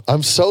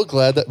I'm so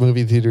glad that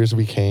movie theaters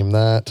became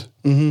that.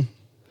 Mm-hmm.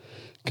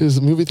 Because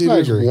movie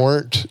theaters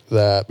weren't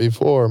that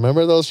before.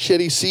 Remember those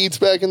shitty seats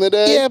back in the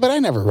day? Yeah, but I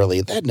don't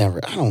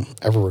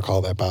ever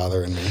recall that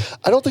bothering me.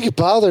 I don't think it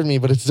bothered me,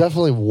 but it's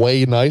definitely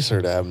way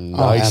nicer to have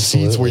nice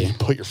seats where you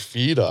put your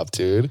feet up,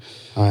 dude.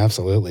 Oh,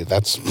 absolutely.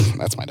 That's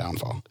my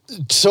downfall.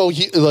 So,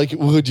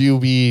 would you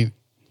be,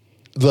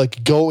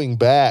 going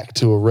back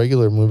to a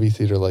regular movie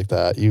theater like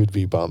that, you'd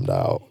be bummed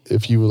out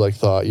if you,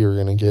 thought you were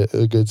going to get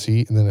a good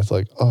seat, and then it's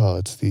like, oh,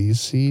 it's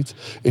these seats,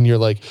 and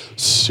you're,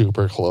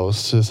 super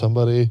close to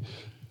somebody.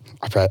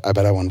 I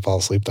bet I wouldn't fall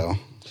asleep, though.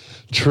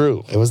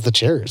 True. It was the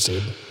chairs,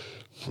 dude.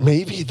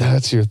 Maybe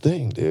that's your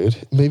thing,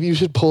 dude. Maybe you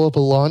should pull up a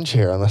lawn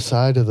chair on the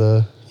side of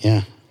the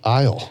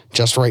aisle.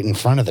 Just right in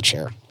front of the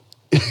chair.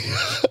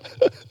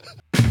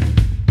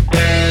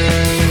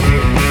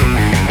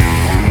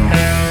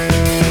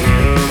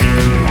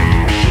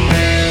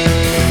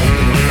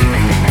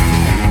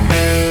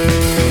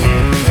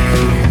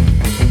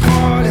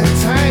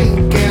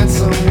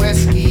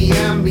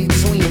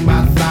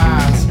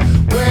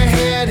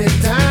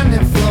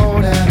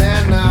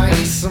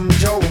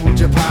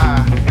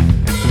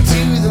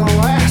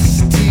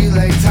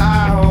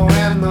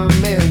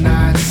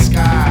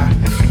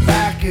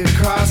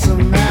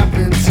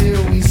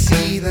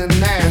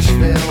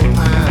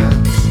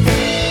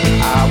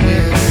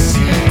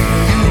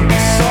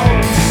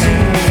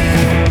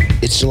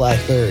 July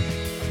 3rd,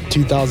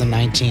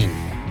 2019,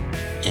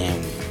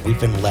 and we've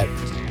been let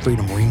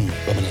freedom ring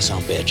up in this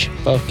sound bitch.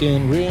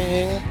 Fucking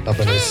ring up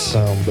in this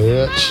sound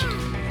bitch.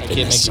 I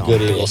can't make a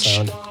good eagle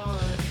sound.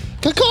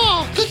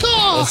 Caw-caw!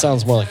 Caw-caw! That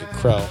sounds more like a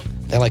crow.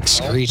 They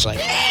screech Yeah,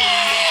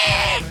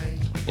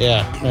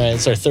 all right,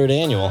 it's our third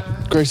annual.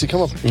 Gracie,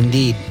 come up.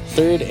 Indeed.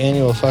 Third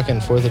annual fucking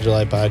 4th of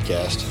July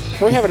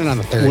podcast. We're having it on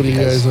the 3rd. What are you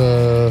guys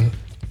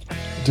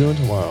doing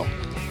tomorrow?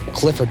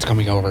 Clifford's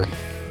coming over.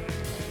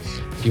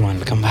 If you wanted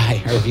to come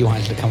by, or if you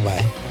wanted to come by.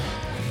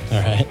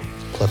 All right.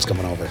 Cliff's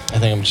coming over. I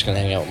think I'm just going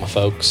to hang out with my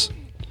folks,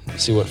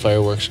 see what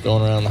fireworks are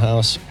going around the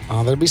house.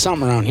 Oh, there'll be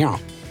something around here.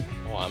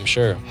 Well, I'm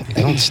sure.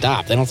 They don't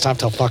stop. They don't stop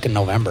till fucking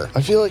November.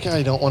 I feel like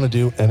I don't want to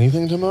do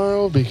anything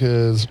tomorrow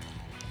because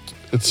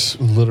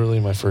it's literally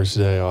my first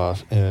day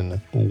off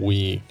in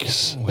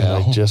weeks. Well,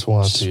 and I just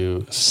want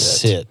to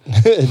sit.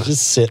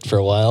 Just sit for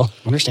a while.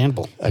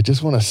 Understandable. I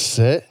just want to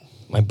sit.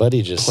 My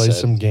buddy just play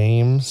some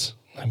games.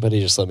 My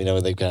buddy just let me know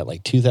they've got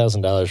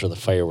 $2,000 worth of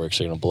fireworks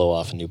they're going to blow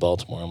off in New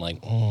Baltimore. I'm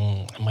like,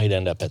 I might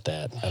end up at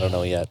that. I don't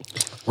know yet.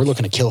 We're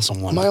looking to kill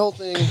someone. My whole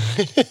thing,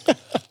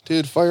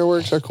 dude,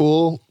 fireworks are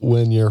cool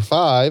when you're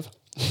 5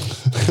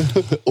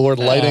 or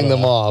lighting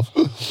them off.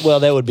 Well,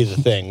 that would be the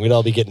thing. We'd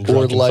all be getting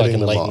drunk and lighting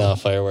fucking lighting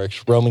off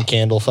fireworks. Roman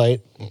candle fight.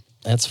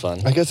 That's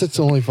fun. I guess it's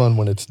only fun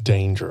when it's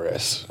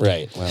dangerous.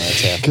 Right. Well,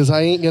 that's because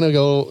I ain't going to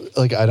go,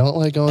 I don't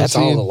like going That's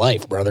all the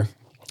life, brother.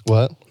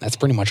 What? That's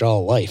pretty much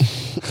all life.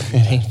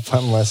 It ain't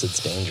fun unless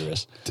it's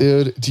dangerous.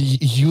 Dude, do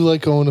you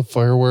like going to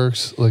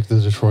fireworks, like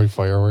the Detroit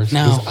fireworks?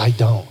 No. I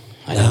don't.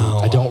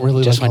 I don't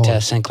really just like went to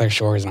St. Clair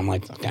Shores, and I'm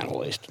like, kind of a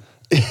waste.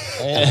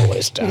 Kind of a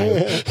waste of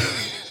time.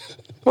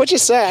 Which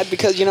is sad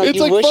because, you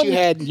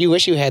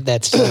wish you had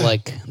that still,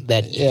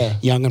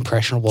 that young,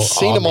 impressionable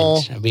Seen them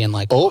all. Of being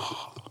like,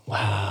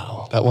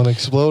 wow. That one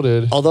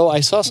exploded. Although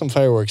I saw some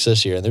fireworks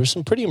this year, and there were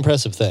some pretty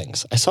impressive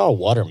things. I saw a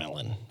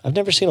watermelon. I've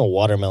never seen a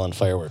watermelon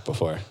firework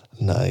before.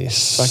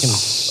 Nice.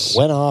 Fucking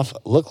went off,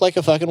 looked like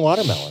a fucking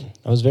watermelon.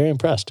 I was very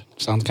impressed.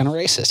 Sounds kind of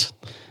racist.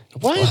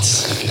 What?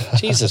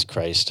 Jesus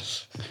Christ.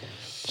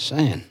 Just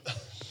saying.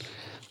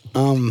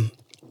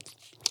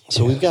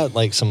 So we've got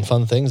some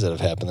fun things that have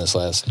happened this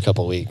last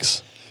couple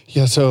weeks.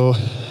 Yeah, so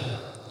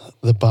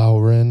the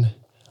Bowron.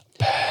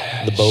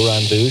 The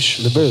Boron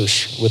Boosh. The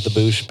Boosh. With the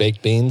Boosh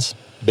baked beans.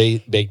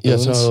 Baked beans. Yeah,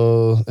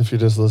 so if you're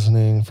just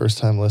listening,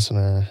 first-time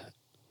listener,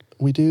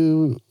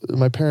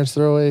 my parents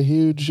throw a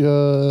huge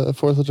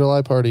 4th of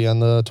July party on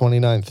the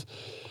 29th.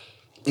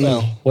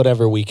 Well,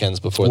 whatever weekends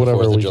before the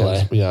 4th of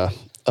July. Yeah.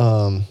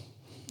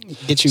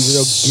 Get you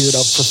real geared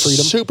up for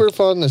freedom. Super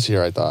fun this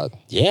year, I thought.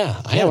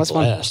 Yeah, I had a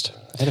blast.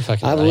 I had a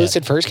fucking The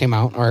Lucid first came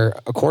out, or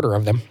a quarter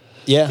of them.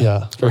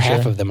 Yeah. For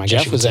half of them, I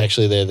guess. Jeff was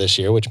actually there this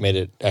year, which made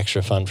it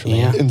extra fun for me.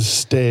 Yeah. And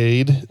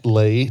stayed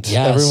late.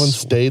 Yes. Everyone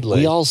stayed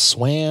late. We all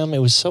swam. It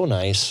was so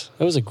nice.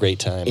 It was a great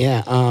time.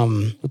 Yeah.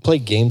 We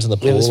played games in the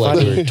pool like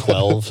we were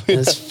 12.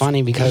 It's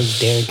funny because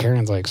Dan and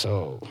Karen's like,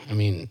 so,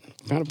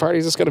 what kind of party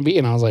is this going to be?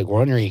 And I was like,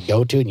 one where you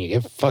go to and you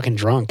get fucking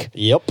drunk.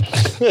 Yep.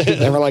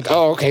 They were like,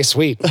 oh, okay,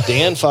 sweet.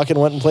 Dan fucking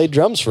went and played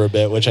drums for a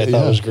bit, which I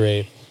thought was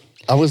great.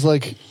 I was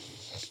like,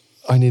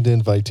 I need to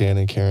invite Dan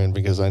and Karen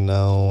because I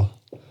know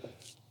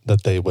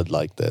that they would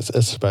like this,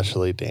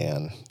 especially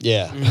Dan.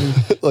 Yeah.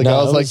 I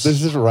was like,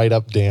 this is right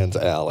up Dan's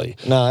alley.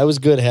 No, it was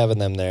good having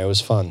them there. It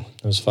was fun.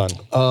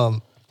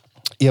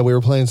 Yeah, we were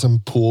playing some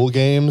pool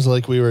games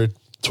like we were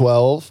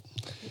 12.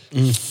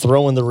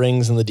 Throwing the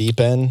rings in the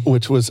deep end.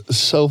 Which was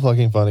so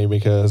fucking funny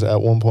because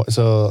at one point,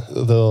 so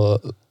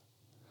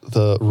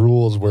the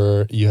rules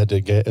were you had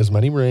to get as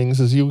many rings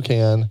as you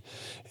can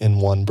in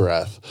one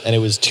breath. And it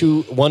was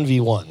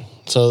 1v1.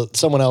 So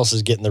someone else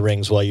is getting the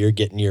rings while you're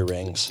getting your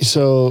rings.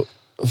 So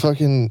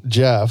fucking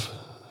Jeff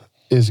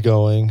is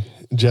going.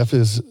 Jeff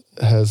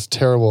has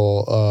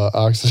terrible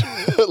oxygen,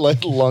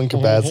 like lung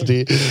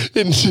capacity.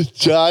 And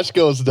Josh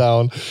goes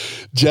down.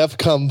 Jeff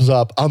comes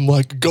up. I'm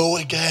like, go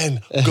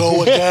again.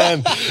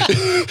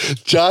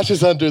 Josh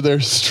is under there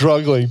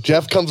struggling.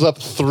 Jeff comes up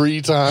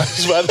 3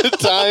 times by the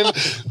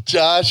time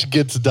Josh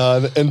gets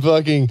done. And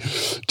fucking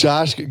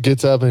Josh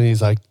gets up and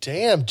he's like,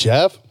 damn,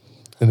 Jeff.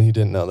 And he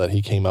didn't know that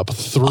he came up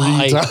 3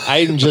 times.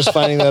 I'm just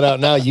finding that out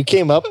now. You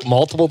came up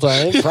multiple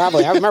times?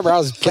 Probably. I remember I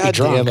was pretty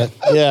drunk. Damn it.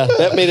 Yeah,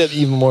 that made it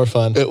even more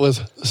fun. It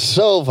was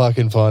so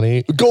fucking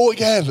funny. Go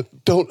again.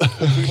 Don't.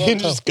 You can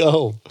just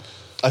go.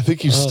 I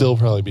think you still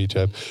probably beat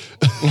Jeff.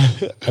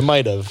 I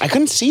might have. I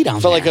couldn't see down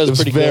felt there. like I was It was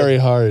pretty very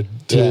good. hard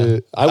to. Yeah.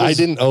 I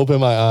didn't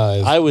open my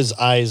eyes. I was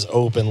eyes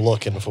open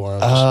looking for him.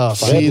 Oh,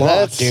 see, luck,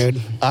 that's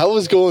dude. I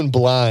was going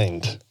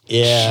blind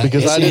Yeah.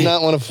 because I Isn't did it-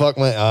 not want to fuck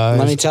my eyes.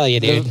 Let me tell you,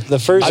 dude. The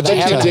first I bet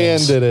you times- Dan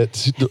did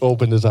it.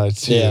 Opened his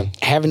eyes too. Yeah.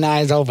 Having the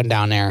eyes open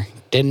down there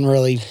didn't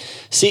really.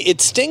 See,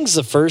 it stings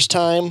the first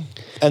time,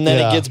 and then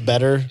Yeah. it gets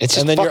better, It's just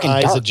and then your fucking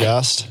eyes dark.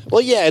 adjust.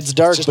 Well, yeah, it's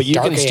dark, just but you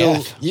dark can still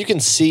AF. you can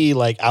see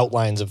like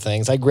outlines of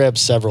things. I grabbed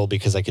several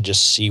because I could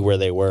just see where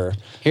they were.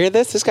 Hear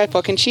this? This guy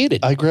fucking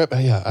cheated. I grabbed 2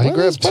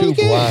 What are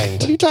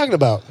blind. you talking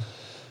about?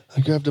 I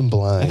grabbed him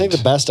blind. I think the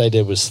best I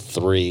did was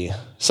 3.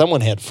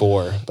 Someone had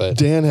 4, but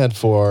Dan had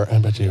 4. I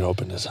bet you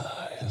opened his eyes.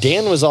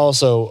 Dan was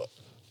also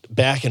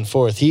back and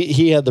forth.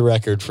 He had the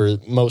record for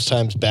most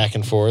times back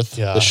and forth,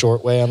 Yeah. the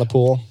short way on the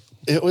pool.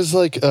 It was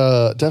like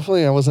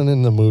definitely I wasn't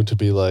in the mood to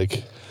be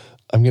like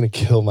I'm gonna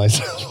kill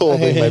myself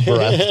holding my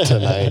breath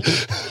tonight.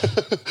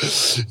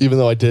 Even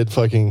though I did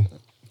fucking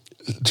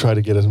try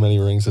to get as many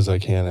rings as I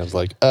can. I was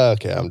like,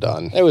 okay, I'm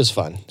done. It was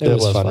fun. It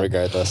was fun fun.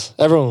 regardless.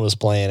 Everyone was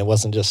playing. It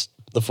wasn't just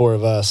the 4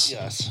 of us.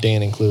 Yes.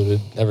 Dan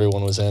included.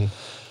 Everyone was in.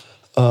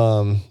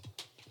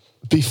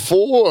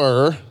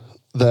 Before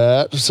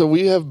that, so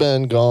we have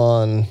been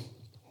gone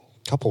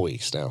Couple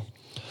weeks now.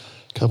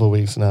 a couple of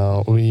weeks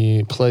now.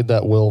 We played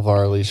that Will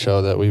Varley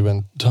show that we've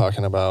been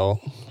talking about.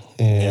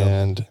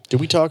 And Did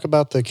we talk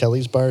about the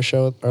Kelly's Bar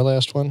show at our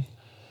last one?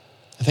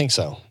 I think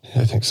so.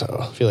 I think so.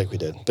 I feel like we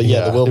did. But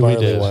yeah, Yeah, the Will we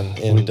Barley did. one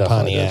We in definitely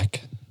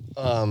Pontiac.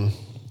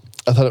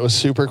 I thought it was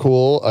super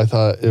cool. I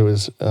thought it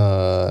was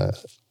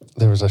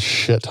there was a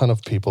shit ton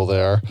of people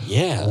there.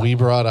 Yeah. We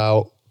brought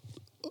out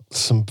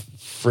some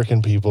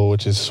freaking people,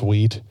 which is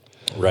sweet.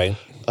 Right.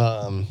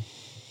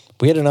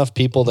 We had enough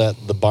people that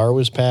the bar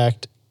was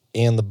packed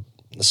and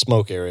the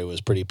smoke area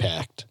was pretty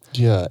packed.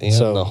 Yeah, and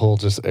So- the whole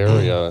just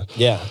area.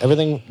 Yeah,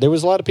 everything. There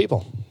was a lot of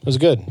people. It was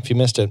good. If you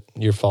missed it,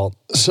 your fault.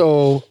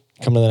 So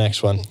Come to the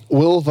next one.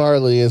 Will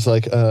Varley is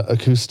like a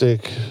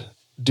acoustic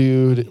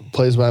dude,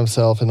 plays by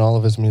himself, and all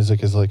of his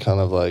music is like kind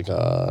of like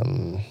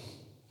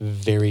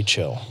Very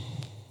chill.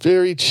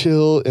 very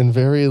chill and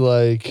very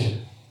like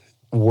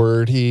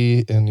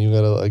wordy, and you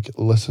gotta like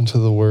listen to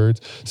the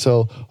words.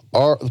 So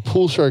the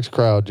Pool Sharks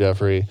crowd,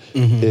 Jeffrey,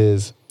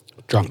 is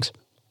Drunks.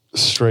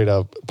 straight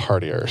up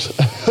partiers.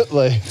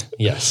 Like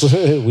Yes.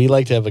 We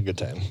like to have a good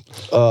time.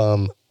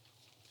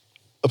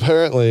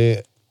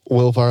 apparently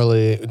Will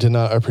Varley did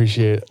not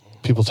appreciate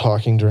people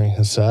talking during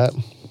his set.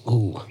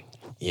 Ooh.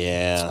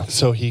 Yeah.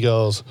 So he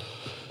goes,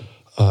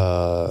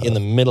 In the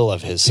middle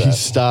of his he set.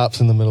 stops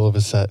in the middle of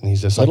his set and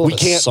he's just like, Middle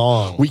of a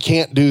song. we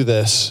can't do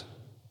this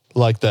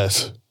like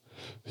this.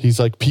 He's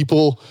like,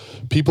 people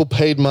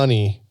paid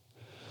money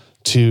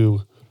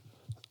to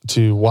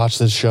watch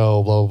this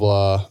show, blah,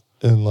 blah, blah.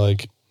 And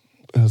like,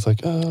 it was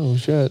like, oh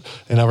shit.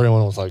 And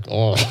everyone was like,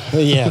 oh.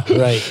 Yeah,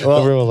 right. Well,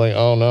 Everyone was like,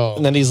 oh no.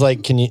 and then he's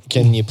like, "Can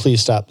you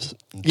please stop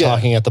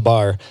talking at the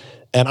bar?"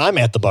 And I'm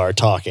at the bar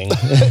talking.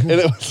 And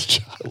it was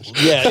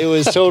Yeah, it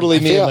was totally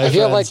me and my I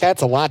feel friends. like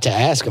that's a lot to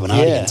ask of an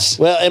audience.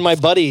 Well, and my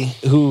buddy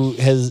who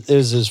it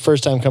was his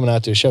first time coming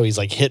out to a show, he's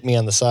like hit me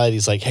on the side.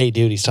 He's like, "Hey,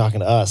 dude, he's talking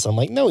to us." I'm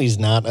like, "No, he's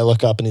not." I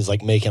look up and he's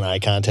like making eye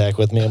contact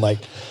with me. I'm like,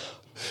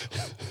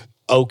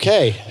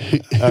 "Okay,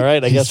 all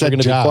right, I He guess we're said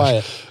gonna Josh. be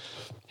quiet."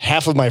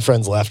 Half of my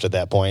friends left at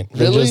that point.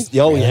 They Really?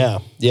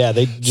 Yeah.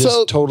 They just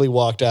So- totally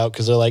walked out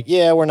because they're like,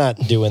 "Yeah, we're not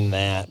doing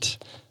that."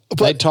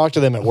 But- I talked to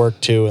them at work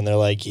too, and they're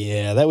like,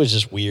 "Yeah, that was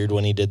just weird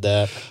when he did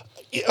that."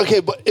 okay,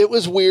 but it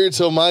was weird.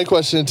 So my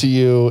question to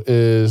you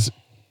is,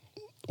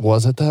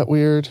 was it that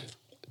weird?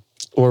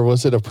 Or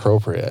was it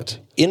appropriate?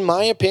 In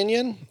my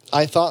opinion,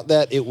 I thought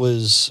that it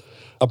was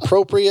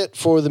appropriate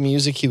for the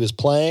music he was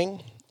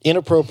playing,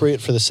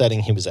 inappropriate for the setting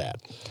he was at.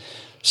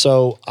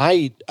 So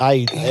I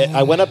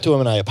went up to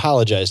him and I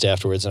apologized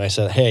afterwards, and I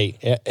said,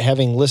 "Hey,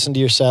 having listened to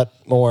your set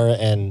more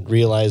and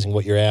realizing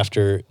what you're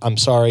after, I'm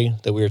sorry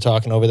that we were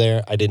talking over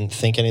there. I didn't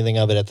think anything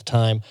of it at the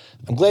time.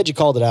 I'm glad you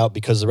called it out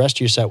because the rest of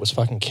your set was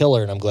fucking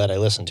killer, and I'm glad I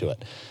listened to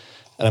it.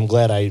 And I'm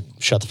glad I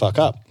shut the fuck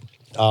up."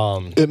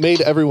 It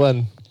made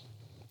everyone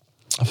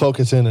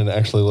focus in and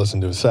actually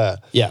listen to a set.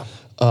 Yeah.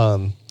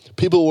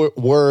 People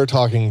were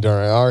talking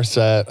during our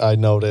set, I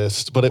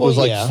noticed, but it was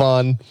like yeah.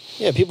 fun.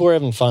 Yeah, people were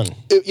having fun.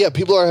 Yeah,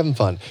 people are having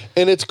fun.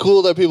 And it's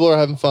cool that people are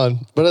having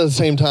fun, but at the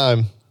same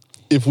time,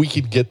 if we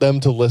could get them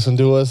to listen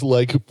to us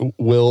like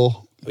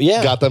Will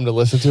got them to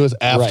listen to us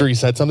after he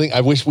said something,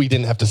 I wish we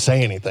didn't have to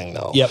say anything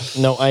though. Yep.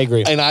 No, I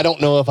agree. And I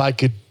don't know if I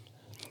could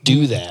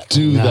do that.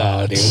 Dude. What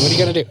are you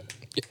going to do?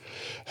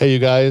 Hey, you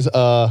guys,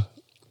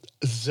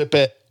 zip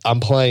it. I'm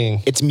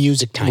playing. It's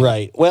music time.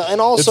 Right. Well, and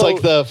also... It's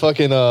like the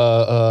fucking,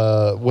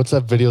 what's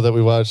that video that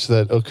we watched,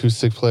 that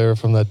acoustic player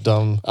from that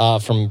dumb...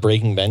 from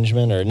Breaking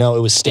Benjamin, or no, it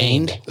was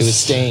Stained. It was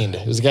Stained.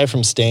 It was a guy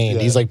from Stained.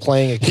 Yeah. He's like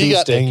playing acoustic. He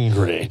got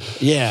angry.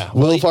 Yeah.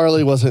 Will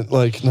Farley wasn't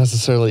like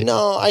necessarily...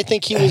 No, I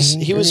think he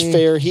was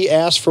fair. He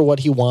asked for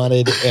what he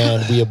wanted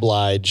and we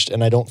obliged,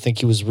 and I don't think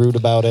he was rude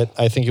about it.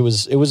 I think it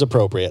was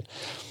appropriate.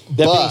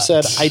 That being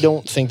said, I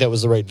don't think that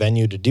was the right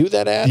venue to do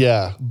that at.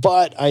 Yeah.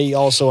 But I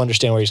also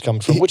understand where he's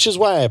coming from, which is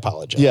why I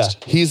apologize. Yeah.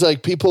 He's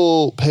like,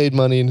 people paid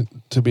money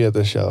to be at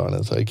the show. And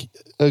it's like,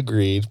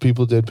 agreed.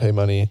 People did pay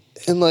money.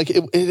 And like,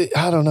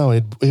 I don't know.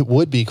 It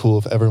would be cool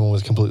if everyone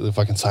was completely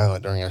fucking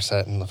silent during our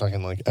set and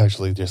fucking like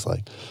actually just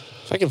like.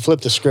 If I can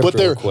flip the script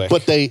real quick.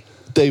 But they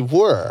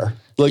were.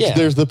 Like,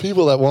 there's the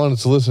people that wanted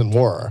to listen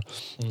more.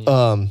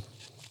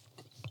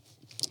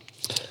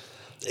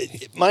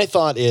 My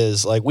thought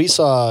is, like, we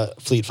saw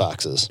Fleet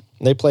Foxes.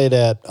 They played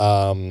at,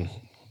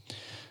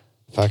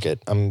 fuck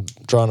it, I'm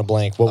drawing a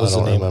blank. What was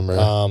the name?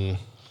 Remember.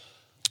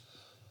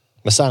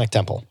 Masonic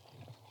Temple.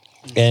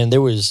 And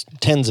there was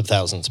tens of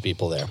thousands of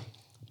people there.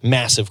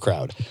 Massive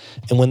crowd.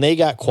 And when they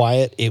got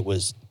quiet, it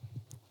was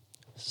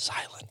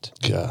silent.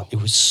 Yeah.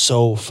 It was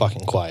so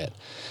fucking quiet.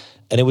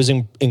 And it was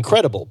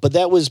incredible. But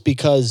that was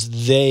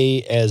because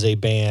they, as a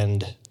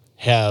band,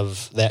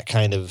 have that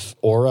kind of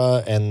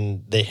aura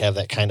and they have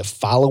that kind of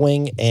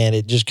following, and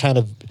it just kind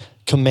of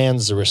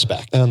commands the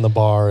respect. And the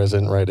bar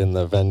isn't right in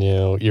the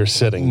venue. You're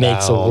sitting down.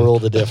 Makes a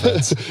world of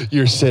difference.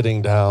 You're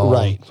sitting down.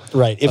 Right.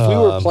 If we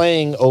were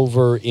playing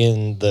over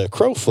in the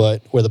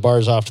Crowfoot, where the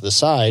bar's off to the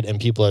side and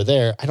people are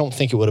there, I don't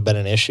think it would have been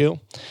an issue.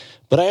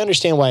 But I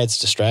understand why it's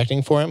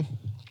distracting for him.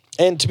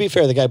 And to be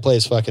fair, the guy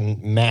plays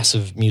fucking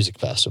massive music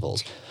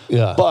festivals.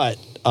 Yeah. But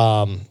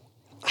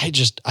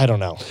I don't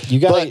know. You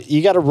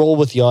gotta roll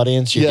with the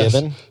audience you're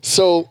given.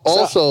 So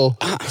also,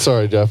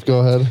 sorry, Jeff,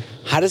 go ahead.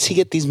 How does he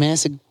get these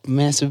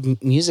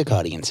massive music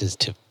audiences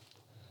to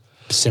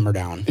simmer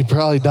down? He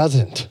probably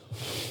doesn't.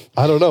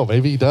 I don't know.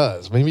 Maybe he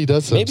does. Maybe he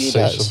does some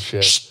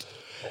shit. Shh.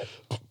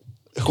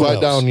 Quiet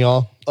down,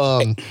 y'all.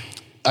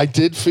 I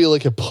did feel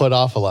like it put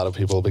off a lot of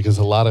people because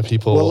a lot of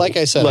people. Well, like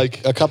I said,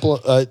 like a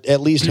couple,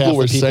 at least half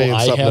were the people saying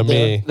I something had to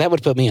there, me. That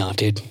would put me off,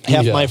 dude.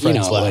 Half my friends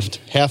You know, left.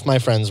 Half my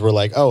friends were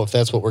like, "Oh, if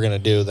that's what we're gonna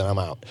do, then I'm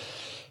out."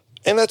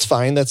 And that's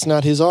fine. That's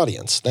not his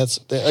audience. That's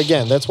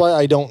why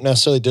I don't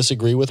necessarily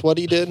disagree with what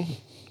he did.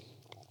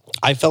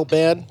 I felt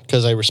bad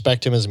because I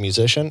respect him as a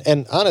musician.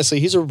 And honestly,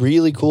 he's a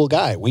really cool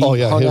guy. We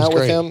hung out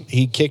with him.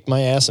 He kicked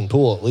my ass in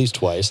pool at least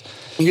twice.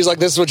 He was like,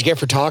 "This is what you get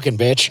for talking,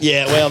 bitch."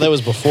 Yeah, well, that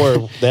was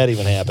before that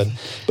even happened.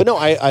 But no,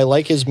 I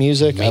like his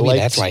music. Maybe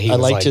that's why he I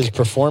was liked his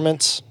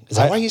performance. Is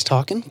that why he's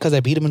talking? Because I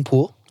beat him in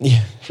pool?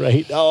 Yeah,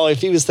 right. Oh, if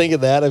he was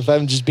thinking that, if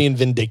I'm just being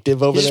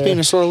vindictive over He's there. just being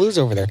a sore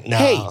loser over there. No.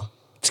 Hey,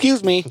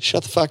 excuse me.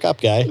 Shut the fuck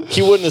up, guy.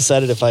 He wouldn't have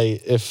said it if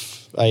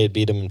I had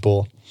beat him in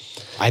pool.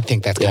 I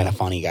think that's kind of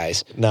funny,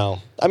 guys. No.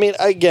 I mean,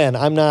 again,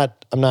 I'm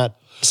not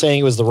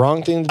saying it was the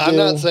wrong thing to do. I'm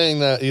not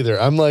saying that either.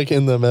 I'm like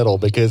in the middle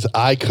because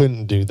I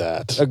couldn't do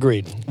that.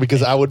 Agreed.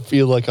 Because I would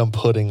feel like I'm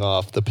putting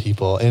off the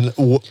people. And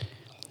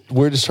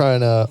we're just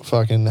trying to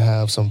fucking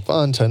have some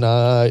fun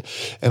tonight.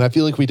 And I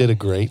feel like we did a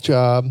great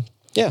job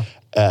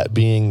at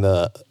being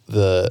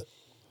the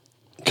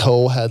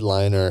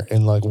co-headliner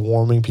and like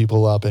warming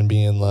people up and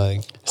being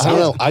like, I don't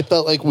know. I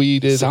felt like we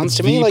did. Sounds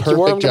to me like you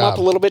warmed them up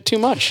a little bit too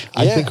much.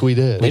 I think we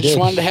did. They just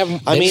wanted to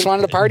have. They just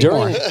wanted to party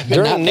more.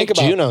 During Nick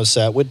Juno's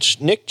set, which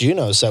Nick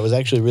Juno's set was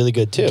actually really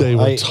good too. They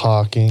were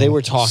talking. They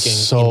were talking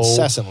so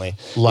incessantly.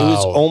 Loud. It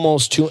was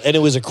almost too, and it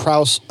was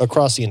across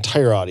the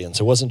entire audience.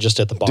 It wasn't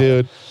just at the bar.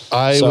 Dude,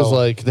 I was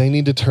like, they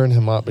need to turn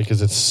him up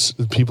because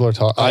people are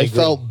talking. I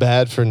felt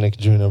bad for Nick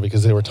Juno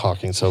because they were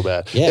talking so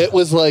bad. Yeah. It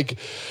was like,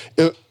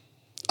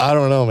 I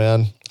don't know,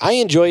 man. I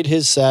enjoyed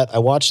his set. I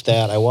watched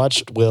that. I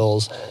watched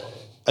Will's.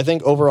 I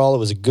think overall it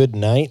was a good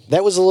night.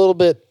 That was a little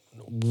bit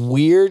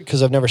weird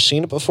because I've never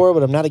seen it before,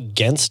 but I'm not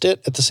against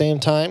it at the same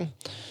time.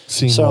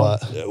 Seeing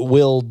what?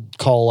 Will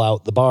call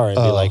out the bar and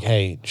be like,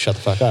 "Hey, shut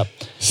the fuck up."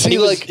 See,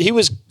 he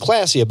was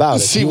classy about it.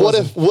 See,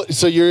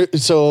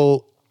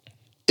 so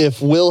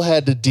if Will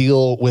had to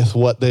deal with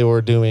what they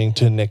were doing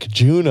to Nick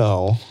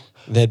Juno.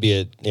 That'd be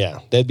a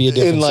different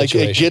and like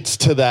situation. It gets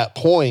to that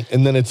point,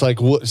 and then it's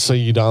like, what? So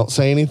you don't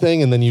say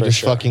anything, and then you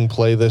fucking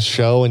play this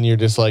show, and you're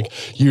just like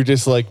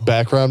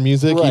background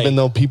music, even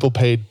though people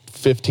paid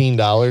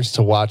 $15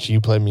 to watch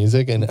you play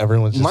music, and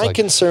everyone's just my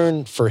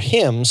concern for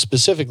him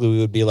specifically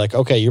would be like,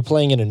 okay, you're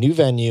playing in a new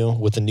venue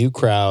with a new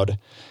crowd,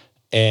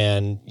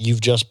 and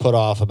you've just put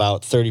off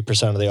about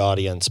 30% of the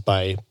audience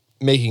by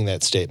making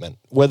that statement.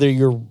 Whether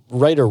you're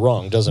right or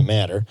wrong doesn't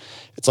matter.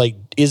 It's like,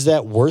 is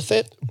that worth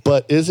it?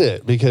 But is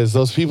it? Because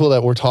those people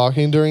that were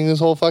talking during this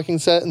whole fucking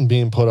set and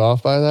being put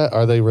off by that,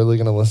 are they really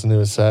going to listen to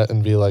his set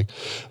and be like,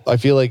 I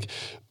feel like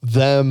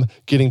them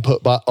getting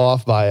put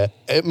off by it,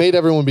 it made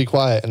everyone be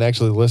quiet and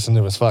actually listen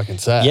to his fucking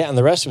set. Yeah, and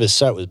the rest of his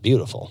set was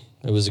beautiful.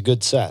 It was a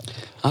good set.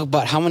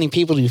 But how many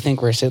people do you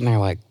think were sitting there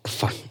like,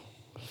 fuck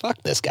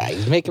this guy?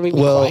 He's making me be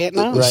quiet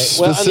now? Right.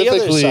 Well, on the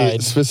other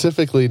side,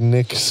 specifically,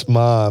 Nick's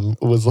mom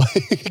was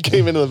like,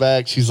 came into the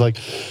back. She's like,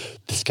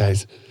 this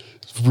guy's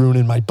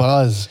ruining my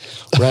buzz.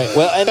 Right.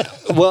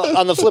 Well,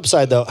 on the flip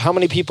side, though, how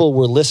many people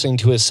were listening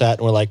to his set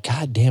and were like,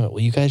 God damn it,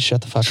 will you guys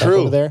shut the fuck up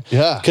over there?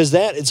 Yeah. Because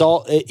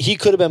he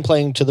could have been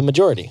playing to the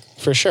majority,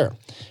 for sure.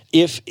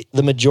 If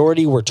the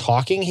majority were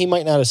talking, he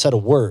might not have said a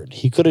word.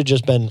 He could have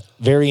just been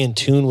very in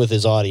tune with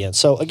his audience.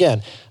 So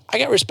again, I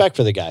got respect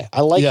for the guy.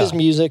 I like his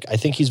music. I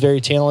think he's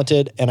very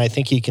talented, and I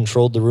think he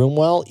controlled the room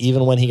well,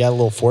 even when he got a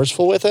little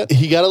forceful with it.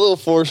 He got a little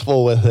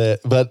forceful with it,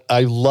 but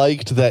I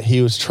liked that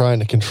he was trying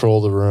to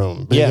control the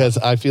room because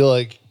I feel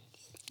like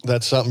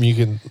that's something you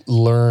can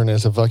learn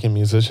as a fucking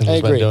musician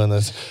who's been doing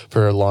this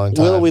for a long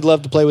time. Will, we'd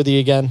love to play with you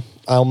again.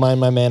 I'll mind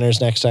my manners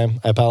next time.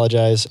 I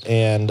apologize.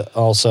 And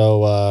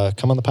also,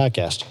 come on the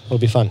podcast. It'll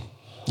be fun.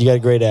 You got a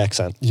great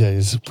accent. Yeah,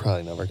 he's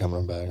probably never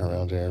coming back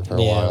around here for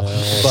a while.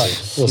 But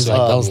he's like,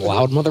 those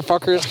loud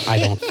motherfuckers? I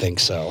don't think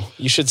so.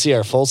 You should see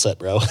our full set,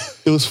 bro.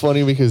 It was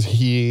funny because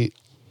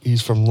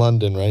he's from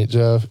London, right,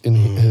 Jeff? And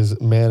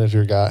his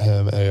manager got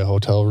him a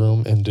hotel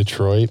room in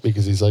Detroit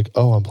because he's like,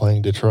 oh, I'm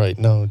playing Detroit.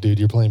 No, dude,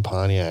 you're playing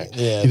Pontiac.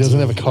 Yeah, he doesn't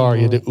have a car.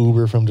 He had to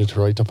Uber from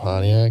Detroit to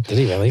Pontiac. Did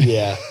he really?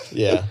 Yeah.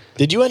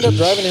 Did you end up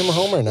driving him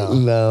home or no?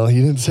 No, he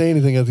didn't say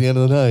anything at the end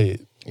of the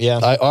night. Yeah.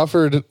 I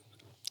offered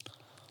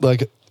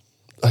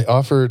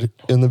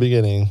in the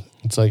beginning.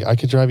 It's like, I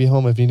could drive you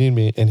home if you need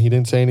me. And he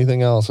didn't say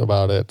anything else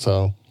about it.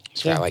 So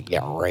yeah,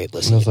 right.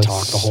 Listen to you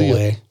talk the whole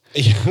way.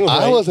 Right.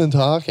 I wasn't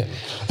talking.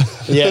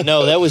 Yeah,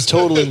 no, that was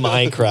totally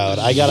my crowd.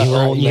 I got to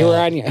own that. You were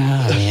on your... Oh,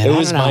 man, it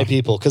was my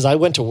people. Because I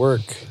went to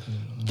work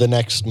the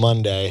next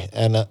Monday,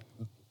 and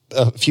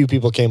a few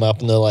people came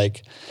up, and they're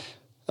like,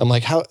 I'm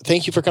like,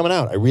 thank you for coming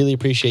out. I really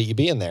appreciate you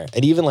being there.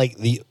 And even like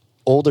the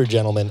older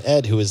gentleman,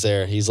 Ed, who was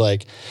there, he's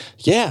like,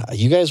 yeah,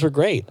 you guys were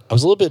great. I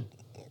was a little bit...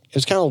 It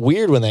was kind of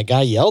weird when that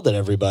guy yelled at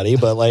everybody,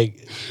 but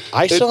like,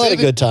 I still had a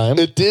good time.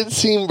 It did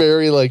seem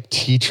very like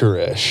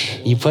teacherish.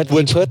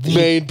 Which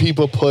made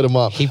people put him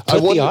up. He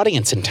put the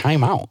audience in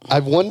timeout.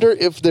 I wonder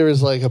if there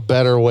is like a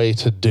better way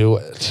to do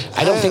it.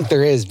 I don't think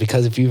there is,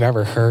 because if you've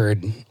ever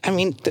heard, I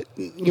mean,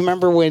 you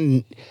remember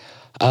when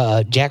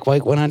Jack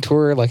White went on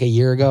tour like a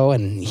year ago,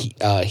 and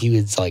he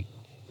was like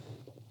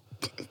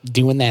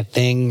doing that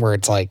thing where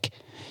it's like,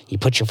 you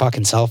put your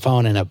fucking cell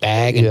phone in a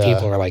bag and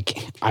people are like,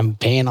 I'm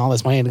paying all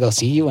this money to go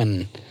see you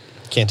and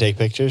can't take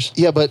pictures.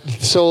 Yeah, but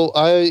so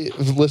I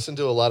listened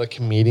to a lot of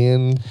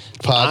comedian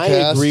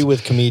podcasts. I agree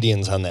with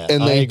comedians on that.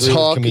 And they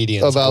talk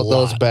about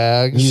those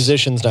bags.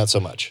 Musicians, not so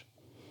much.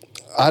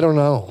 I don't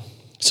know.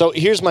 So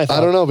here's my thought.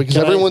 I don't know, because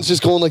everyone's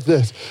just going like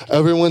this.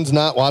 Everyone's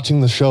not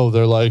watching the show.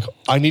 They're like,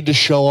 I need to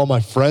show all my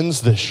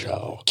friends this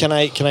show. Can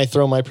I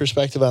throw my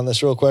perspective on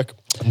this real quick?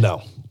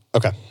 No.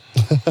 Okay.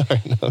 All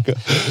right, no, go.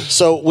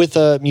 So with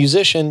a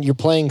musician, you're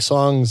playing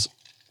songs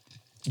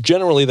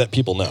generally that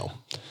people know.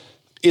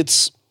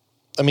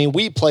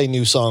 We play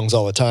new songs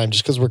all the time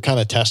just because we're kind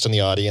of testing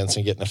the audience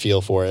and getting a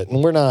feel for it.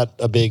 And we're not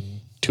a big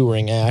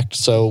touring act,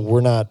 so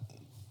we're not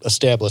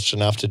established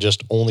enough to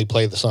just only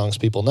play the songs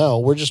people know.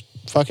 We're just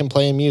fucking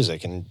playing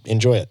music and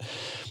enjoy it.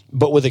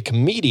 But with a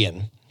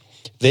comedian,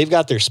 they've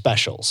got their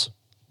specials.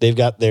 They've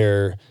got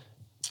their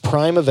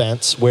prime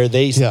events where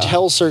they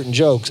tell certain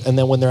jokes, and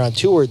then when they're on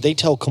tour, they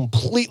tell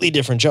completely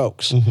different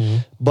jokes. Mm-hmm.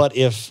 But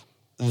if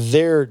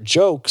their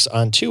jokes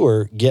on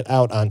tour get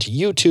out onto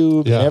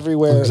YouTube and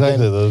everywhere.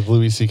 Exactly, the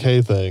Louis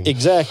C.K. thing.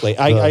 Exactly.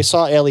 I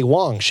saw Ali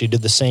Wong. She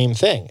did the same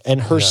thing.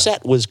 And her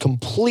set was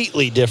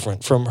completely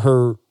different from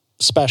her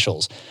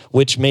specials,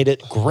 which made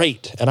it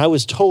great. And I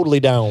was totally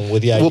down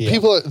with the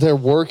idea. Well, they're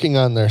working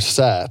on their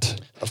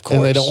set. Of course.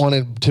 And they don't want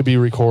it to be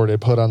recorded,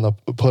 put on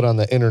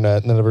the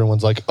internet, and then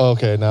everyone's like,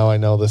 okay, now I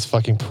know this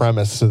fucking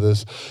premise to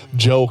this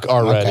joke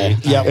already.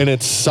 Okay. Yep. And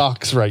it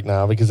sucks right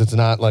now because it's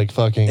not like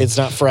fucking... It's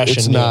not fresh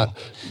and new.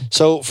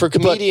 So for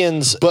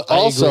comedians... But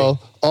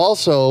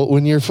also,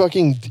 when you're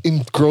fucking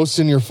engrossed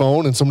in your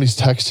phone and somebody's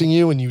texting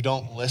you and you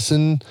don't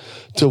listen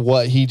to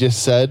what he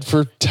just said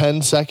for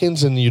 10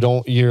 seconds and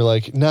you're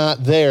like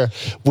not there.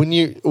 When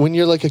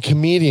you're like a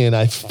comedian,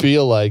 I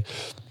feel like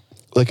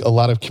a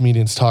lot of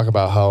comedians talk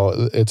about how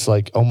it's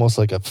like almost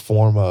like a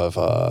form of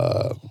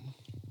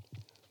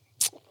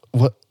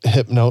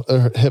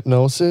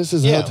hypnosis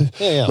is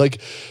that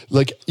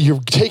like you're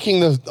taking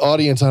the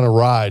audience on a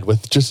ride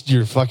with just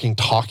your fucking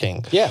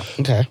talking. Yeah.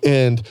 Okay.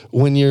 And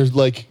when you're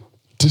like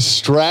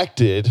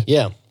distracted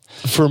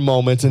for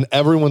moments, and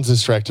everyone's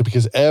distracted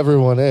because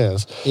everyone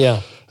is.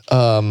 Yeah.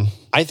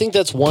 I think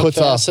that's one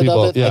facet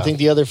of it. Yeah. I think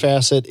the other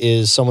facet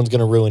is someone's going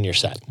to ruin your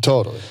set.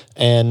 Totally.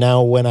 And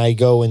now when I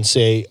go and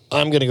say,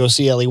 I'm going to go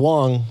see Ali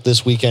Wong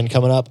this weekend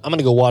coming up, I'm going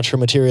to go watch her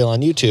material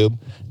on YouTube,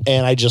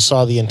 and I just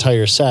saw the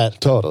entire set.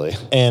 Totally.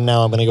 And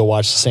now I'm going to go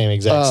watch the same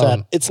exact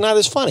set. It's not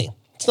as funny.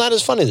 It's not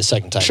as funny the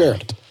second time. Sure.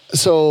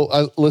 So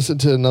I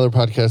listened to another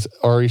podcast,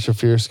 Ari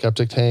Shafir,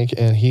 Skeptic Tank,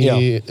 and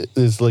he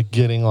is like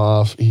getting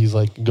off. He's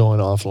like going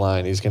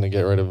offline. He's going to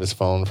get rid of his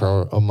phone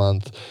for a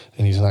month,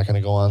 and he's not going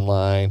to go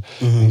online.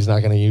 And he's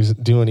not going to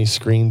do any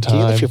screen time. Do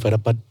you lift your foot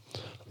up, bud?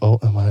 Oh,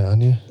 am I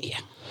on you? Yeah.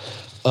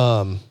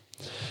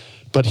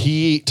 But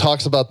he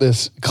talks about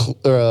this.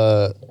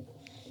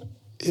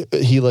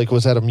 He like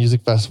was at a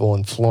music festival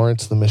in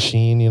Florence, The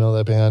Machine. You know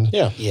that band?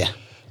 Yeah. Yeah.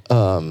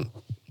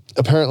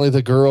 Apparently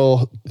the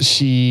girl,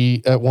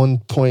 she at one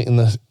point in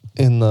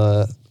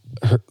the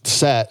her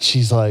set,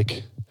 she's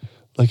like,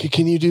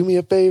 can you do me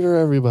a favor,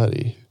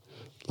 everybody?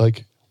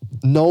 Like,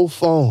 no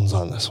phones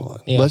on this one.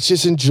 Yeah. Let's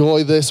just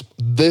enjoy this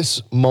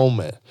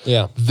moment.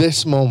 Yeah.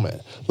 This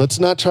moment. Let's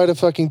not try to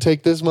fucking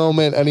take this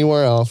moment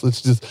anywhere else.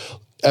 Let's just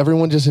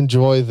everyone just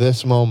enjoy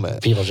this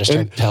moment. People just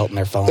start pelting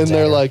their phones. And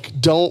they're at her.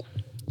 like, don't.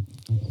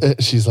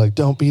 She's like,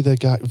 don't be the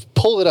guy.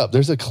 Pull it up.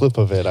 There's a clip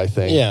of it, I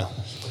think. Yeah.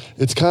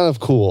 It's kind of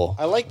cool.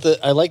 I like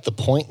the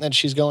point that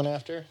she's going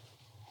after.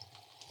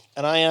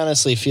 And I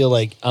honestly feel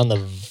like on the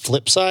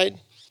flip side,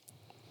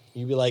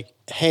 you'd be like,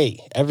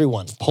 hey,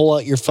 everyone, pull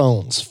out your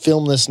phones,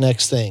 film this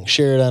next thing,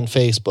 share it on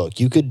Facebook.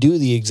 You could do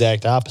the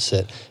exact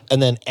opposite. And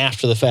then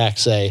after the fact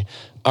say,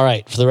 all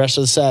right, for the rest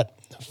of the set,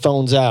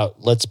 phones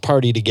out, let's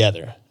party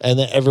together. And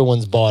then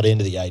everyone's bought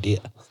into the idea.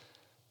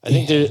 I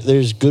think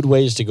there's good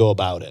ways to go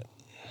about it.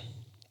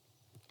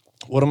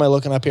 What am I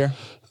looking up here?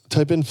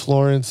 Type in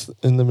Florence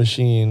in the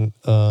Machine.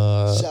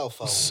 Cell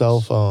phones.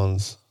 Cell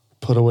phones.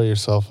 Put away your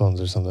cell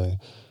phones or something.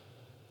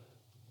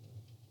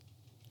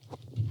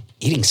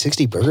 Eating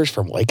 60 burgers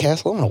from White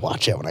Castle? I'm going to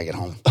watch that when I get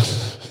home.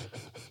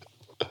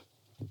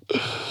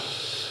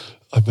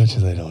 I bet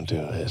you they don't do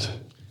it.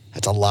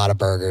 That's a lot of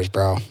burgers,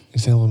 bro.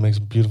 Example makes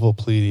beautiful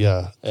plea.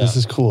 Yeah. This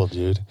is cool,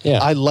 dude. Yeah.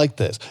 I like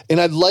this. And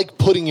I like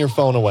putting your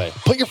phone away.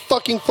 Put your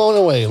fucking phone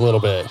away a little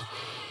bit.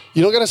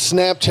 You don't got to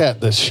Snapchat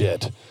this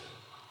shit.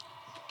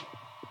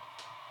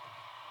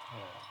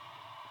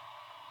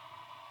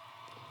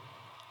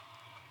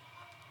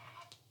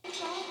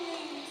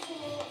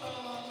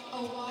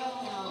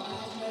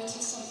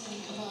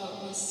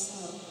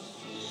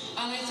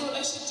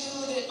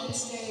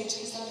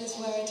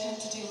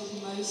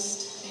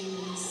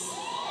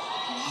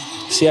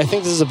 See, I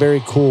think this is a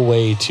very cool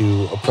way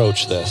to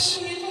approach this.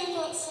 If I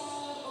felt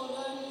sad or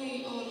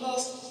lonely or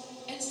lost,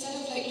 instead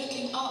of like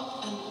looking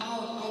up and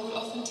out, I would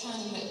often turn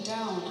and look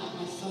down at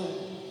my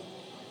phone.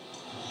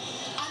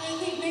 And I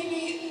think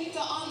maybe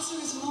the answer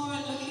is more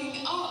in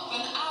looking up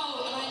and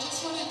out, and I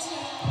just wanted to.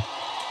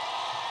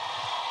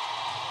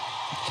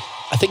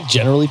 I think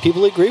generally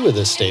people agree with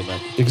this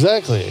statement.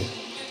 Exactly.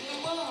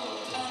 The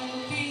world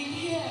and being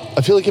here.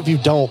 I feel like if you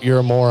don't, you're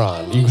a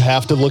moron. You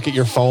have to look at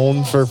your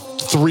phone for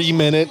 3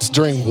 minutes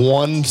during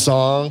one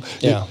song.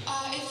 Yeah.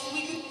 If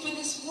we could, for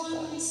this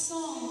one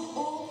song,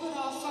 all put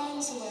our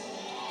phones away.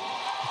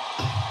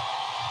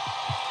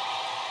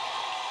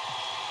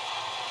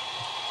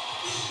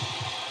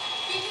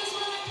 Because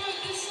when I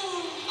wrote this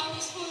song, I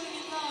was falling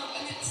in love,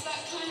 and it's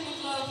that kind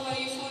of love where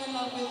you fall in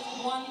love with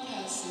one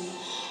person,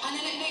 and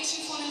then it makes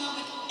you fall in love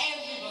with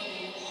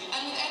everybody,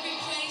 and with every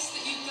place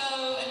that you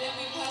go, and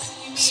every person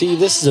you meet. See,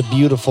 this is a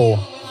beautiful,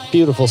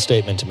 beautiful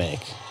statement to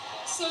make.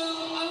 So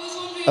I was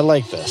wondering, I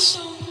like for this.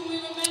 song, can we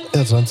remember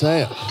That's what I'm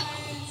saying. our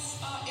eyes,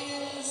 our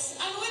ears,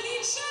 and with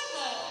each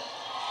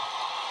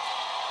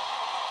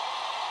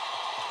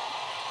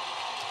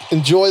other?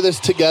 Enjoy this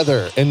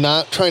together and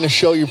not trying to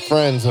show your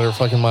friends that are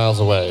fucking miles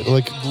away.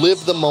 Like,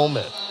 live the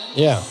moment.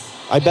 Yeah.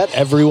 I bet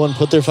everyone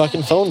put their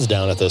fucking phones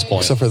down at this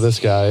point. Except for this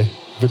guy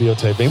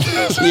videotaping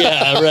this.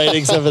 Yeah, right,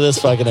 except for this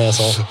fucking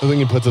asshole. I think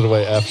he puts it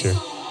away after. This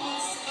song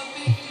was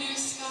a big blue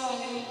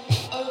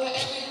sky over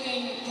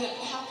everything that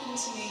happened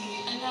to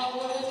me, and now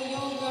whatever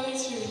you're going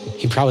through.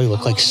 You probably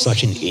look like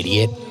such an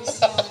idiot.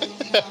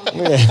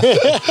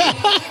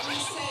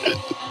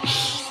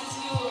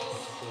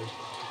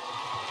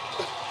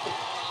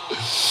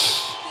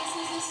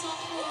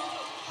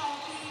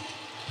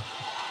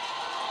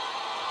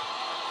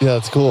 Yeah,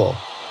 it's cool.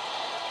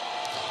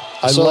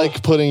 I So-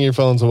 like putting your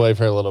phones away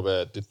for a little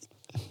bit.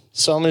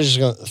 So I'm just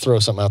going to throw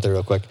something out there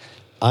real quick.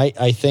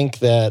 I think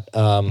that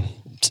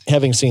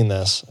having seen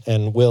this,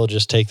 and Will,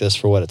 just take this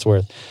for what it's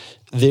worth,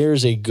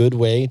 there's a good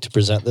way to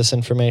present this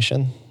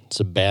information. It's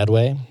a bad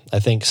way. I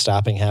think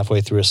stopping halfway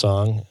through a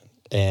song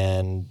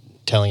and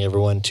telling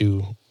everyone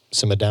to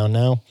simmer down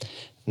now,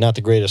 not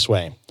the greatest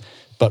way.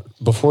 But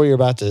before you're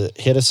about to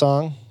hit a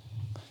song,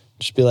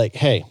 just be like,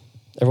 hey,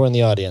 everyone in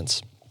the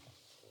audience,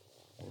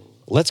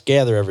 let's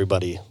gather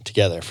everybody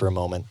together for a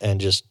moment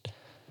and just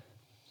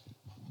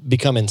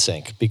become in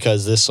sync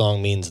because this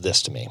song means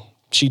this to me.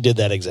 She did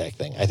that exact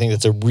thing. I think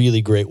that's a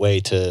really great way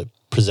to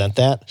present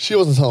that. She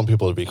wasn't telling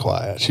people to be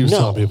quiet. She was No.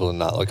 telling people to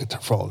not look at their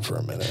phone for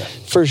a minute.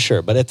 For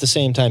sure. But at the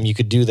same time, you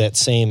could do that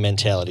same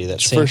mentality,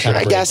 that same For sure. kind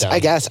of I breakdown.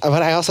 guess,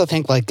 but I also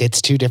think like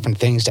it's two different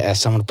things to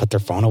ask someone to put their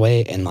phone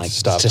away and like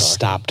Stop to talking.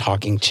 stop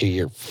talking to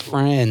your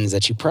friends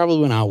that you probably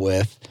went out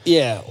with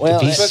Yeah,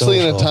 well, be especially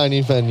in a social.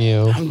 tiny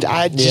venue.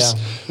 I just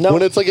No,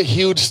 When it's like a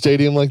huge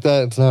stadium like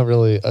that, it's not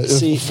really.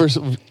 See- first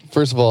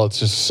of all, it's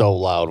just so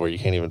loud where you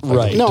can't even. fucking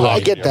Right. no, talk I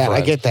to get your that. I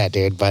friends. get that,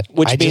 dude. But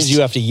which I means just,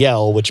 you have to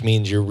yell, which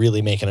means you're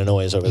really making a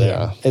noise over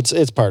there. Yeah.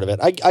 It's part of it.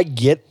 I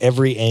get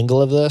every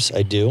angle of this.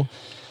 I do.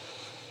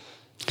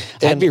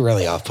 I'd be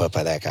really off put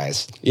by that,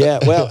 guys. Yeah,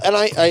 well, and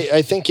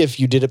I think if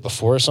you did it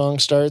before a song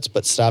starts,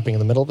 but stopping in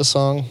the middle of a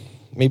song,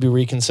 maybe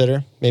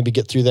reconsider. Maybe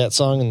get through that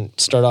song and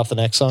start off the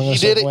next song. He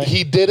did it.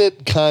 He did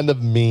it kind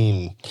of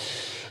mean.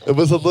 It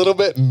was a little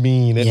bit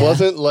mean. It Yeah.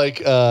 wasn't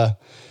like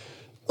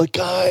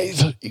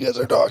guys, you guys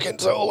are talking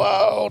so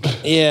loud.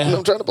 Yeah. And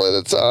I'm trying to play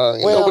that song.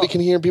 And Well- nobody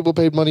can hear. People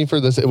paid money for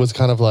this. It was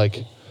kind of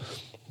like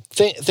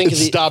think it of the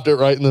stopped it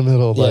right in the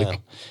middle. yeah. Like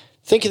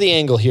Think of the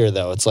angle here,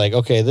 though. It's like,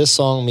 okay, this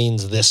song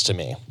means this to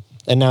me,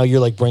 and now you're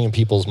like bringing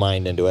people's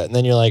mind into it, and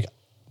then you're like,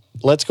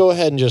 let's go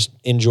ahead and just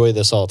enjoy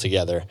this all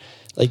together.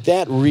 Like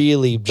that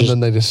really just.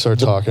 and then they just start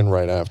talking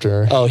right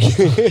after. Oh,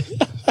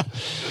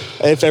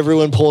 if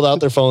everyone pulled out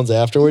their phones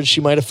afterwards,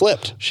 she might have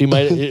flipped. She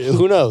might,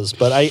 who knows?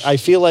 But I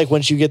feel like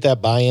once you get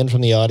that buy-in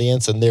from the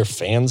audience and they're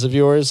fans of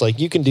yours, like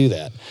you can do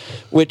that.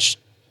 Which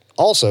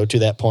also, to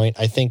that point,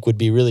 I think would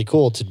be really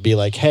cool to be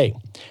like, hey,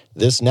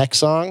 this next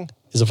song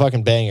is a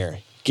fucking banger.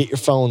 Get your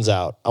phones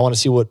out. I want to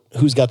see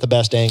who's got the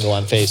best angle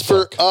on For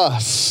Facebook.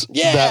 us,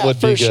 Yeah, that would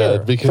for be sure,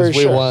 good because for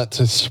we sure. want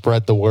to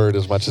spread the word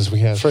as much as we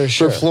can. For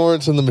sure. For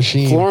Florence and the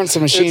Machine. Florence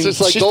and the Machine, It's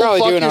just like, she's don't probably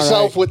fuck doing all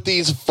yourself right. with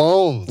these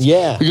phones.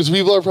 Yeah. Because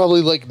people are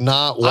probably like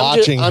not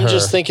watching I'm her.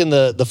 just thinking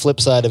the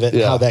flip side of it and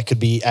Yeah. how that could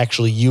be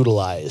actually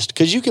utilized.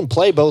 Because you can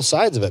play both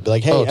sides of it. Be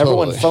like, hey, Oh,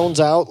 everyone totally. phones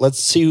out. Let's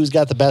see who's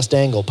got the best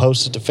angle.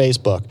 Post it to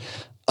Facebook.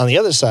 On the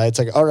other side, it's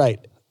like, all right,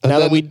 now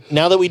that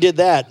we did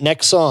that,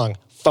 next song,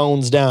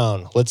 phones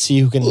down. Let's see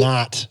who can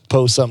not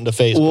post something to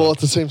Facebook. Well, at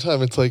the same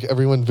time, it's like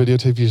everyone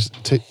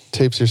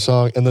tapes your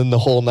song, and then the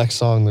whole next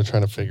song they're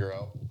trying to figure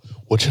out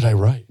what should I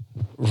write.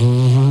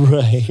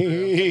 right.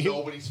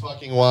 Nobody's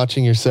fucking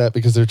watching your set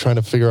because they're trying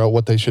to figure out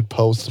what they should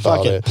post about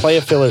Fuck it. it. Play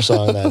a filler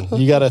song then.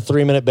 You got a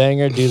 3-minute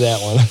banger? Do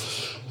that one.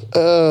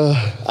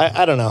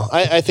 I don't know.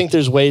 I think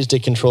there's ways to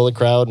control the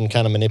crowd and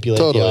kind of manipulate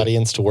Totally. the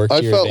audience to work to I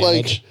your felt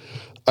advantage.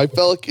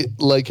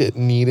 like it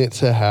needed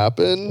to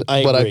happen,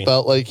 I but agree. I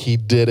felt like he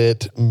did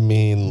it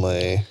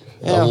meanly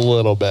Yeah. a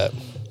little bit.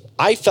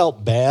 I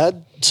felt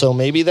bad, so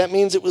maybe that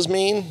means it was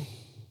mean.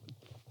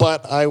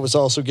 But I was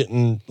also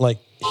getting like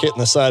hit in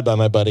the side by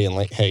my buddy and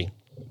like, hey,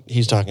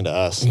 he's talking to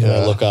us. And I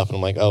Yeah. look up and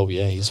I'm like, oh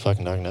yeah, he's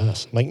fucking talking to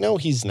us. I'm like, no,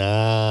 he's not.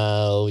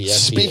 Oh,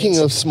 yes, he Speaking is.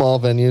 of small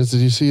venues, did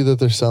you see that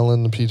they're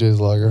selling the PJ's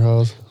Lager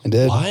House? I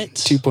did. What?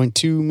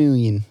 2.2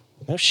 million.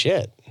 No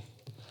shit.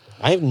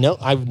 I've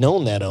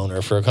known that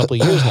owner for a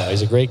couple of years now.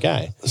 He's a great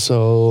guy.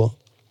 So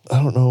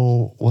I don't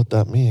know what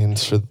that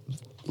means for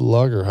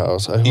Lager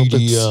House. I hope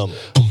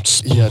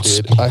it's yeah,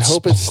 dude. I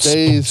hope it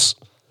stays.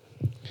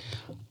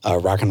 A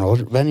rock and roll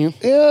venue.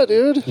 Yeah,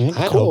 dude.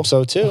 I hope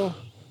so too.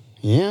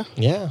 Yeah.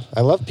 Yeah,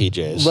 I love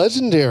PJs.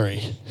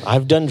 Legendary.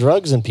 I've done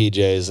drugs in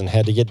PJs and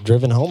had to get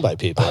driven home by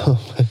people.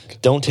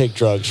 Don't take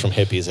drugs from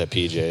hippies at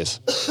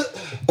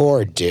PJs.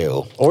 Or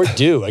do. Or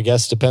do. I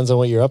guess depends on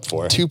what you're up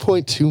for.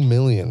 2.2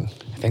 million.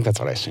 I think that's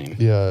what I seen.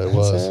 Yeah, it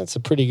was. That's a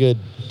pretty good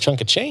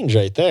chunk of change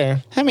right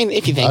there. I mean,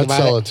 if you think I'd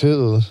about sell it, it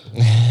too.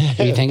 if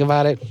you think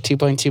about it,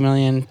 2.2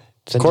 million.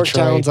 It's in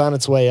Corktown's Detroit. on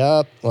its way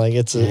up. Like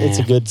it's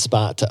a good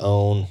spot to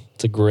own.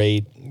 It's a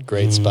great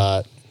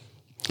spot.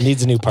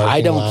 Needs a new parking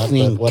I don't lot,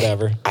 think but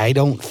whatever. I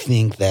don't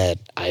think that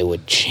I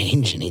would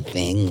change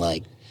anything.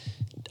 Like,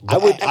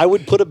 I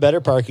would put a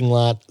better parking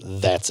lot.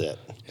 That's it.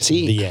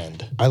 see, The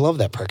end. I love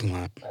that parking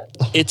lot.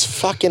 It's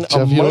fucking.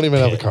 Jeff, you don't even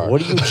have a pit. car.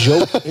 What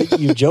are you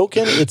you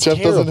joking? It's Jeff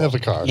terrible. doesn't have a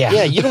car. Yeah.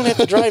 Yeah, you don't have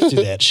to drive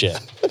through that shit.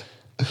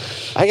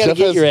 I got to Jeff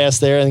get has- your ass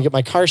there and get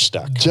my car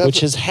stuck, Jeff- which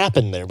has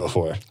happened there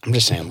before. I'm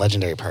just saying,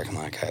 legendary parking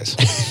lot, guys.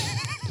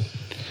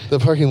 The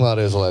parking lot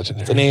is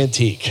legendary. It's an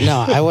antique.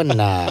 No, I wouldn't.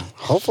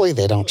 Hopefully,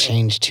 they don't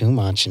change too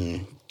much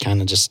and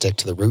kind of just stick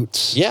to the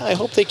roots. Yeah, I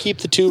hope they keep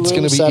the two It's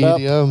rooms gonna be set up.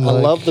 EDM, I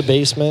like- love the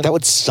basement. That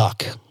would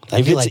suck. That'd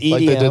If be it's like, EDM.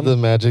 Like they did the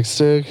Magic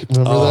Stick.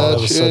 Remember oh, that?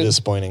 that was so shit?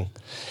 disappointing.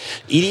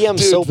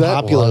 EDM's Dude, so that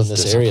popular in was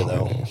this area,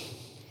 though. disappointing.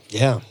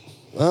 Yeah.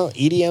 Well,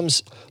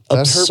 EDM's That hurt my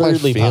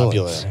absurdly feelings.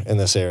 popular in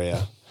this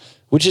area,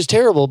 which is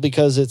terrible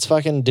because it's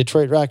fucking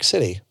Detroit Rock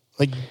City.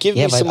 Like, give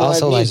yeah, me but some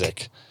also live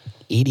like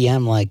music.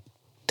 EDM, like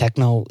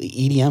techno.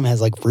 EDM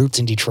has like roots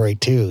in Detroit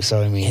too.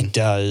 So I mean, It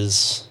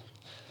does,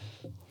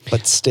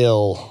 but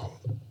still,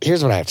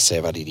 here's what I have to say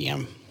about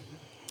EDM.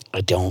 I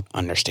don't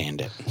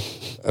understand it.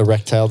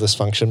 erectile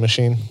dysfunction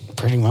machine.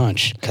 Pretty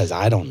much, because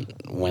I don't.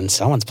 When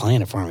someone's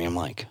playing it for me, I'm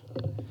like,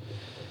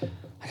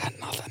 I got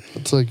nothing.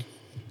 It's like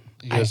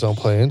you guys don't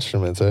play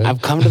instruments, eh?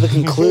 I've come to the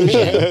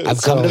conclusion.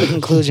 I've come to the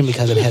conclusion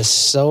because it has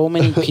so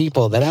many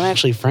people that I'm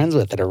actually friends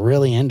with that are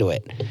really into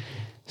it.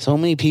 So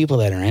many people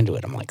that are into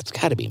it. I'm like, it's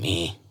got to be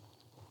me.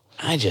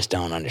 I just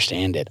don't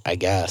understand it, I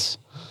guess.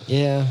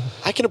 Yeah,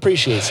 I can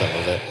appreciate some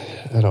of it.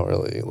 I don't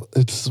really.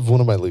 It's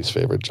one of my least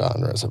favorite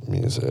genres of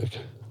music.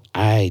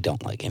 I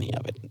don't like any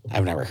of it.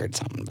 I've never heard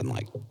something been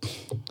like,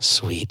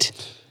 sweet.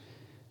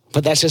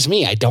 But that's just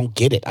me. I don't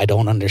get it. I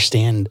don't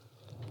understand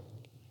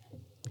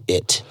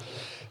it.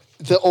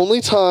 The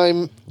only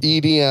time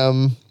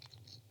EDM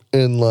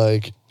in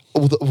like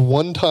the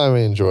one time I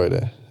enjoyed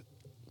it,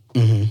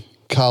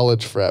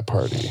 college frat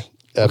party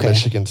at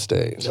Michigan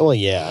State. Oh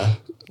yeah.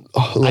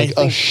 Like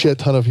a shit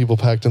ton of people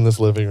packed in this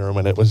living room,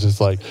 and it was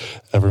just like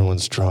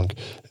everyone's drunk,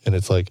 and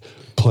it's like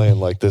playing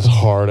like this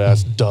hard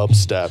ass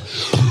dubstep.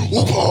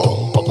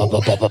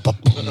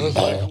 And I was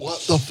like, what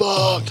the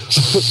fuck?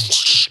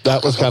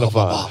 That was kind of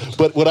fun.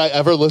 But would I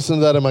ever listen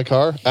to that in my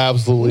car?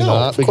 Absolutely No,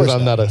 not, of because course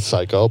I'm not a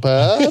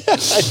psychopath.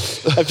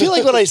 I feel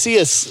like when I see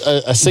a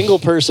single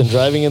person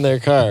driving in their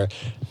car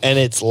and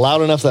it's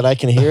loud enough that I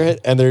can hear it,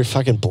 and they're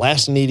fucking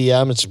blasting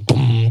EDM, it's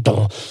boom,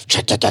 boom,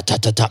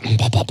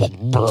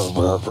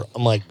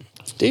 I'm like,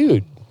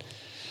 dude,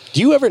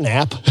 do you ever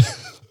nap?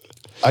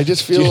 I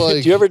just feel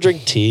like do you ever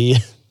drink tea?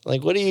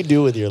 Like, what do you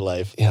do with your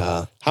life?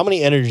 Yeah. How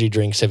many energy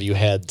drinks have you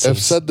had since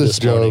I've said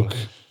this morning? joke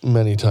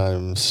many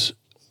times.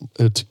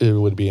 It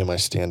would be in my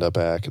stand-up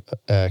act,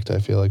 I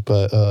feel like.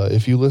 But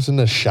if you listen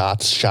to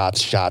shots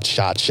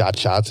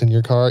in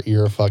your car,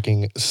 you're a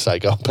fucking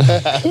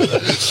psychopath.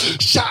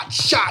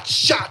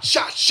 shots.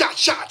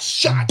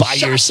 By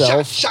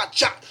yourself?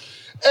 Shot.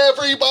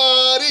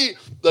 Everybody.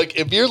 Like,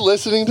 if you're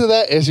listening to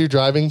that as you're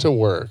driving to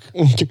work,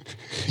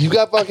 you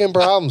got fucking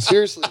problems.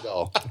 Seriously,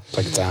 though.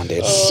 Like it's on,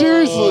 dude.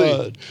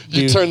 Seriously.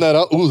 You dude. turn that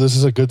up. Ooh, this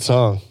is a good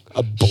song.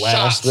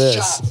 Blast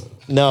Shots. this.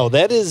 No,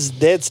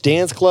 that's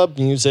dance club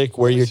music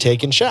where you're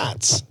taking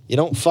shots. You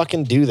don't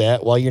fucking do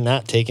that while you're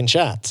not taking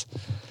shots.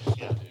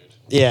 Yeah, dude.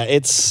 Yeah,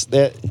 it's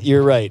that.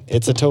 You're right.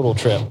 It's a total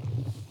trip.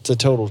 It's a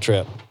total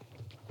trip.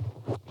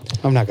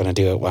 I'm not gonna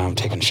do it while I'm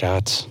taking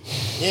shots.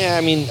 Yeah,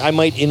 I mean, I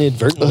might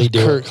inadvertently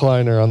do Kurt it.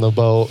 Kleiner on the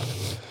boat.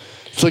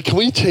 It's like, can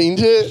we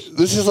change it?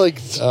 This is like,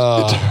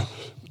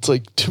 it's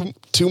like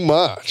too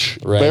much.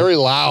 Right. Very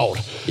loud.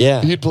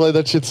 Yeah. He'd play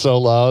that shit so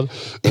loud.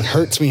 It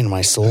hurts me in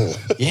my soul.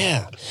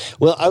 Yeah.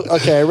 Well,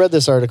 I read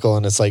this article,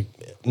 and it's like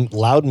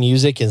loud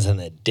music is an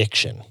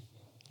addiction.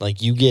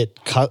 Like, you get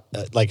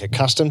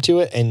accustomed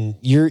to it, and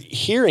your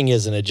hearing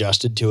isn't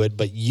adjusted to it,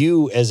 but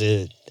you as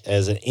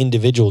an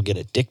individual get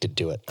addicted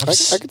to it. I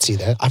could see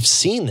that. I've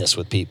seen this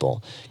with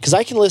people because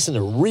I can listen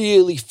to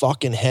really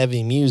fucking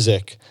heavy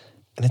music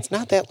and it's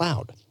not that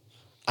loud.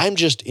 I'm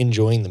just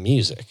enjoying the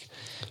music.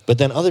 But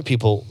then other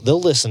people, they'll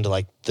listen to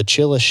like the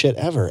chillest shit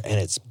ever and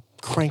it's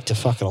cranked to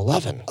fucking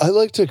 11. I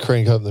like to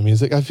crank up the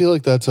music. I feel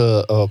like that's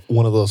a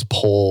one of those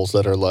polls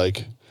that are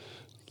like,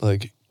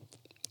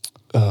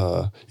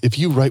 if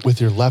you write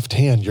with your left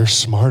hand, you're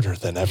smarter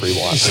than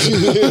everyone.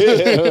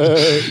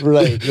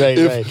 Right.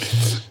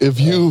 If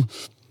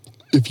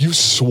you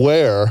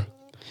swear,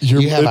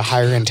 You have a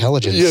higher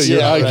intelligence. your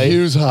Yeah, right.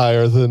 IQ's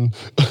higher than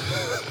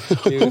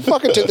Who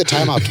fucking took the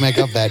time out to make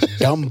up that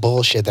dumb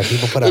bullshit that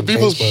people put on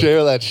people Facebook?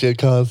 share that shit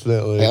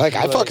constantly. They're like,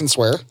 I fucking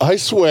swear. I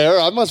swear,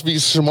 I must be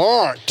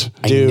smart.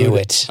 I knew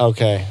it.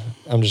 Okay.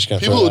 I'm just going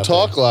to People who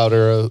talk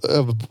louder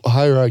have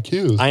higher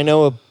IQs. I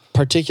know a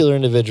particular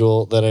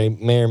individual that I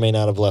may or may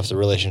not have left a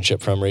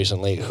relationship from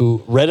recently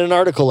who read an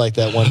article like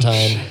that one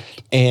time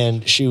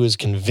and she was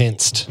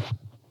convinced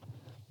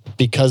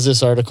because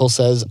this article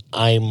says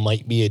I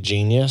might be a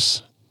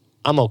genius,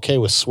 I'm okay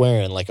with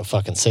swearing like a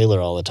fucking sailor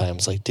all the time.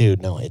 It's like,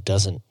 dude, no, it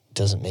doesn't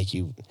make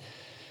you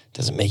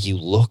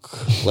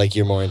look like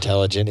you're more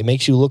intelligent. It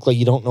makes you look like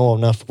you don't know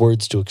enough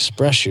words to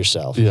express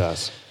yourself.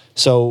 Yes.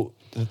 So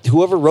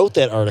whoever wrote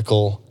that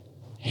article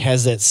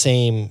has that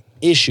same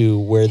issue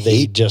where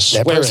they just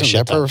that swear person, a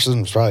shit that ton.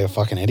 person's probably a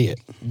fucking idiot.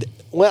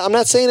 Well, I'm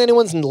not saying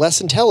anyone's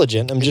less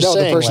intelligent. I'm just No,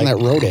 saying the person like,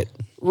 that wrote it.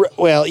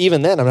 Well,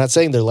 even then, I'm not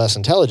saying they're less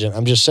intelligent.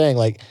 I'm just saying,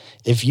 like,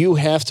 if you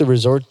have to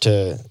resort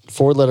to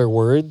 4-letter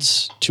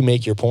words to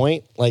make your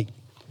point, like,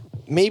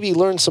 maybe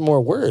learn some more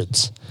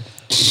words.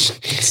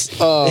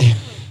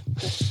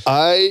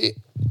 I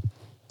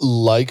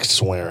like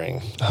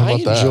swearing. How I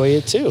about that? enjoy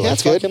it too.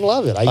 that's I good. fucking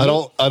love it. I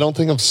don't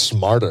think I'm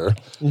smarter.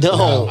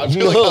 No, I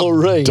feel like I'm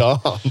right.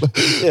 dumb.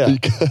 Yeah.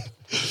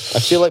 I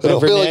feel like I my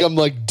don't feel like I'm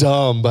like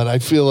dumb, but I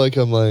feel like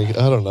I'm like,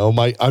 I don't know.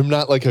 I'm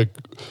not like a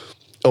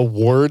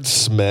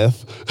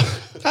wordsmith.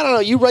 I don't know.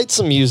 You write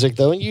some music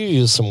though, and you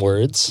use some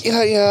words.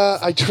 Yeah.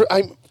 I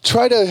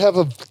try to have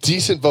a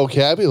decent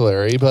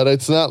vocabulary, but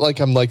it's not like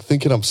I'm like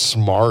thinking I'm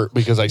smart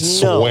because I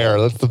swear.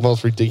 That's the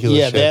most ridiculous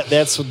Yeah, shit.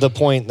 that's the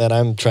point that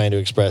I'm trying to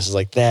express. Is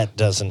like that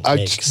doesn't I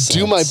make sense.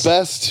 do my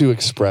best to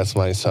express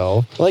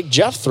myself. Like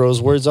Jeff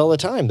throws words all the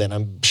time that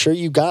I'm sure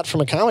you got from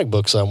a comic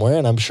book somewhere,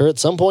 and I'm sure at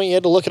some point you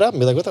had to look it up and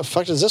be like, "What the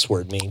fuck does this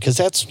word mean?" Because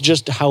that's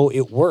just how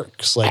it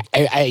works. Like,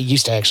 I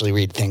used to actually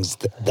read things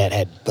that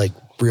had like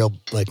real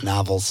like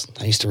novels.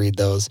 I used to read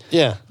those.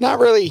 yeah, Not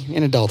really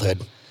in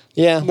adulthood.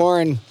 yeah.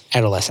 More in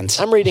adolescence.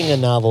 I'm reading a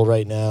novel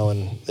right now,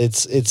 and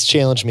it's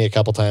challenged me a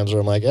couple times where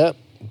I'm like,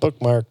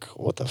 bookmark.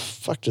 What the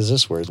fuck does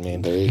this word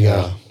mean? There you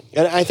go.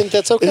 And I think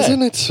that's okay.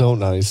 Isn't it so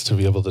nice to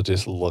be able to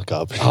just look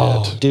up shit?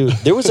 Oh, dude,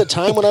 there was a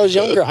time when I was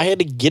younger, I had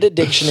to get a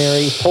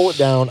dictionary, pull it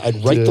down,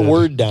 I'd write the Dude.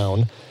 word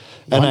down,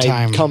 and One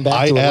time, I'd come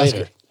back to it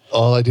later.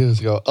 All I do is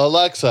go,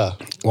 Alexa,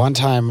 One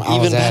time I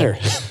Even was better.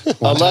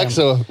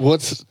 Alexa,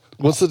 what's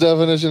the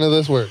definition of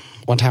this word?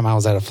 One time I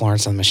was at a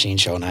Florence and the Machine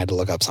show and I had to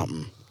look up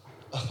something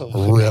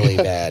really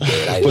bad.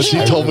 Dude. But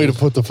she told me to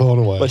put the phone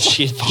away. But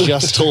she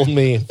just told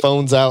me,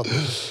 phone's out. I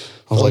was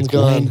Phone's like,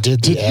 gone. when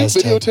did Did the you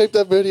Aztec? videotape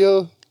that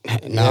video?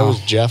 That No, was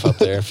Jeff up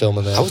there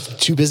filming that. I was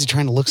too busy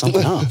trying to look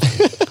something up.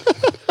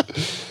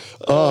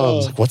 I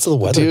was like, what's the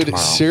weather Dude,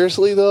 tomorrow?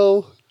 seriously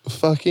though,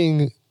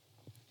 fucking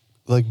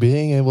like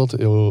being able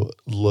to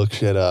look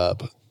shit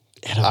up,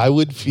 I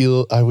would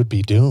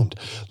be doomed.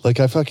 Like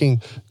I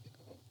fucking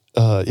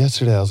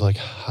yesterday I was like,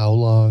 how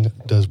long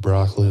does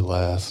broccoli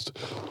last?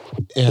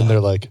 And they're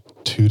like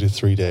 2 to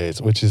 3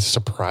 days, which is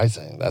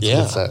surprising. That's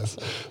what it says.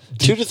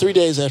 2 to 3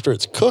 days after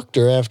it's cooked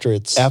or after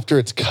it's... After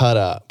it's cut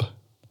up.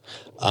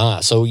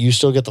 So you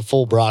still get the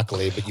full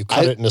broccoli, but you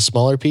cut it into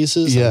smaller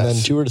pieces and then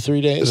 2 or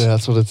 3 days?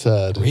 That's what it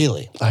said.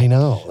 Really? I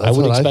know. I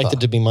would expect it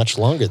to be much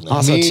longer than that.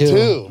 Also, Me too.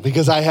 too,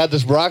 because I had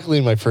this broccoli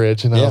in my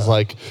fridge, and I was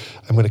like,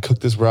 I'm going to cook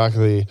this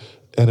broccoli,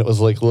 and it was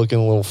like looking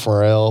a little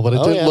frail, but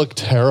it didn't look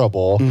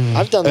terrible.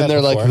 I've done that And they're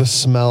before. like,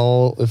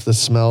 if the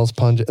smell's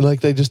pungent, and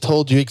like they just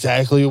told you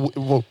exactly.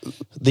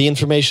 The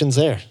information's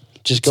there.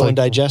 Just go and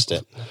digest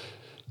it.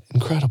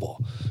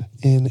 Incredible.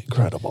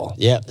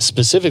 Yeah,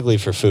 specifically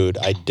for food,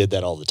 I did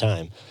that all the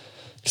time.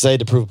 Because I had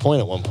to prove a point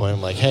at one point.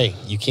 I'm like, hey,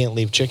 you can't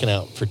leave chicken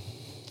out for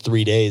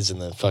 3 days in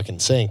the fucking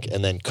sink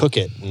and then cook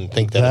it and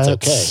think that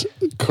it's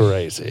okay.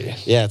 Crazy.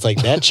 Yeah, it's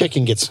like that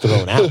chicken gets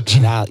thrown out.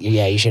 No,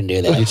 yeah, you shouldn't do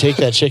You that. take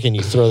that chicken,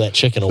 you throw that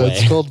chicken away.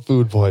 That's called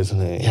food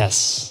poisoning.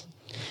 Yes.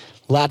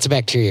 Lots of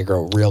bacteria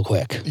grow real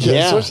quick.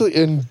 Yeah, especially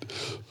in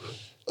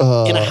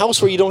In a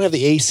house where you don't have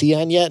the AC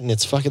on yet and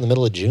it's fucking the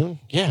middle of June?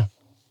 Yeah.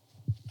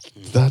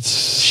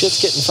 that's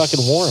Shit's getting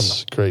fucking warm.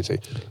 Crazy.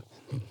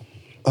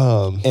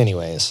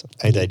 Anyways,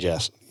 I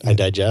digest. You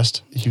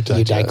digest. You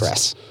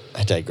digress.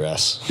 I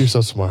digress. You're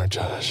so smart,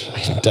 Josh.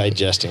 I'm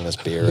digesting this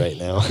beer right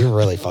now. You're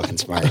really fucking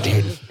smart,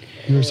 dude.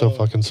 You're so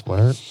fucking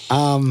smart.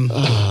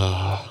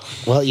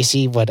 Well, you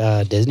see what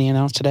Disney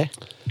announced today?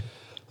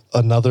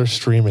 Another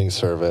streaming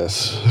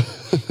service.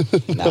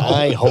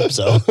 I hope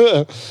so.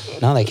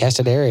 No, they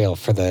casted Ariel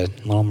for the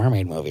Little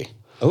Mermaid movie.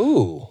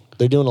 Ooh,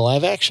 they're doing a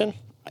live action?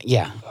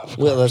 Yeah,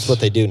 Well, that's what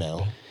they do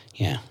now.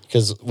 yeah.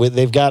 Because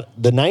they've got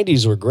the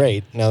 90s were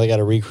great. Now they got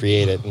to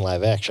recreate it in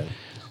live action.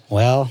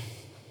 Well,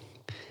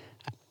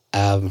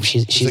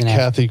 she's Is it an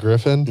Kathy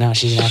Griffin? no,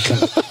 she's an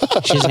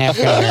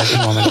African American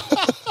woman.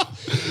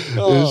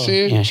 Is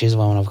she? Yeah, she's a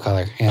woman of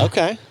color. Yeah.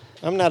 Okay.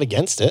 I'm not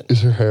against it.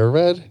 Is her hair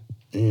red?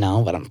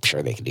 No, but I'm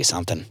sure they could do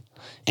something.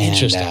 And,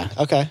 Interesting.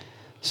 Okay.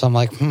 So I'm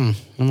like, I'm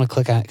gonna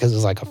click on it because it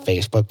was like a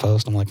Facebook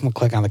post. I'm like, I'm gonna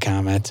click on the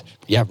comments.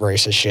 Yep,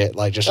 racist shit.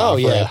 Like just Oh, offer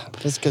yeah. it.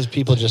 That's because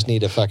people just need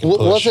to fucking Was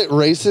push. it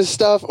racist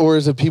stuff, or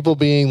is it people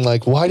being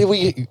like, why?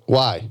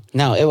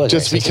 No, it was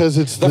Just racist. because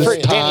it's The this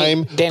fir-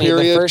 time Danny,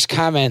 period? the first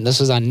comment. This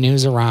was on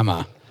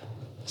Newsarama.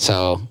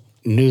 So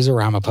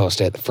Newsarama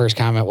posted it. The first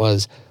comment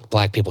was,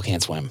 "Black people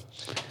can't swim."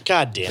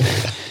 God damn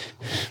it.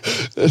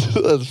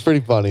 That's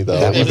pretty funny though.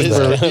 That Even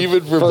was for,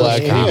 even for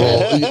black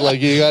people,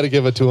 like you got to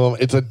give it to them.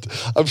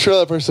 I'm sure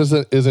that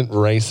person isn't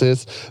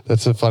racist.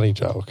 That's a funny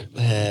joke.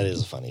 That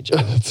is a funny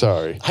joke.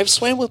 Sorry. I've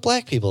swam with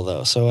black people,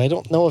 though, so I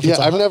don't know if Yeah, it's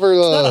I've never,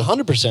 it's not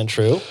 100%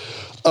 true.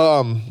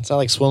 It's not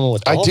like swimming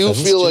with I dolphins.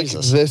 do feel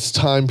Jesus. like this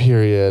time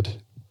period,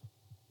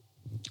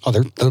 Oh,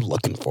 they're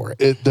looking for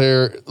it.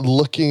 they're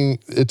looking.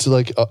 It's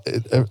like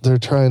they're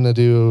trying to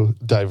do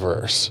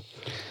diverse.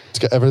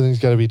 Everything's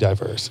got to be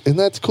diverse, and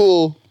that's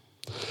cool.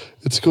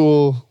 It's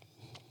cool.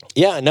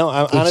 Yeah, no,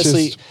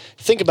 honestly, just-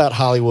 think about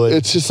Hollywood.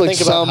 It's just like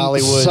think about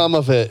some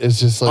of it is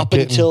just like up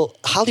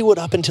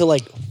until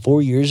like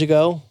 4 years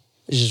ago,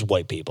 it's just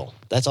white people.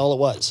 That's all it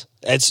was.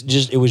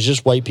 It was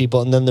just white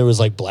people, and then there was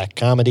like black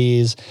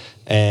comedies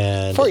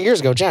and 4 years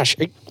ago, Josh.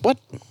 What?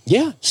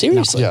 yeah,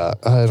 seriously. Yeah,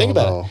 I Think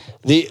don't about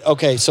know.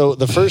 it. So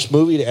the first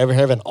movie to ever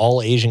have an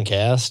all Asian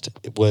cast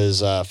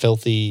was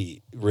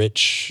Filthy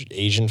Rich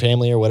Asian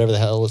Family or whatever the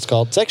hell it's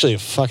called. It's actually a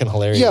fucking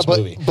hilarious Yeah,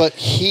 movie. but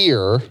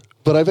here,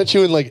 but I bet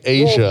you in like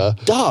Asia.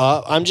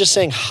 Duh. I'm just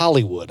saying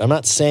Hollywood. I'm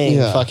not saying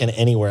Yeah. fucking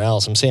anywhere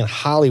else. I'm saying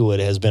Hollywood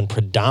has been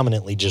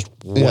predominantly just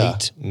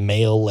white,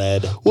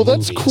 male-led Well,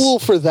 that's movies. cool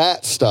for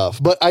that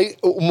stuff. But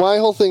my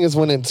whole thing is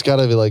when it's got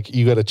to be like,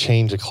 you got to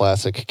change a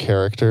classic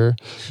character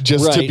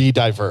just to Right. be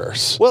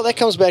diverse. Well, that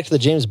comes back to the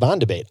James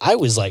Bond debate. I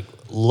was like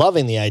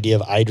loving the idea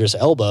of Idris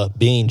Elba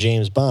being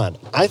James Bond.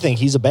 I think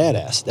he's a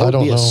badass. That would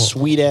don't be a know.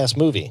 sweet-ass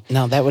movie.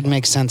 No, that would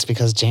make sense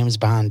because James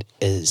Bond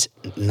is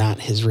not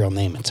his real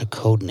name. It's a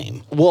code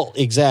name. Well,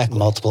 exactly.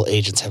 Multiple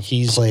agents have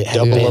He's played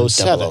have been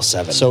 007.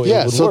 007. So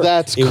Yeah, it would so work.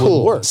 that's it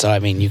cool. Would work. So I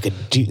mean, you could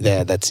do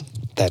that. That's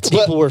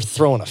People were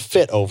throwing a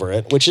fit over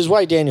it, which is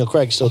why Daniel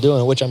Craig's still doing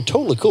it, which I'm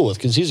totally cool with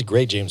because he's a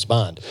great James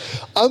Bond.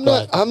 I'm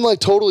like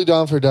totally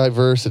down for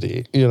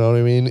diversity. You know what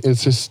I mean?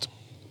 It's just.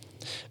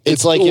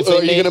 It's like if are they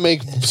you made, going to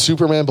make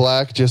Superman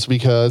black just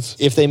because?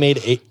 if they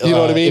made You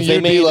know what I mean? If they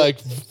You'd made be like,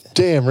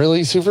 damn,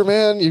 really,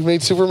 Superman? You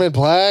made Superman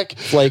black?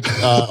 Like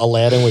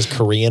Aladdin was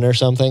Korean or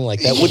something.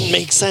 Like that wouldn't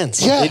make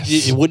sense.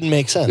 Yes. It wouldn't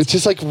make sense. It's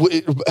just like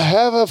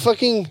have a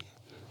fucking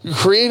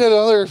create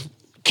another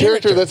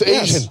character that's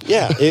Asian.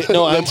 Yeah.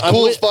 That's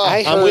cool as fuck.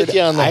 I'm with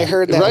you on that. I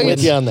heard that. I'm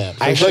with you on that.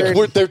 I Like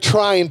heard, they're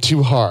trying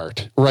too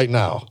hard right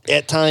now.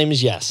 At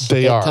times, yes.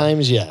 They At are.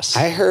 times, yes.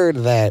 I heard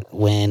that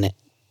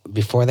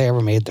before they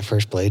ever made the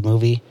first Blade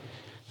movie,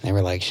 they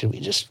were like, should we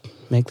just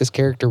make this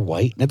character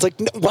white? And it's like,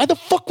 no, why the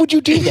fuck would you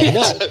do that?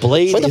 No,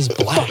 Blade why the is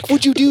black. fuck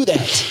would you do that?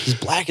 He's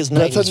black as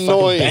night. That's He's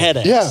annoying.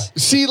 fucking badass. Yeah.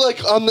 See,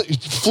 like on the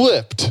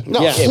flipped.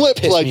 No, Yeah. it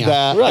Flipped pissed like me off.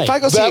 that. Right. If I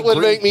go see That a would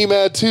green- make me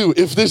mad too.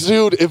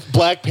 If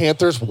Black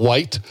Panther's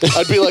white,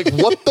 I'd be like,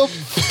 what the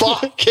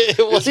fuck What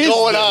is is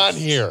going this? on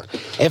here?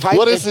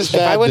 What is this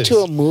If I went to a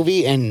madness?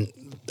 movie and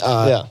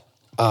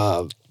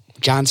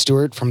John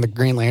Stewart from the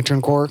Green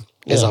Lantern Corps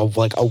is Yeah.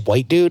 a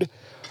white dude,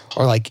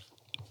 or like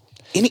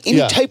any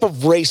Yeah. type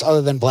of race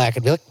other than black,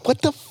 I'd be like,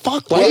 what the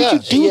fuck? Why Yeah,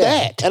 would you do yeah.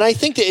 that? And I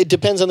think that it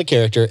depends on the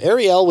character.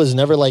 Ariel was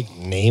never like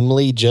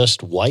namely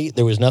just white.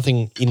 There was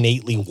nothing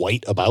innately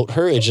white about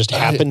her. It just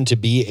happened to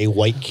be a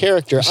white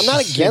character. I'm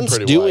not She seemed against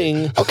pretty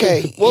doing. white.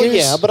 Okay, Well, here's-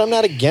 yeah, but I'm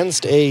not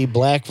against a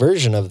black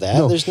version of that.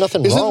 No. There's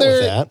nothing Isn't wrong there-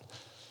 with that.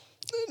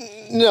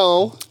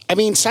 No. I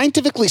mean,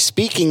 scientifically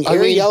speaking, I mean-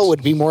 Ariel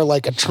would be more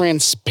like a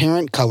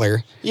transparent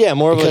color Yeah,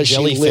 more of a because she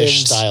jellyfish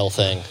lives style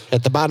thing.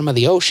 at the bottom of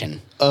the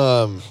ocean.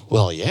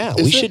 Well, yeah,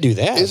 we Isn't- should do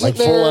that. isn't Like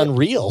full there- on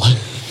real.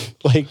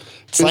 Like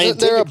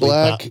scientifically there a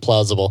black-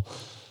 plausible.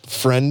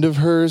 Friend of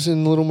hers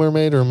in Little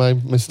Mermaid, or am I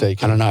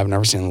mistaken? I don't know. I've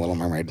never seen The Little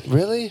Mermaid.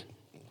 Really?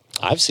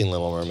 I've seen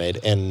Little Mermaid,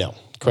 and no.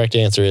 Correct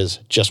answer is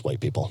just white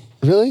people.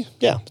 Really?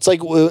 Yeah, it's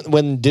like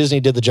when Disney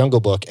did the Jungle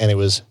Book, and it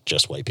was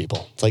just white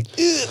people. It's like,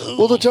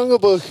 Well, the Jungle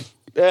Book.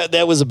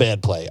 that was a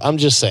bad play. I'm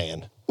just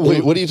saying.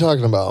 Wait, what are you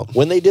talking about?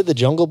 When they did the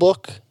Jungle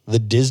Book, the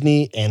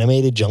Disney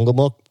animated Jungle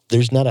Book,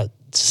 there's not a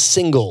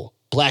single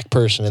black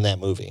person in that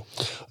movie.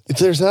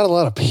 There's not a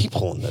lot of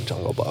people in the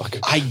Jungle Book.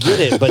 I get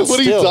it, but What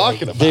are still, you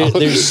talking like, about?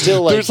 there's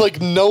still like there's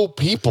like no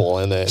people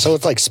in it. So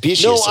it's like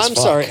species. no. as I'm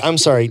fuck.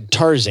 sorry.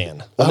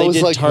 Tarzan. When I they was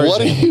did like, what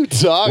are you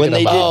talking When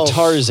they about? did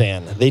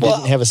Tarzan, they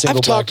didn't have a single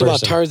I've black talked about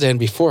person. Tarzan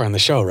before on the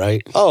show,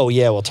 right? Oh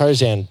yeah, well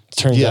Tarzan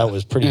turns Yeah. out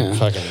was pretty Yeah.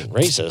 fucking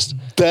racist.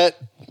 that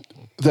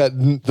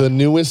the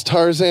newest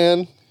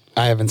Tarzan,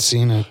 I haven't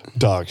seen it.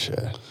 dog shit.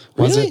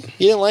 Was Really? it?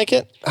 You didn't like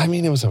it? I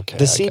mean, it was okay.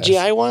 The I guess.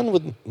 CGI one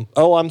with?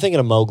 Oh, I'm thinking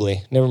of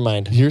Mowgli. Never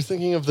mind. You're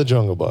thinking of the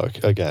Jungle Book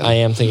again. I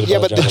am thinking. Yeah,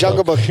 about but the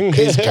Jungle Book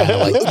is kind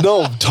of like.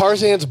 No,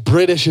 Tarzan's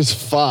British as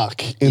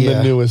fuck in Yeah.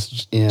 the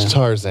newest Yeah.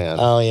 Tarzan.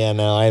 Oh yeah,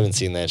 no, I haven't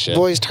seen that shit.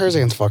 Boys,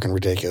 Tarzan's fucking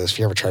ridiculous. If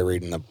you ever try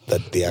reading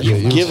the actual.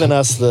 You've given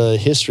us the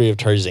history of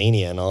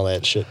Tarzania and all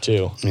that shit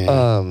too.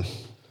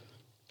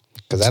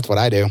 Because that's what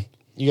I do.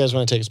 You guys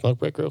want to take a smoke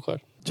break real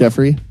quick?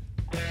 Jeffrey,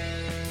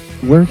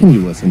 where can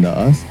you listen to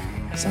us?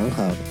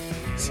 SoundCloud,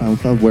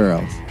 SoundCloud, where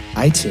else?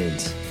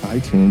 iTunes.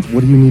 iTunes.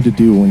 What do you need to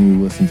do when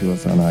you listen to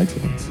us on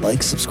iTunes?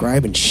 Like,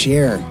 subscribe, and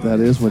share. That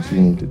is what you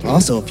need to do.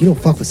 Also, if you don't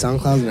fuck with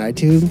SoundCloud and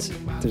iTunes,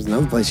 there's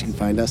another place you can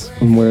find us.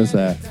 And where's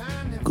that?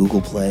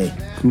 Google Play,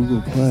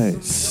 Google Play.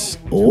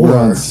 Or We're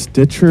on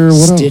Stitcher.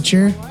 What else?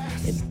 Stitcher,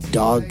 and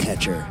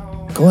Dogcatcher.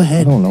 Go I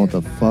ahead. don't know what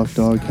the fuck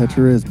Dog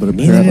Catcher is, but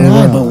Neither apparently do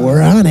I, we're but on.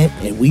 we're on it,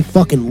 and we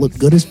fucking look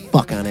good as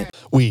fuck on it.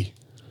 We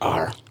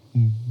R.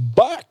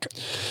 back.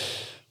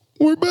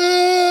 We're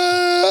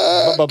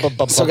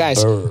back. So,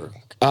 guys,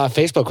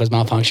 Facebook was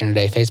malfunctioning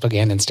today. Facebook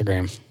and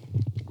Instagram.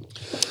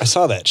 I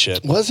saw that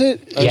shit. Was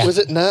it? Yeah. Was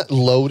it not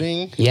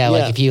loading? Yeah, Yeah.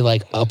 like if you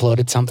like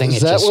uploaded something. Is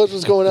it that just, what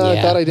was going on? I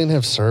Yeah. thought I didn't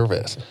have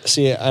service.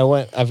 See,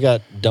 I've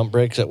got dump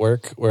breaks at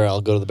work where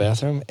I'll go to the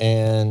bathroom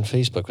and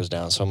Facebook was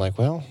down. So I'm like,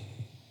 well,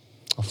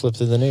 I'll flip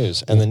through the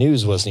news. And the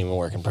news wasn't even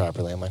working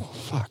properly. I'm like, well,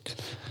 fuck.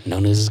 No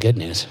news is good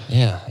news.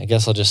 Yeah, I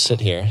guess I'll just sit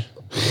here.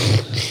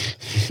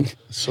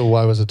 So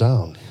why was it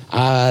down?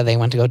 They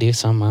went to go do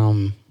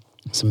some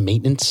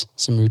maintenance,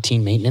 some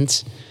routine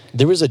maintenance.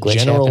 There was a Glitch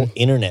general happened.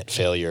 internet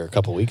failure a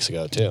couple weeks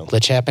ago, too.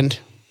 Glitch happened.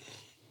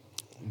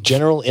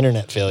 General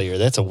internet failure.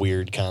 That's a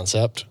weird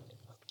concept.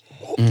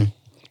 Didn't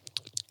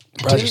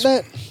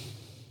that?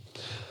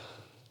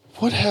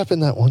 What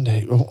happened that one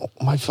day? Oh,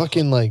 my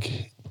fucking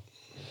like,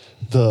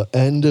 the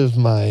end of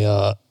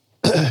my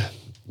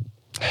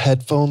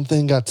headphone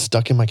thing got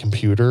stuck in my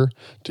computer.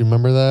 Do you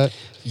remember that?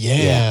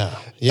 Yeah.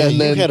 Yeah, And you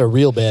then- had a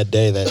real bad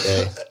day that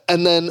day.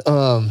 And then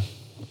I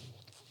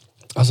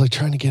was like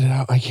trying to get it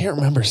out. I can't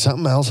remember.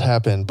 Something else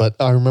happened, but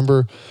I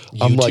remember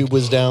I'm like, YouTube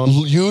was down?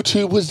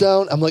 YouTube was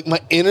down. I'm like, my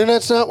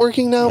internet's not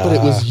working now, but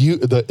it was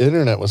the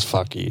internet was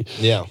fucky.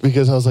 Yeah.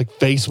 Because I was like,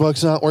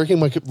 Facebook's not working.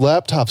 My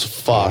laptop's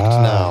fucked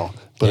now.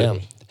 But Yeah.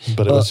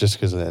 but it was just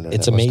because of the internet.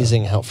 It's was down.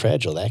 amazing how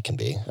fragile that can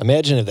be.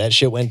 Imagine if that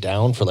shit went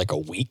down for like a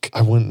week.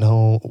 I wouldn't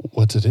know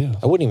what to do.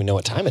 I wouldn't even know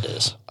what time it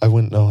is. I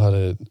wouldn't know how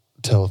to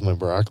tell if my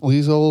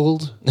broccoli's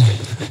old.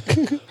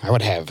 I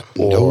would have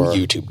no Or-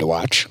 YouTube to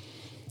watch.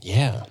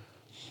 Yeah.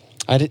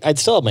 I'd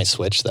still have my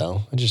Switch,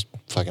 though. I'd just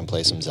fucking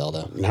play some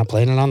Zelda. Not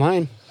playing it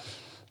online.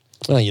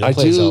 Well, you don't I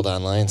play do- Zelda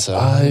online, so.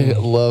 I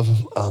love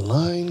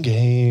online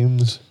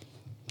games.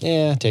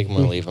 Yeah, take them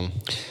or leave them.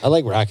 I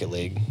like Rocket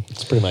League.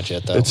 That's pretty much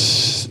it, though.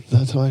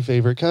 That's my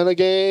favorite kind of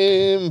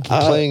game.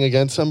 Playing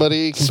against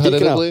somebody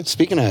competitively.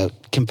 Speaking of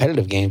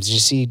competitive games, did you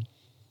see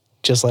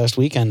just last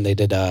weekend they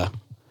did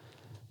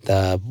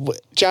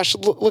Josh,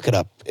 look it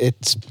up.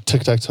 It's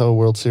Tic-Tac-Toe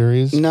World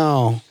Series.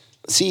 no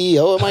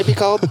CEO. It might be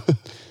called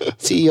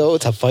CEO.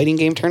 It's a fighting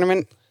game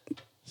tournament.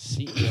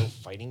 CEO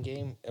fighting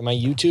game? Am I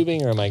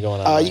YouTubing or am I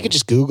going on? You could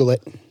just Google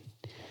it.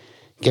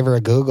 Give her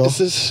a Google.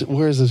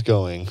 Where is this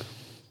going?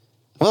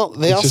 Well,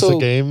 they It's also just a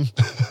game.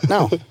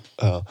 no.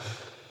 Oh,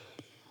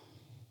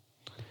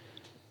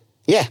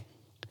 Yeah,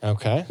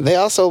 Okay. they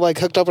also like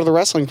hooked up with a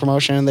wrestling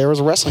promotion, and there was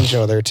a wrestling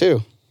show there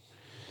too.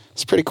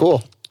 It's pretty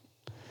cool.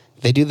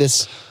 They do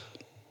this.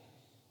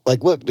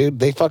 Like, look, dude,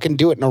 they fucking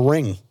do it in a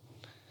ring.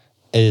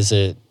 Is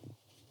it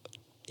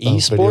video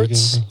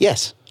esports? game?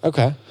 Yes.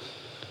 Okay.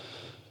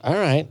 All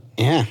right.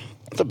 Yeah,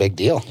 it's a big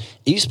deal.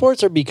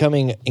 Esports are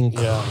becoming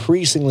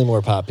increasingly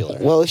more popular.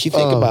 Well, if you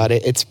think about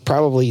it, it's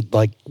probably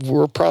like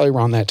we're probably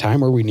around that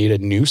time where we need a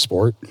new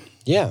sport.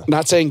 Yeah.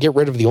 Not saying get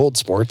rid of the old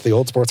sports. The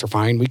old sports are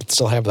fine. We can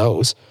still have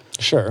those.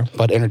 Sure.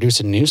 But introduce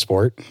a new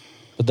sport.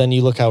 But then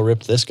you look how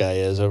ripped this guy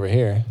is over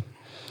here.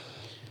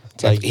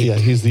 It's like, yeah,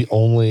 he's the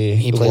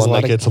only plays one a lot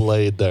that of- gets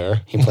laid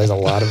there. He plays a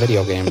lot of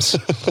video games.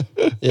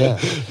 yeah.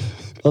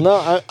 Well,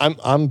 no,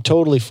 I'm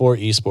totally for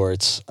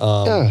esports.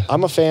 Yeah.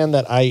 I'm a fan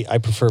that I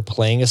prefer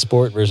playing a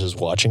sport versus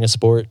watching a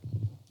sport.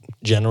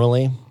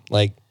 Generally,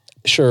 like,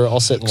 sure, I'll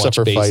sit and Except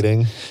watch for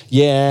fighting.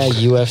 Yeah,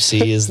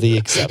 UFC is the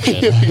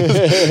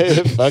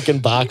exception. Fucking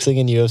boxing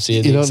and UFC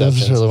are the You don't exceptions.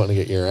 necessarily want to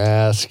get your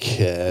ass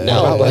kicked. No,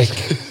 How about,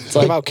 like-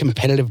 what about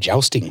competitive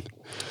jousting?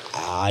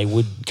 I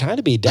would kind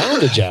of be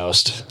down to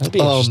joust. I'd be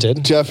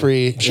interested.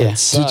 Jeffrey, Yeah.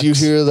 did you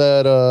hear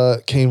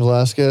that Cain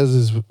Velasquez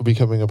is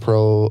becoming a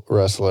pro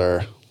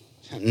wrestler?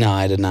 No,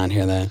 I did not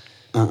hear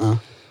that.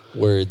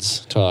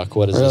 Words, talk.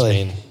 What does Really?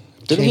 this mean?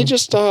 Didn't he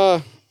just?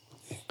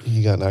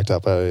 He got knocked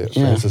out by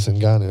Francis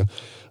Ngannou,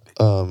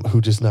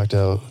 who just knocked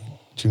out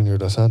Junior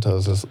Dos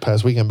Santos this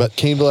past weekend. But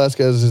Cain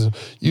Velasquez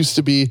used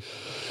to be,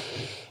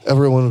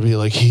 everyone would be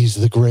like, he's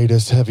the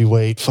greatest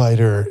heavyweight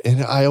fighter.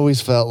 And I always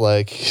felt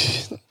like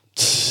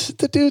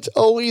the dude's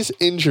always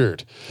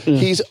injured.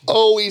 He's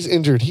always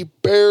injured. He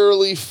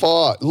barely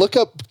fought. Look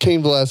up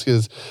Cain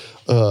Velasquez,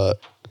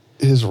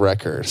 his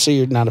record. So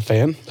you're not a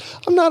fan?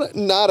 I'm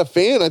not a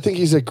fan. I think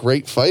he's a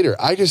great fighter.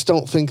 I just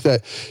don't think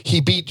that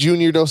he beat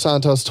Junior Dos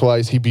Santos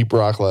twice. He beat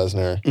Brock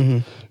Lesnar.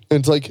 And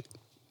it's like,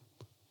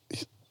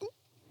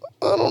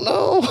 I don't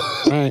know.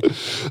 Right.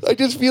 I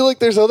just feel like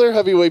there's other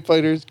heavyweight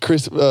fighters.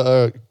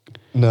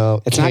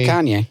 No. It's not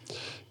Kanye.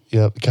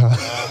 Yep.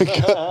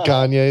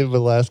 Kanye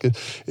Velasquez.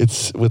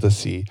 It's with a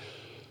C.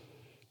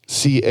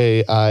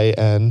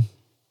 CAIN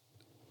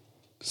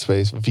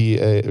space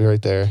VA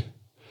right there.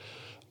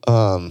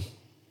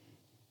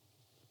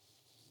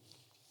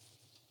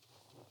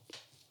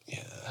 Yeah.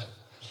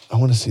 I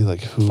want to see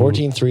like who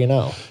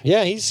 14-3-0.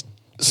 Yeah, he's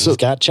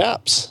got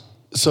chops.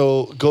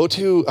 So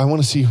I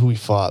want to see who he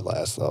fought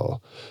last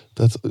though.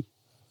 That's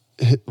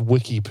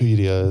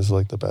Wikipedia is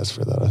like the best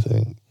for that, I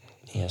think.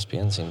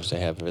 ESPN seems to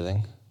have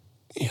everything.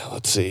 Yeah,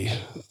 let's see.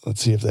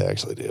 Let's see if they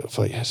actually do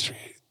fight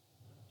history.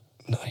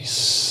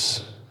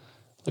 Nice.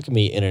 Look at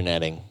me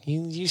interneting.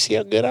 You see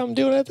how good I'm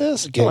doing at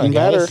this? Come Getting on,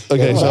 better. guys. Okay,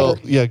 Getting so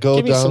better. yeah, go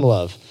Give me down. some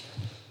love.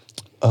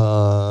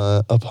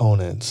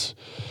 Opponents.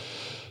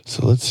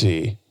 So let's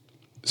see.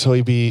 So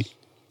he beat.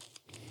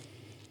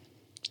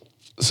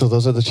 So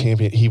those are the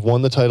champion. He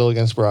won the title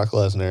against Brock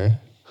Lesnar.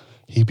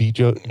 He beat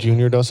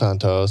Junior Dos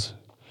Santos.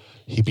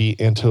 He beat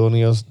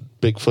Antonio's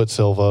Bigfoot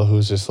Silva,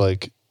 who's just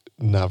like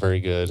not very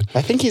good.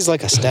 I think he's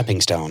like a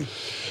stepping stone.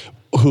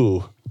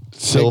 Who?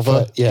 Silva?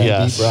 Bigfoot, yeah,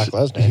 Yes. beat Brock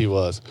Lesnar. He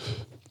was.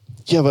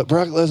 Yeah, but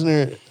Brock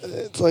Lesnar,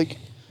 it's like,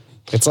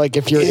 It's like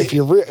if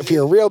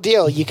you're a real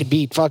deal, you could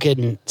beat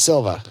fucking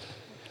Silva.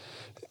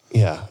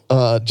 yeah.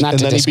 Not and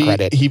to then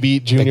discredit he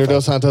beat Junior Bigfoot.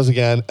 Dos Santos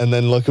again, and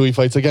then look who he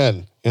fights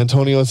again,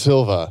 Antonio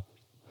Silva.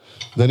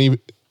 Then he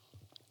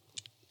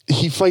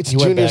fights He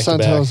went Junior back to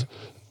back. Santos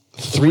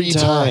three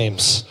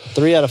times.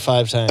 3 out of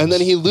 5 times. And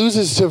then he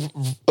loses to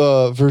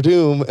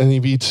Verdum, and he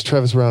beats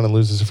Travis Brown and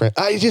loses to Frank.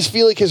 I just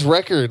feel like his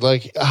record,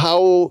 like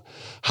how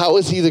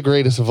is he the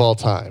greatest of all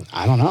time?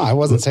 I don't know. I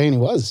wasn't saying he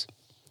was.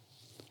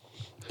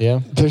 yeah.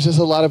 There's just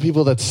a lot of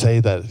people that say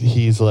that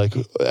he's like,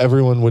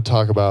 everyone would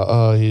talk about,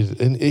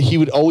 and he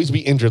would always be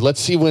injured. Let's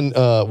see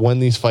when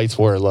these fights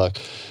were. Look,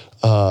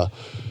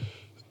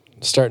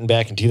 Starting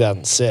back in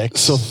 2006.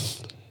 so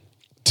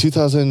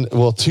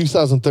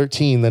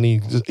 2013, then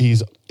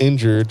he's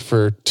injured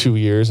for 2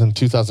 years in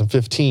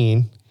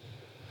 2015.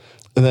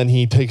 And then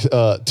he takes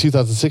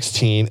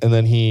 2016, and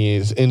then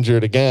he's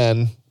injured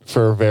again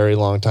for a very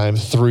long time,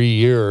 3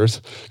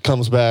 years,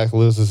 comes back,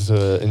 loses to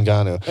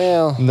Ngannou.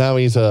 Well- now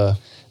he's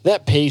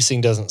that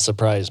pacing doesn't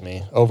surprise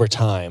me over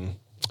time.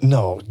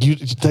 No,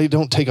 they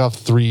don't take off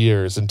 3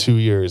 years and 2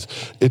 years.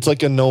 It's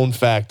like a known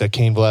fact that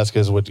Cain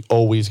Velasquez would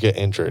always get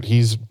injured.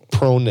 He's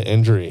prone to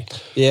injury.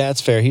 Yeah,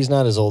 that's fair. He's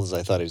not as old as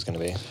I thought he was going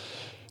to be.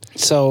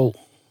 So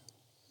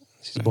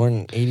He's born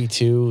in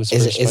 82. His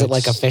Is first it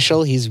like fight's-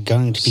 official? He's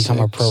going to become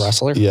a pro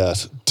wrestler?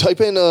 Yes. Type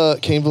in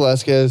Cain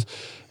Velasquez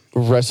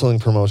wrestling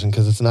promotion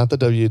because it's not the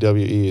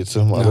WWE. It's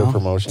some other No?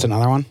 promotion. It's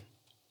another one?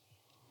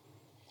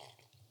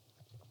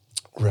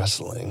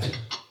 Wrestling.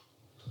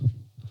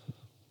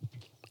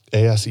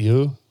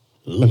 ASU?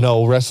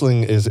 No,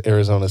 wrestling is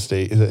Arizona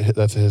State.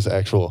 That's his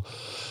actual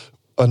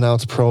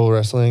announced pro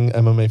wrestling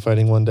MMA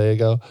fighting one day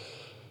ago.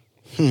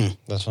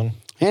 This one.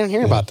 I didn't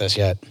hear about this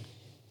yet.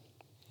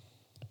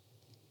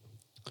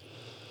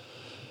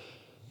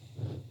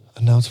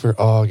 Announced for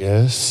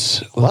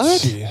August. What?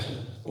 Let's see.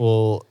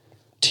 Will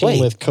team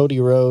Wait. with Cody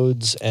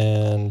Rhodes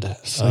and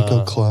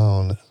Psycho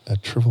Clown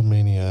at Triple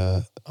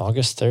Mania.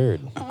 August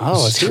 3rd.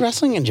 Oh, is he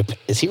wrestling in Japan?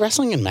 Is he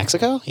wrestling in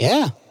Mexico?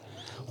 Yeah.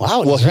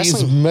 Wow. Well, he's he's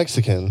wrestling.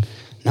 Mexican.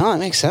 No, that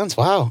makes sense.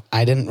 Wow.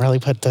 I didn't really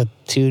put the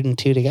two and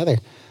two together.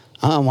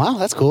 Wow,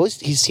 that's cool.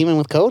 He's teaming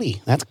with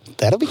Cody.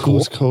 That'll be cool.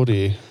 Who's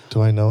Cody?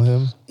 Do I know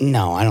him?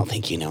 No, I don't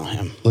think you know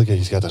him. Look,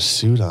 he's got the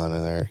suit on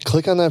in there.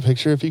 Click on that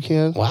picture if you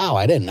can. Wow,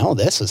 I didn't know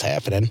this was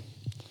happening.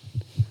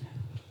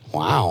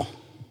 Wow.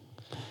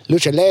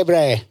 Lucha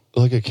Libre.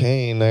 Look at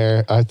Kane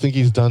there. I think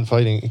he's done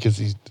fighting because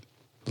he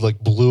like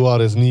blew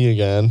out his knee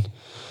again.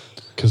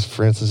 Because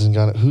Francis and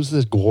got it. Who's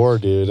this Gwar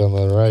dude on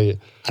the right?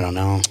 I don't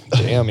know.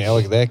 Damn, yeah,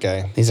 look at that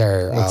guy. These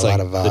are Looks a like lot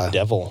of the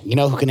devil. You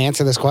know who can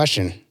answer this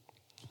question?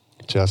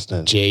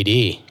 Justin.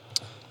 JD.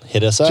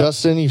 Hit us up.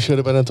 Justin, you should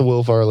have been at the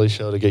Will Farley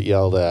show to get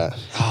yelled at.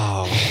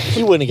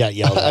 He wouldn't have got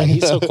yelled at.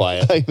 He's so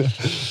quiet. I know.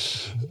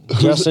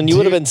 Justin, you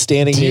would have been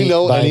standing. Do you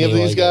know by any of me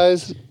these like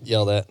guys?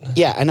 Yelled at.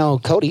 Yeah, I know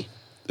Cody.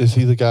 Is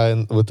he the guy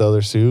with the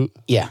other suit?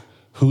 Yeah,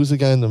 Who's the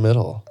guy in the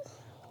middle?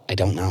 I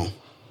don't know.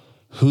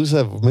 Who's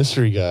that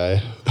mystery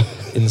guy?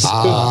 In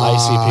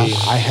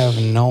ICP. I have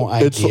no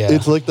idea.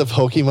 It's like the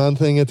Pokemon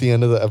thing at the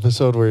end of the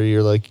episode where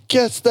you're like,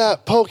 guess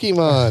that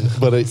Pokemon.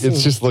 But it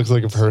just looks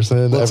like a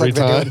person Looks every like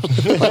they're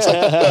time.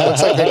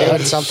 looks like they're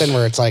doing something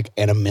where it's like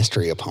and a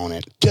mystery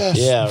opponent. Guess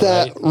Yeah,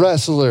 that right.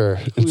 wrestler.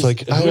 It's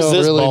like, I Who's don't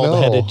this really know.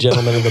 bald-headed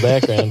gentleman in the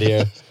background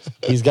here?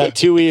 He's got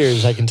 2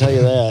 ears. I can tell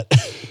you that.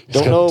 He's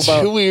Don't got know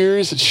about. 2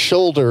 ears,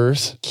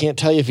 shoulders. Can't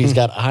tell you if he's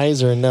got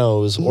eyes or a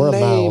nose or a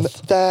Name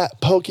mouth.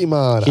 that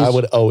Pokemon. He's- I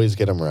would always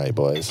get him right,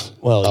 boys.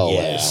 Well,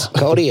 always.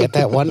 Cody, at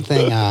that one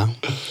thing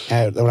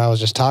at what I was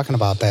just talking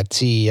about, that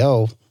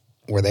CEO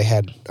where they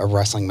had a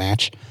wrestling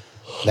match,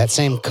 that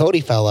same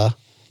Cody fella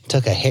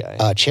took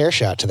a chair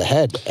shot to the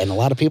head, and a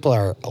lot of people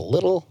are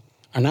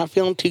not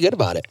feeling too good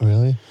about it.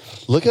 Really?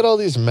 Look at all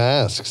these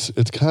masks.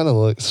 It's kind of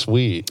like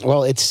sweet.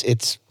 Well, it's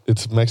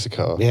It's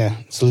Mexico. yeah,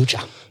 it's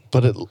lucha.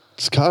 But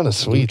it's kind of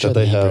sweet Lucha that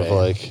they have Libre.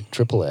 like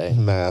AAA.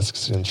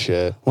 masks and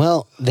shit.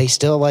 Well, they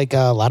still like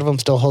a lot of them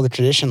still hold the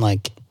tradition.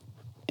 Like,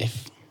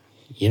 if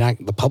you're not,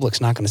 the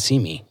public's not going to see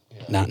me,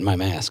 not in my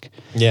mask,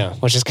 Yeah.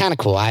 which is kind of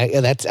cool. I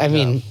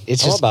mean,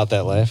 it's All just about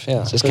that life.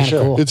 Yeah. it's just for kind of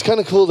sure. cool. It's kind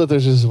of cool that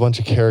there's just a bunch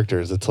of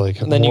characters. It's like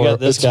And then you got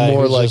this it's guy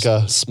more who's like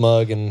just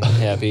smug and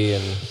happy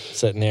and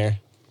sitting there.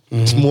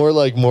 it's more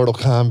like Mortal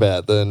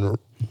Kombat than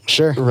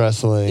Sure.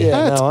 wrestling.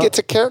 Yeah. no, it's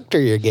a character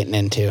you're getting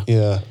into.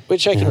 Yeah.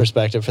 Which I can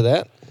respect it for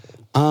that.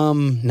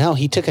 No,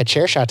 he took a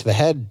chair shot to the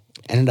head,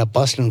 ended up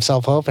busting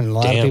himself open. And a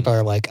lot of Damn. people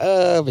are like,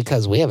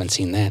 because we haven't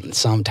seen that in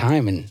some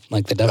time in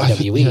like the I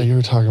WWE. yeah, you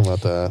were talking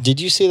about that. Did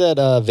you see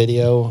that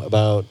video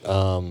about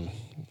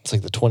it's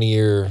like the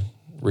 20-year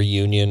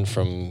reunion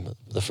from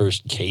the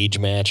first cage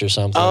match or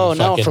something? Oh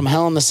no, Fucking- from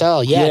Hell in the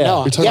Cell. Yeah, Yeah. no,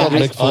 You're talking yeah, about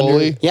Mick Under-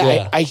 Foley? yeah,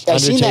 Yeah. I seen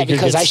that Undertaker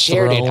because I gets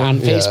shared it on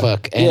thrown. Yeah.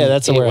 Facebook. And Yeah,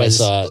 that's it where I was,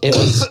 saw it. It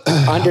was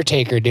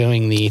Undertaker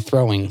doing the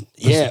throwing.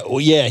 Yeah, well,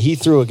 yeah, he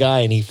threw a guy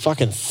and he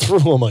fucking threw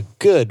him a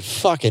good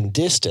fucking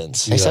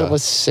distance. I said Yeah. it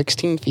was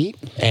 16 feet.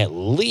 At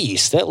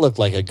least that looked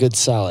like a good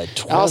solid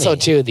 20. Also,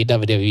 too, the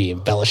WWE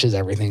embellishes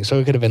everything, so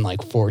it could have been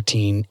like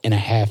 14 and a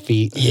half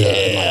feet.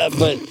 Yeah,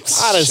 but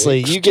honestly,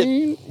 you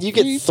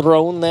get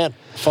thrown that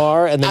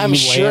far and then I'm you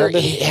sure.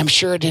 land. I'm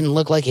sure it didn't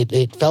look like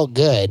it felt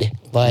good,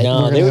 but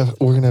No,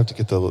 We're gonna have to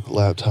get the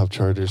laptop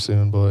charger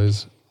soon,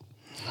 boys.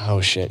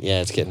 Oh shit!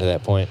 Yeah, it's getting to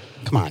that point.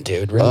 come on,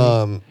 dude.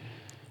 Really?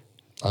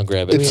 I'll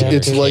grab it. It's later.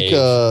 it's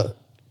like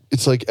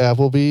it's like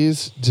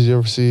Applebee's. Did you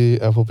ever see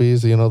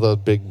Applebee's? You know the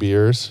big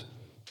beers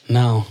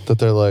no. that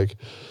they're like.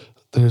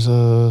 There's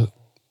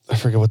I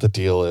forget what the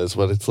deal is,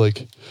 but it's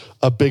like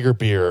a bigger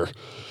beer,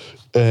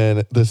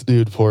 and this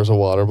dude pours a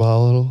water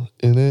bottle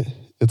in it.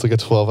 It's like a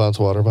 12-ounce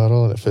water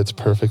bottle, and it fits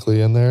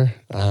perfectly in there.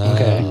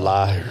 Okay.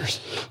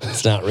 Liars.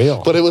 It's not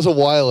real. But it was a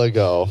while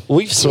ago.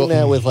 We've seen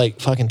that with like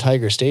fucking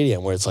Tiger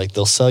Stadium, where it's like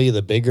they'll sell you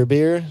the bigger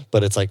beer,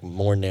 but it's like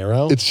more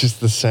narrow. It's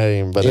just the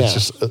same, but Yeah. it's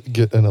just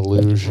get an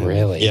illusion.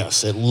 Really?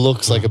 Yes, it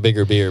looks like a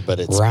bigger beer, but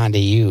it's Ron to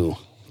you,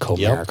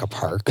 Comerica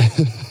Park.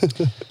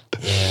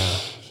 yeah.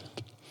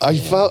 I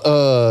found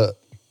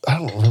I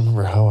don't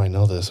remember how I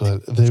know this,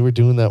 but they were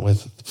doing that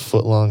with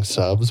foot-long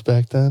subs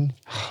back then.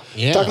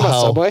 Yeah. Talking about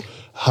How- Subway?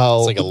 How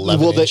It's like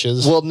 11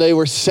 inches. Well, they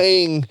were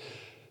saying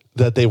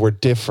that they were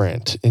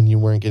different and you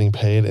weren't getting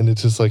paid. And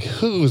it's just like,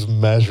 who's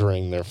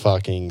measuring their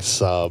fucking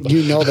sub?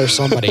 You know there's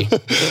somebody.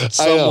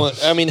 Someone,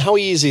 I mean, how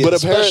easy, But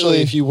especially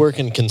apparently- if you work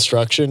in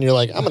construction, you're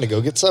like, I'm going to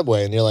go get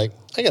Subway. And you're like,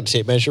 I got a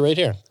tape measure right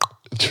here.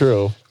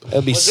 True.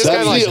 That'd be so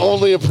That's easy. the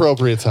only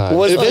appropriate time.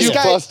 Was if this you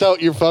guy- bust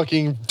out your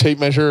fucking tape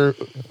measure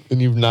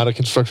and you're not a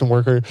construction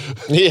worker,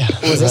 Yeah.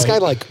 Was this guy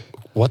like,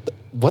 what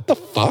the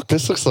fuck?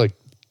 this looks like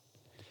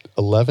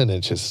 11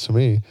 inches to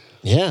me.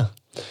 Yeah.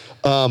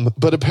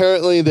 But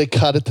apparently they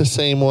cut it the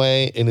same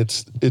way, and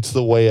it's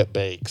the way it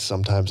bakes.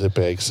 Sometimes it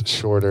bakes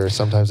shorter,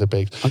 sometimes it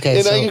bakes. Okay,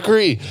 and so- I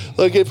agree.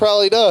 Like it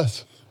probably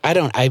does. I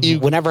don't. You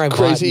Whenever I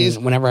crazies.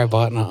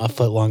 bought a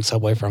foot long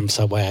Subway from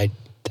Subway,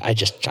 I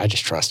just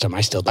trust them.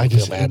 I still don't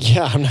feel bad.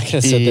 Yeah, I'm not going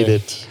to sit Eat there.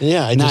 it.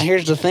 Yeah, I Now just,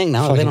 here's the thing.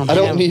 Now they don't. I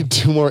don't have- need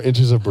 2 more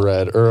inches of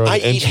bread or an I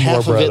eat inch more half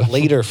of bread. it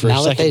later for a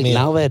now that second meal.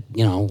 now that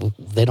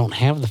they don't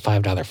have the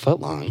 $5 foot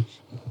long.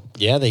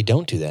 Yeah, they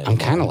don't do that I'm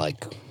anymore. kind of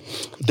like,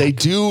 They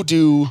do.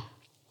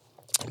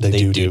 They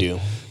do.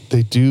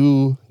 They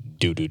do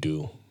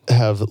Do.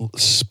 have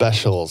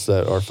specials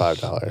that are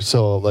 $5.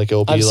 So like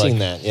it'll be I've like seen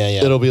that. Yeah,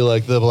 yeah. It'll be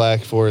like the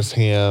Black Forest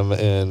ham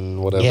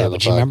and whatever. yeah. the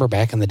But you fuck. remember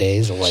back in the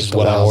days of like is the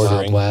what I Wild was Wild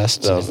ordering.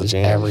 West, That was the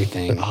jam.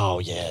 everything. Oh,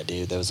 yeah,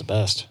 dude. That was the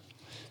best.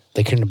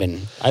 They couldn't have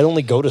been. I'd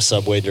only go to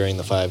Subway during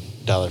the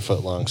 $5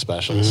 foot long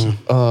specials. Not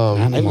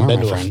I anymore,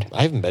 haven't my friend.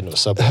 I haven't been to a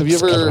Subway. Have you I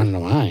don't ever know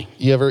why.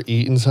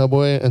 eaten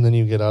Subway and then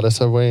you get out of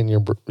Subway and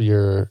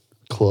your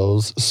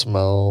clothes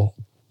smell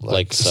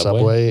Like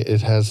Subway?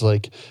 It has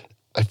like,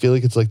 I feel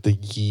like it's like the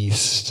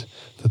yeast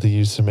that they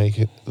use to make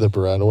the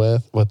bread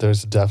with, but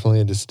there's definitely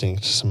a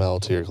distinct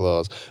smell to your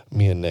clothes.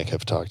 Me and Nick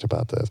have talked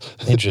about this.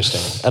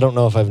 Interesting. I don't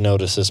know if I've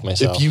noticed this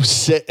myself. If you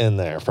sit in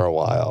there for a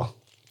while,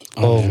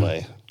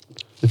 only.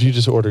 If you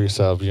just order your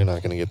sub, you're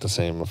not going to get the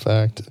same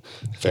effect.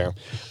 Fair.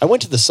 I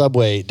went to the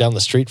Subway down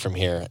the street from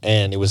here,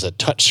 and it was a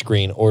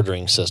touchscreen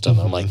ordering system.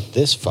 I'm like,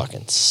 this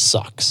fucking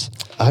sucks.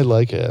 I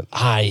like it.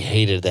 I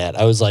hated that.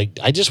 I was like,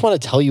 I just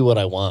want to tell you what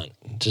I want.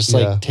 Just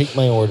like Yeah. take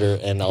my order,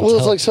 and I'll. Well,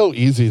 it's tell like so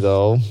easy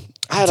though.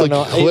 I It's don't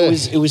like know.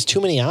 quick. It was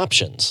too many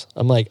options.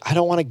 I'm like, I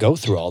don't want to go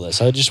through all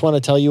this. I just want to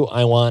tell you,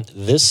 I want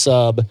this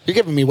sub. You're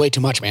giving me way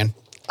too much, man.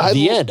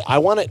 The end. I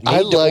want it made I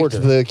to liked order.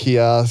 the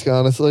kiosk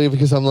honestly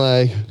because I'm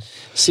like,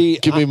 See,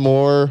 give me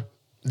more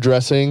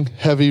dressing,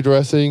 heavy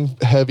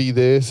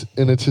this,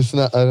 and it's just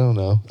not. I don't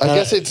know. I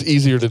guess it's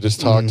easier to just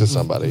talk to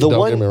somebody. the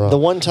Don't get me wrong. the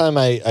one time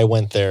I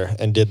went there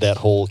and did that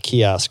whole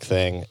kiosk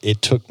thing,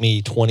 it took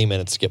me 20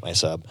 minutes to get my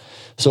sub.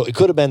 So it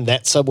could have been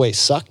that Subway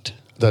sucked.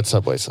 That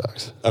Subway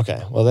sucks.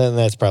 Okay, well then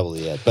that's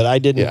probably it. But I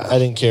didn't. Yeah. I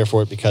didn't care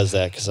for it because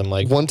I'm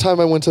like, One time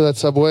I went to that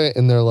Subway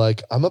and they're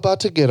like, "I'm about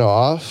to get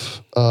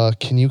off.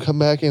 Can you come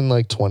back in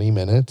like 20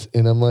 minutes?"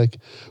 And I'm like,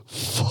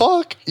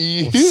 "Fuck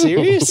you!"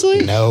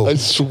 seriously? No. I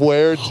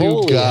swear to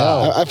Holy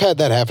God. I've had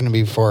that happen to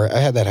me before. I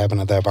had that happen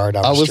at that bar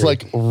down the I was street.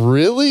 like,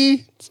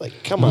 "Really? It's like,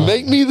 come on.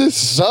 Make me this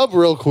sub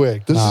real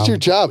quick. This is your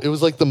job." It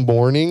was like the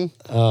morning.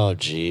 Oh,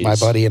 geez. my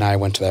buddy and I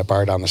went to that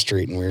bar down the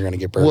street, and we were going to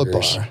get burgers.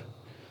 What bar?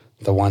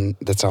 The one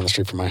that's on the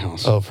street from my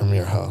house. Oh, from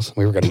your house.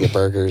 We were going to get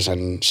burgers,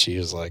 and she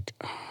was like,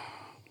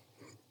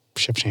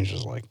 shift change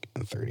was like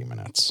in 30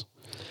 minutes.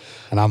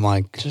 And I'm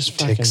like, Just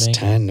it takes fucking make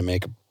 10 to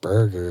make a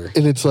burger.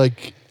 And it's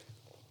like,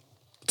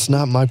 it's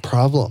not my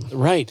problem.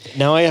 Right.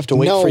 Now I have to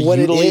wait No, for what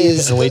you it to leave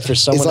is and wait for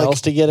someone like,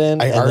 else to get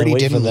in. I and then already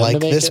wait for didn't them to like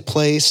make this it?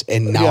 place,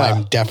 and now Yeah.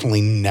 I'm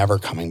definitely never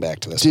coming back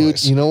to this Dude,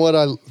 place. you know what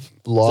I Is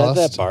lost?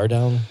 that bar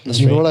down? the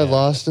You know street? what I Yeah.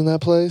 lost in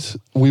that place?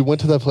 We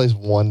went to that place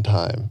one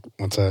time.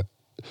 What's that?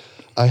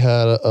 I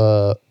had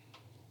a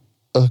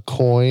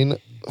coin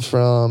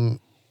from,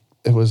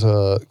 it was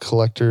a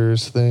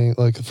collector's thing,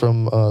 like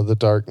from The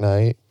Dark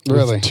Knight. It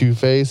was Really?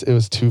 Two-Face. It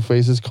was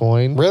Two-Face's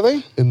coin.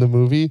 Really? In the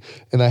movie.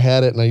 And I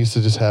had it and I used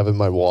to just have it in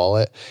my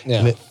wallet. Yeah.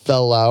 And it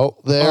fell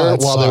out there Oh,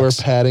 that while they were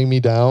sucks. patting me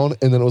down.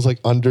 And then it was like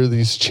under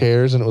these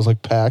chairs and it was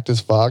like packed as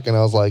fuck. And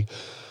I was like,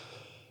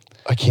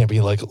 I can't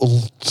be like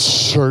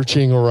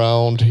searching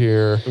around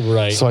here.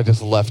 Right. So I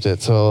just left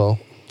it. So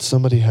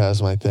somebody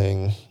has my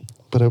thing.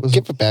 But it was,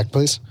 Give it back,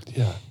 please.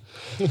 yeah.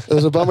 It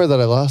was a bummer that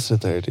I lost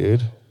it there,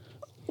 dude.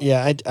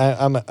 Yeah,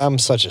 I'm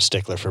such a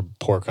stickler for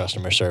poor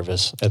customer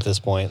service at this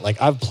point.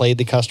 Like, I've played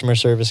the customer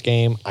service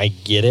game. I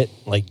get it.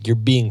 Like, you're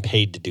being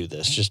paid to do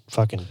this. Just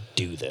fucking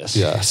do this.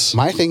 Yes.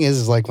 My thing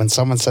is like when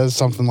someone says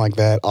something like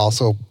that,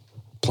 also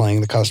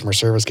playing the customer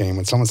service game,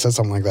 when someone says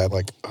something like that,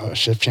 like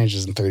shift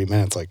changes in 30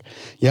 minutes, like,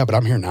 yeah, but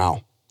I'm here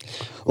now.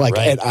 Like,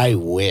 Right. and I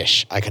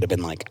wish I could have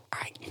been like,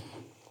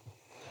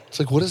 It's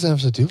like, what does that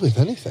have to do with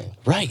anything?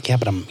 Right. yeah,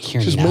 but I'm here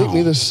Just now. make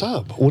me the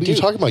sub. What are you Dude,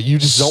 talking about? You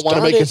just don't want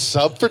to start make a it-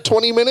 sub for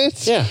 20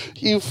 minutes? Yeah.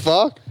 You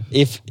fuck.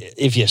 If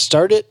you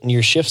start it and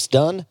your shift's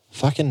done,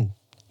 fucking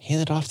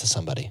hand it off to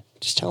somebody.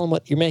 Just tell them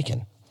what you're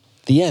making.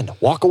 The end.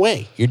 Walk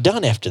away. You're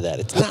done after that.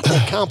 It's not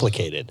that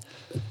complicated.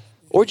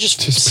 Or just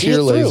Just see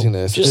pure it through.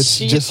 laziness. Just It's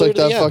see it just through like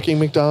to the that end. fucking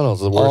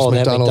McDonald's, the worst that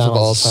McDonald's of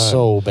all is time.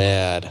 so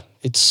bad.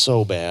 It's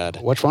so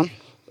bad. Which one?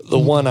 The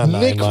one on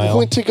Nick 9 Mile.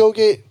 went to go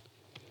get.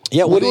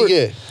 Yeah, What did we he were-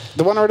 get?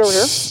 The one right over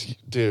here?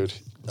 Dude.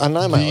 On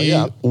 9 Mile, The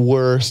yeah.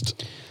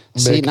 worst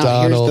See, now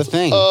McDonald's here's the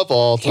thing. of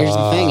all time. Here's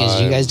the thing: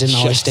 is you guys didn't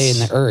always stay in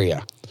the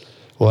area.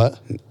 What?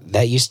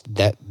 That used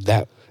that.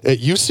 It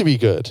used to be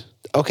good.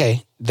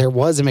 Okay, there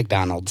was a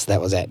McDonald's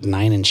that was at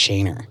 9 and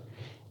Shaner,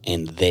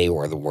 and they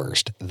were the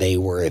worst. They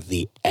were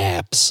the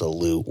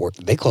absolute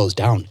worst. They closed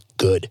down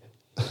good.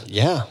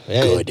 Yeah,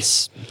 Good.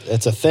 It's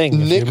a thing.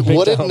 If Nick, your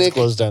what did McDonald's Nick?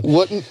 closed down?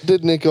 What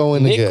did Nick go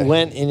in to Nick get?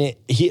 went in it.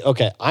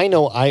 Okay, I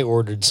know I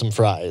ordered some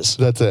fries.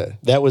 That's it.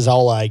 That was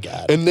all I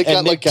got. And Nick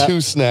got like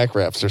 2 snack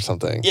wraps or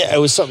something. Yeah, it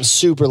was something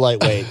super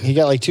lightweight. He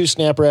got like 2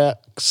 snap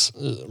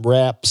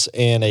wraps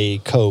and a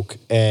Coke,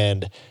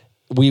 and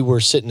we were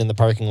sitting in the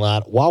parking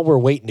lot while we're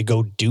waiting to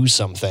go do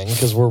something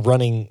because we're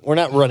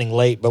not running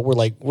late, but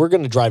we're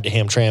going to drive to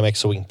Hamtramck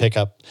so we can pick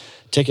up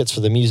tickets for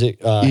the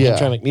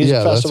Hamtramck Music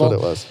Festival. That's what it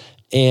was.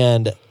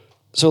 And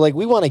so like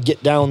we want to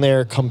get down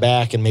there, come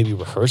back, and maybe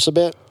rehearse a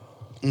bit.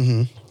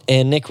 Mm-hmm.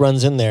 And Nick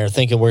runs in there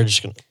thinking we're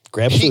just going to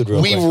grab food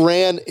real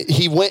quick.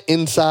 He went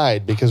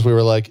inside because we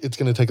were like, it's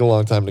going to take a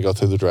long time to go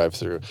through the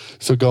drive-through.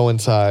 So go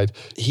inside.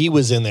 He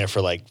was in there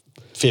for like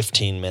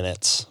 15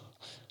 minutes.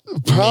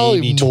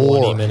 Probably maybe more.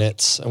 20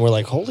 minutes. And we're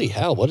like, holy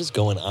hell, what is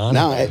going on?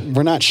 Now here?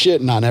 we're not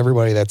shitting on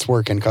everybody that's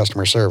working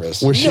customer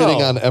service. We're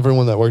shitting on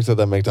everyone that works at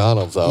that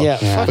McDonald's, though. Yeah,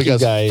 fuck you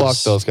because guys. fuck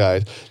those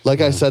guys.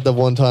 Like I said the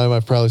one time,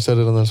 I've probably said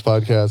it on this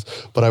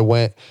podcast, but I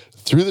went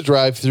through the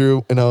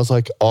drive-through and I was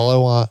like, all I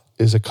want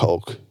is a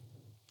Coke.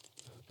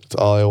 That's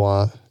all I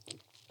want.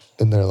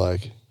 And they're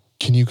like,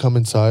 can you come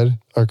inside?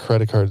 Our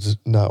credit card's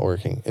not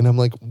working. And I'm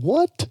like,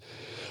 what?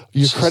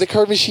 Your credit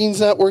card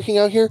machine's not working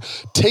out here?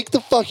 Take the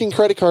fucking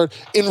credit card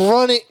and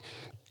run it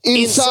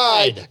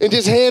inside. And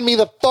just hand me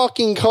the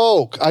fucking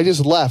Coke. I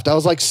just left. I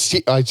was like,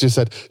 I just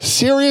said,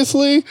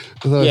 seriously?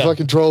 And then I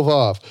fucking drove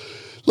off.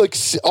 Like,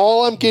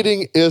 all I'm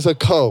getting is a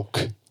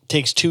Coke.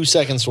 Takes 2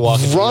 seconds to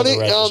walk in Run the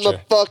it on register.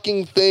 the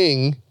fucking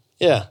thing.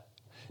 Yeah.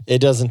 It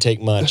doesn't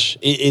take much.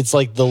 It's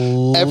like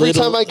the Every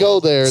time I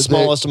go there,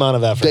 smallest amount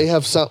of effort. They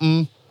have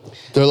something.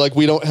 They're like,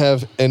 we don't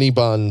have any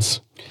buns.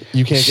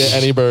 You can't get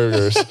any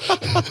burgers.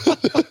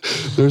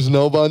 There's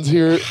no buns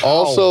here.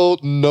 Also,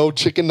 no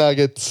chicken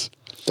nuggets.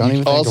 Don't You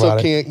even think also about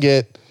it. can't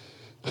get.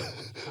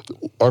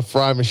 Our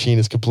fry machine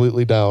is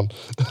completely down.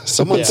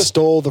 Someone Yeah.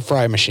 stole the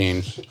fry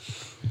machine,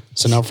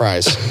 so no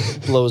fries.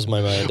 blows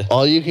my mind.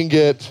 All you can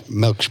get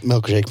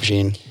Milkshake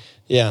machine.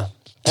 Yeah.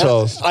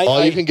 toast.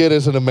 All you can get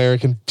is an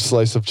American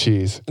slice of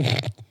cheese.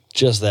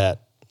 Just that.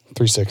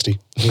 360.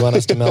 You want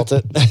us to melt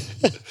it?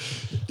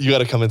 You got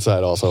to come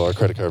inside. Also, our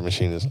credit card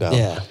machine is down.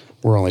 Yeah.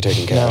 We're only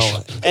taking cash.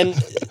 No. And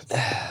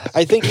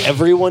I think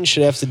everyone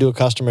should have to do a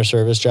customer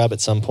service job at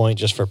some point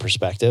just for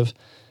perspective,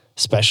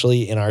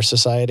 especially in our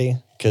society,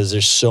 because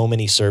there's so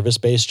many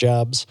service-based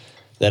jobs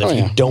that if Oh,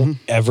 yeah. you don't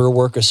ever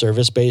work a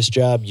service-based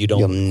job, you You'll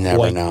don't never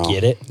quite know.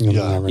 get it. You'll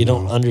never You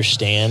don't know.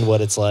 understand what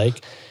it's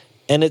like.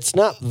 And it's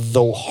not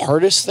the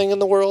hardest thing in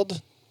the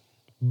world,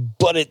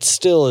 but it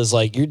still is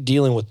like you're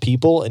dealing with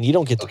people and you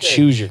don't get to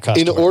choose your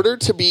customer. In order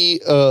to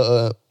be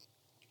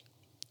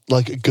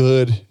like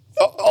good,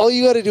 all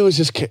you got to do is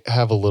just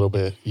have a little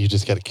bit. You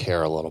just got to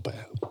care a little bit.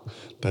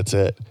 That's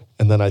it.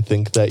 And then I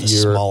think that The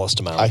you're smallest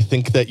amount. I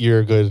think that you're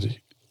a good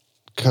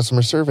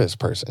customer service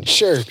person.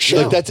 Sure.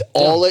 Like that's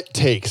all it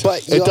takes.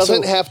 But you it doesn't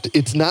also- have to.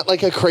 It's not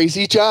like a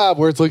crazy job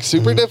where it's like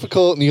super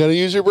difficult and you got to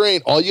use your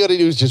brain. All you got to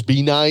do is just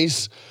be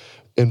nice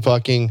and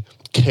fucking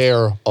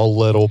care a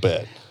little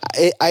bit.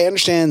 I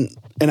understand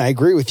and I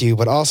agree with you,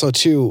 but also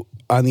too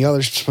on the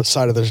other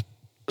side of the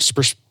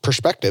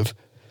perspective,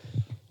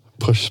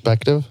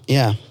 Perspective.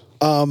 yeah,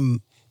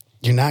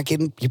 you're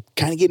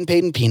kind of getting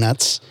paid in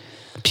peanuts.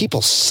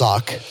 People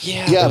suck.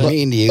 Yeah. They're but-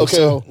 mean to you. okay,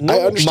 So no, I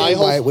my understand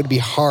whole- why it would be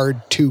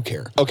hard to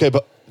care. Okay,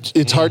 but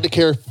it's hard to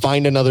care.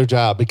 Find another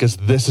job because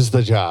this is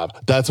the job.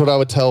 That's what I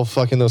would tell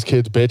fucking those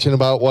kids bitching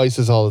about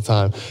Weiss's all the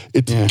time.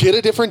 It's get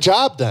a different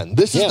job then.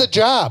 This is Yeah. the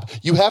job.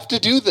 You have to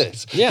do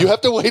this. Yeah. You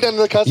have to wait on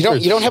the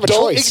customers. You don't have a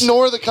Don't choice.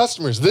 ignore the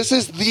customers. This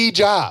is the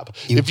job.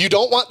 If you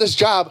don't want this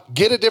job,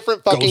 get a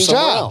different fucking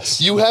somewhere job. else.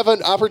 You have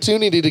an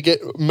opportunity to get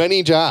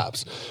many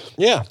jobs.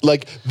 Yeah.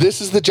 Like this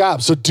is the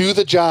job. So do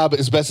the job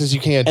as best as you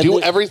can. And do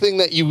the- everything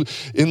that you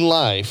in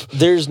life.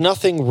 There's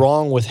nothing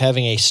wrong with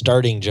having a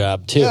starting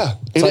job too. Yeah.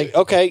 It's And like,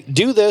 okay,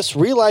 do this,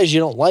 realize you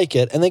don't like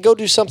it, and then go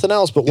do something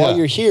else. But while Yeah.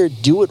 you're here,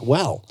 do it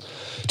well.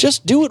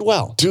 Just do it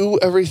well. Do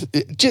everything.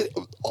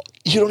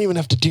 You don't even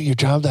have to do your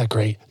job that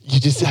great. You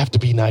just have to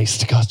be nice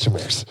to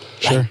customers.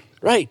 Sure.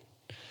 Right.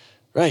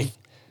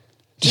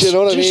 You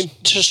know what I mean?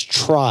 Just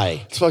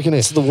try. It's fucking it.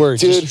 It's the word.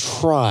 Dude, Just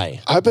try.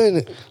 I've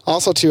been,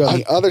 Also, too, on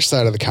the other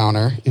side of the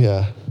counter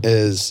yeah.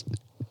 is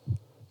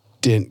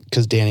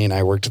because Danny and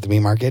I worked at the meat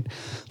market.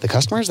 The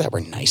customers that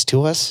were nice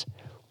to us,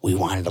 we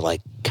wanted to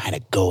like kind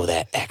of go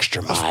that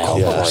extra mile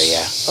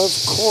Yes. for you.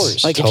 Of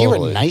course. Like if you were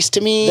Totally. nice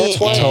to me, That's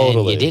why- and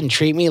Totally. you didn't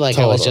treat me like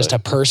I was just a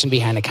Totally. person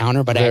behind a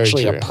counter, but Very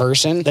actually true. a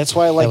person. That's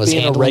why I that like was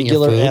being a handling your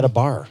regular food. at a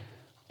bar.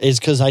 Is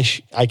because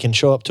I can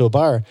show up to a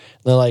bar and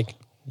they're like,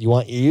 "You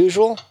want your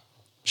usual?"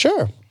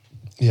 Sure.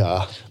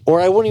 Yeah. Or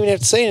I wouldn't even have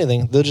to say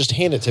anything. They'll just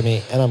hand it to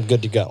me and I'm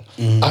good to go.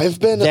 I've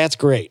been That's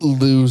great.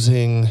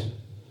 losing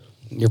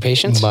Your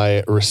patience?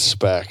 my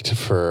respect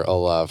for a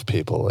lot of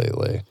people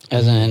lately.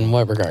 As in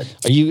what regard?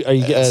 Are you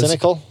getting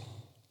cynical?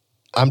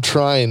 I'm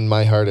trying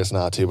my hardest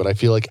not to, but I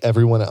feel like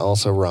everyone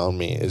else around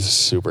me is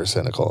super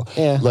cynical.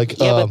 Yeah. Like,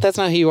 Yeah, but that's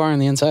not who you are on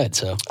the inside,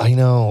 so. I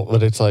know,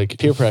 but it's like,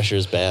 Peer pressure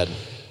is bad.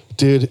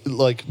 dude,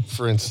 like,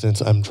 for instance,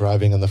 I'm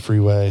driving on the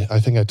freeway. I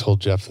think I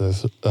told Jeff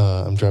this.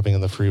 I'm driving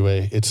on the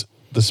freeway.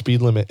 The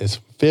speed limit is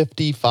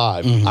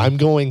 55. I'm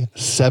going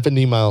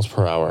 70 miles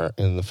per hour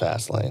in the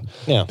fast lane.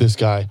 Yeah. This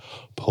guy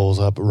pulls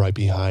up right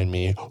behind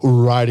me,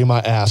 riding my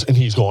ass, and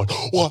he's going,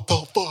 what the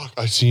fuck?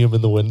 I see him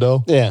in the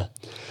window. Yeah.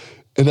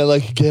 And I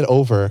like get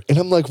over, and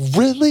I'm like,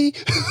 really?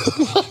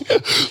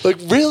 Like,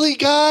 really,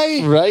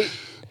 guy? Right?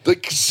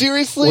 Like,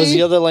 seriously? Was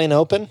the other lane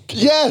open?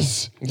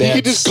 Yes. You That's-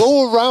 can just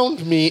go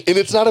around me, and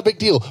it's not a big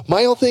deal.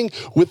 My whole thing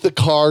with the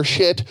car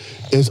shit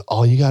is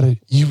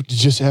you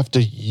just have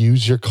to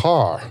use your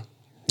car.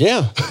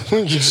 Yeah.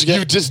 You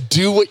just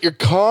do what your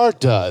car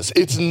does.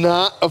 It's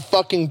not a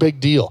fucking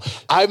big deal.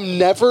 I'm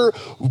never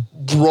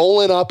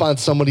rolling up on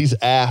somebody's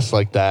ass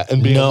like that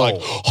and being No. like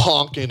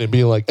honking and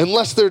being like,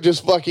 unless they're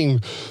just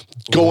fucking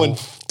going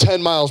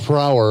 10 miles per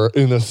hour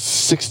in a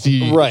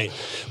 60. Right.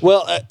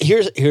 Well,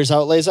 here's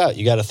how it lays out.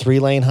 You got a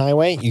 3-lane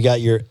highway. You got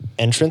your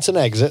entrance and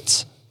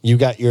exits. You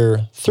got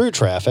your through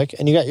traffic,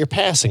 and you got your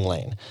passing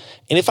lane.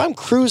 And if I'm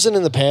cruising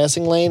in the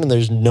passing lane and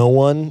there's no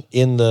one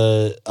in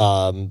the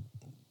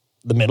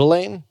middle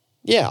lane,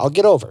 yeah, I'll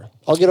get over.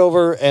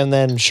 And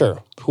then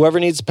sure, whoever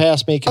needs to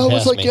pass me can I pass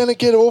was like me. gonna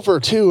get over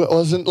too. It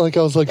wasn't like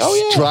I was like Oh,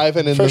 yeah,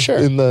 driving in for the sure.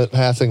 in the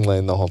passing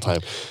lane the whole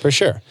time. For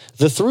sure.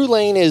 The through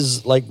lane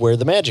is like where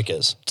the magic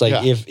is. It's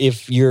like Yeah.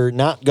 if you're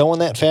not going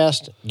that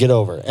fast, get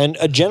over. And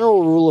a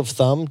general rule of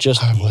thumb,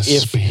 just I was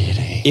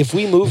speeding. if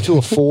we move to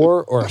a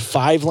 4 or a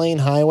 5-lane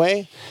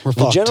highway, the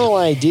fucked. general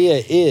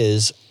idea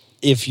is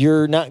if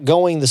you're not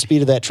going the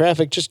speed of that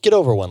traffic, just get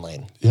over 1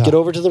 lane. Yeah. Get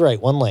over to the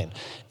right 1 lane.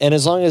 And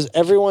as long as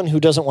everyone who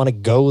doesn't want to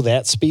go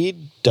that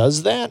speed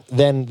does that,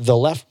 then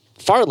the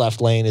far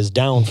left lane is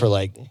down for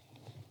like,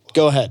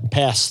 go ahead,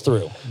 pass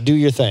through, do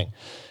your thing.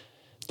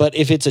 But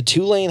if it's a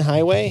 2-lane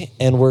highway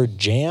and we're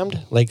jammed,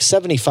 like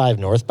 75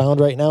 northbound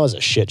right now is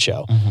a shit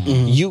show.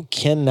 You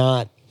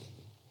cannot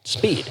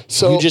speed.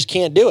 So- You just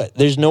can't do it.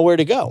 There's nowhere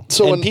to go.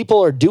 So and when-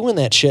 people are doing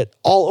that shit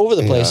all over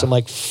the place. Yeah. I'm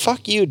like,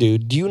 fuck you,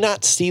 dude. Do you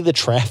not see the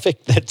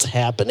traffic that's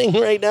happening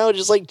right now?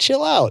 Just like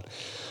chill out.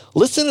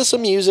 Listen to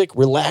some music,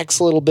 relax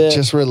a little bit.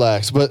 Just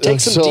relax. But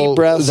take some so deep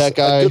breaths, That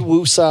guy, a good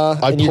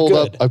woosah, I and you're pulled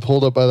good. up. I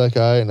pulled up by that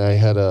guy, and I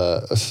had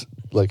a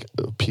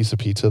piece of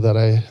pizza that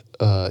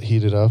I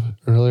heated up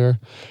earlier,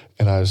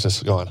 and I was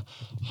just going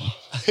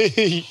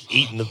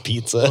Eating the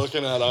pizza.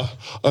 looking at him.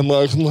 I'm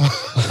like,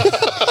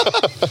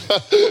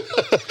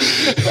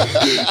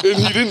 and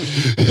he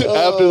didn't.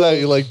 After that,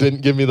 he like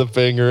didn't give me the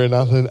finger and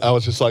nothing. I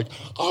was just like,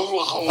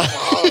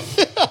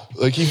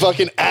 like you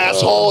fucking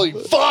asshole, you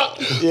fuck.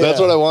 That's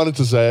what I wanted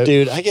to say,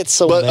 Dude, I get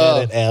so But,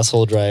 mad at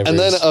asshole drivers. And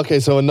then, okay,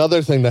 so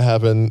another thing that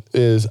happened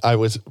is I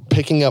was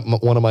picking up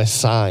one of my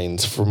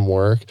signs from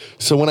work.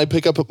 So when I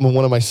pick up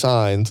one of my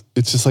signs,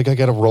 it's just like I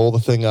got to roll the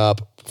thing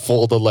up,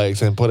 fold the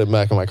legs, and put it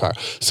back in my car.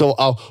 So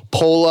I'll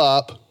pull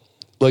up,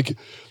 like,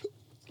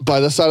 by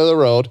the side of the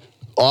road,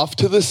 off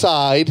to the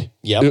side.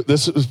 Yep.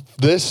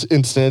 This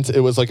instance, it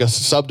was like a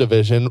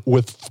subdivision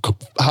with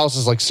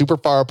houses like super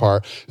far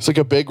apart. It's like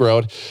a big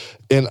road.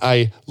 And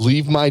I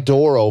leave my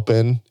door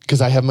open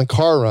because I have my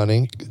car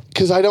running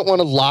because I don't want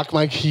to lock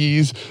my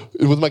keys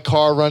with my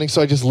car running.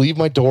 So I just leave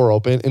my door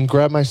open and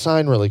grab my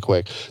sign really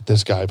quick.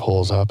 This guy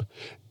pulls up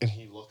and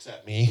he looks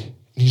at me and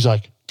he's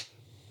like,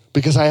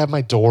 because I have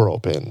my door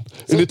open.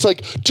 And it's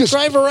like, just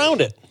drive around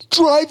it.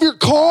 drive your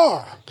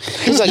car.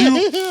 He's like,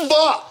 You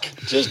fuck.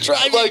 just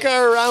drive your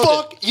car around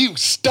fuck you.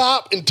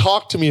 Stop and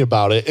talk to me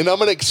about it. And I'm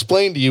going to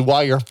explain to you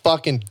why you're a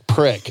fucking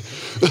prick.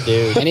 it.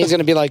 Dude. And he's going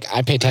to be like,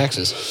 I pay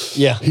taxes.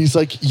 Yeah. He's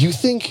like,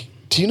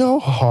 do you know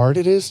how hard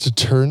it is to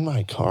turn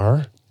my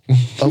car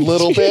a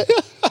little bit?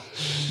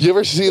 You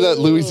ever see that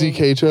Louis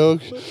C.K.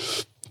 joke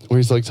where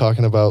he's like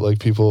talking about like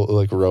people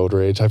like road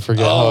rage? I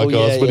forget how Oh, it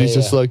goes, yeah, but yeah, he's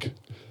just like,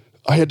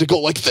 I had to go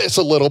like this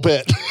a little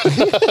bit.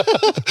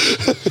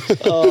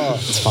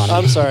 It's funny.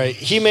 I'm sorry.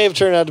 He may have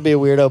turned out to be a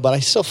weirdo, but I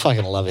still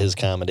fucking love his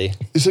comedy.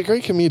 He's a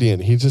great comedian.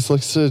 He just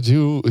likes to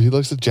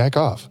jack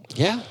off.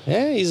 Yeah.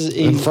 Yeah. He's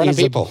in front of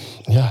he's a people.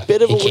 Yeah.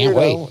 bit of He a can't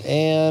weirdo,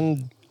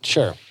 and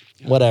sure,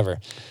 whatever.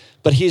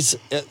 But he's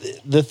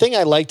the thing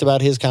I liked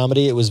about his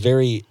comedy. It was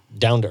very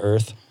down to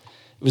earth.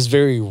 It was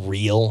very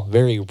real,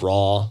 very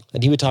raw,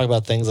 and he would talk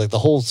about things like the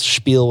whole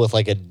spiel with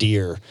like a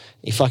deer.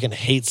 He fucking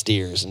hates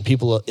deers, and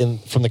people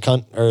from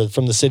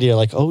the city are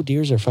like, "Oh,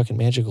 deers are fucking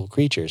magical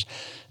creatures."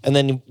 And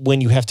then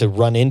when you have to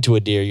run into a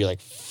deer, you're like,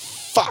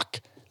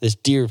 "Fuck, this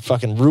deer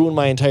fucking ruined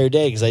my entire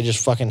day because I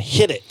just fucking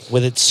hit it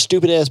with its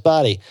stupid ass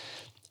body."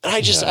 And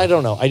I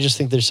don't know. I just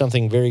think there's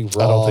something very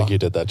raw. I don't think you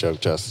did that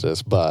joke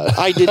justice, but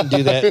I didn't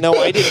do that. No,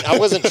 I didn't. I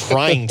wasn't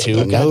trying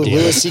to. No, God damn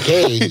Louis it.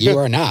 C.K., you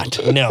are not.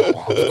 No,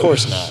 of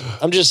course not.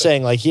 I'm just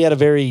saying, like, he had a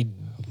very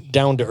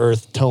down to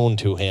earth tone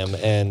to him,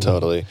 and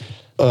totally.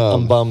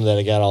 I'm bummed that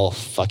it got all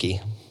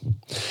fucky.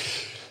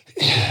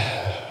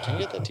 Can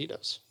you get that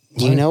Tito's?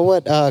 Do you know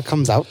what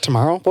comes out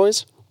tomorrow,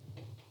 boys?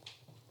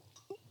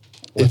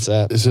 What's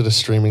that? Is it a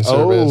streaming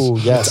service? Oh,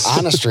 yes. It's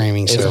on a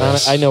streaming It's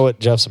service. I know what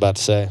Jeff's about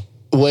to say.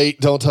 Wait,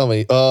 don't tell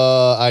me.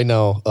 I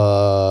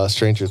know.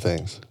 Stranger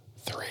Things.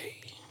 3.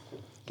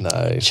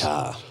 Nice.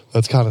 Cha.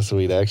 That's kind of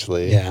sweet,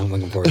 actually. Yeah, I'm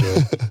looking forward to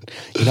it.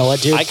 You know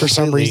what, dude? I For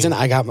some completely-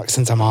 reason,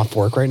 since I'm off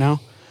work right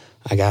now,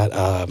 I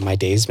got my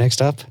days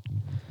mixed up.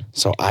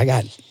 So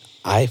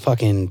I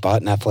fucking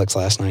bought Netflix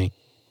last night.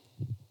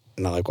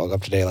 And I woke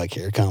up today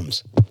here it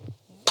comes.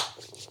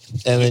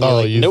 And then you're Oh,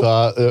 like, you nope,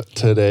 thought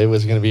today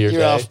was going to be your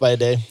you're day? off by a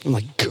day. I'm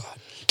like, God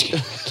damn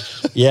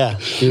it. Yeah,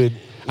 dude.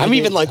 I'm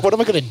even like, what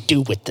am I going to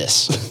do with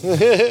this?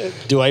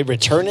 Do I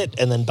return it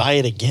and then buy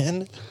it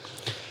again?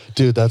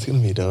 Dude, that's going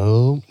to be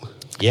dope.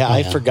 Yeah,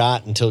 I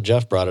forgot until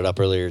Jeff brought it up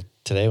earlier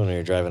today when we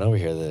were driving over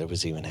here that it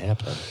was even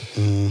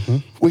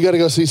happening. We got to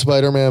go see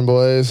Spider-Man,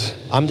 boys.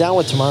 I'm down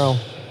with tomorrow.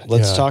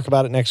 Let's Yeah. talk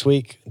about it next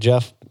week.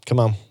 Jeff, come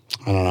on.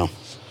 I don't know.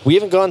 We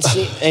haven't gone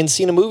and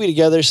seen a movie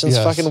together since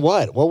Yes. fucking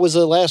what? What was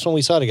the last one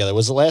we saw together?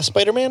 Was it last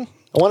Spider-Man?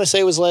 I want to say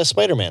it was the last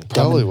Spider-Man.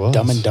 Probably was.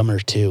 Dumb and Dumber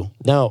 2.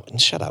 No,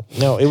 shut up.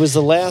 No, it was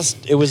the last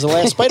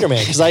Spider-Man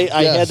because I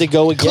Yes. had to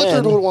go again.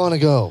 Clifford would want to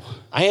go.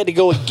 I had to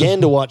go again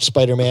to watch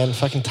Spider-Man.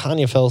 Fucking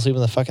Tanya fell asleep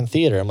in the fucking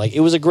theater. I'm like,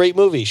 it was a great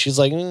movie. She's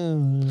like,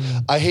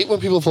 I hate when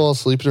people fall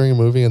asleep during a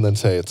movie and then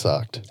say it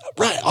sucked.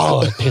 right.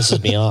 Oh, it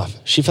pisses me off.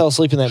 She fell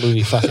asleep in that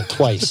movie fucking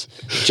twice.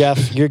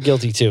 Jeff, you're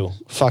guilty too.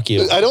 Fuck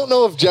you. I don't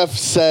know if Jeff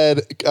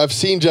said, I've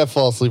seen Jeff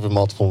fall asleep in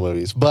multiple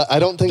movies, but I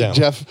don't think Yeah.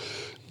 Jeff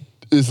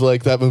is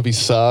like, that movie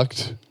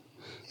sucked.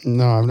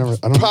 No, I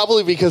don't.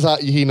 Probably because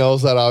he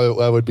knows that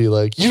I would be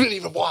like, you didn't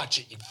even watch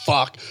it, you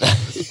fuck.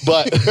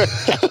 But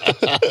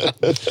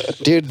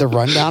Dude, the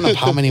rundown of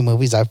how many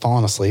movies I've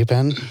fallen asleep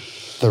in,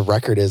 the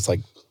record is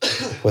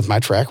with my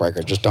track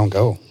record, just don't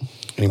go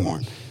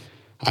anymore.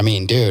 I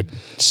mean, dude,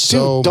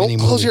 so dude, many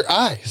don't close movies. your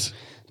eyes.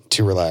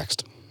 Too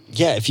relaxed.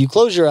 Yeah, if you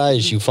close your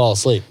eyes, you fall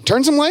asleep.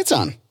 Turn some lights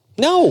on.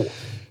 No.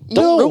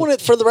 Don't No. ruin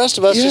it for the rest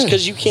of us just Yeah.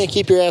 because you can't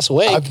keep your ass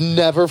awake. I've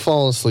never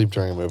fallen asleep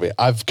during a movie.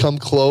 I've come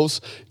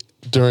close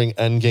during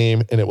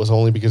Endgame, and it was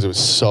only because it was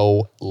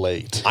so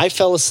late. I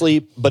fell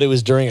asleep, but it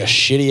was during a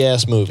shitty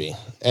ass movie,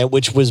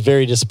 which was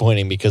very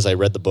disappointing because I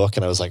read the book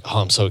and I was like, oh,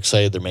 I'm so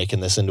excited they're making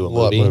this into a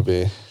What movie.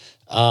 movie?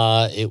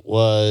 It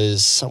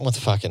was something with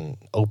fucking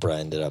Oprah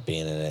ended up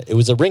being in it. It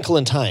was A Wrinkle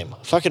in Time.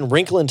 Fucking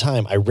Wrinkle in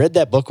Time. I read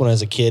that book when I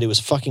was a kid. It was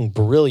fucking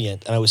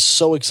brilliant. And I was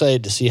so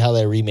excited to see how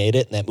they remade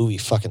it. And that movie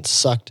fucking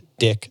sucked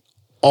dick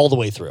all the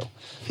way through.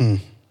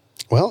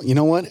 Well, you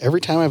know what?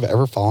 Every time I've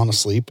ever fallen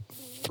asleep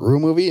through a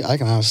movie, I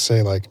can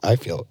honestly say, I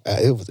feel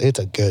it's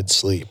a good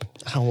sleep.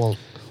 Oh, well,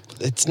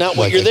 it's not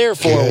what Like you're a there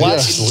for. good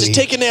Watch, sleep. just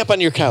take a nap on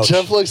your couch.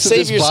 Jeff likes to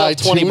Save just buy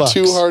yourself $20 bucks.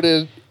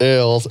 two-hearted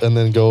ales and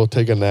then go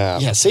take a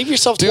nap. Yeah, save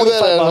yourself Do that $25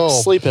 at bucks.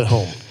 home. Sleep at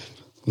home.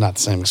 Not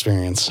the same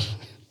experience.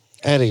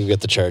 I had to go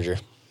get the charger.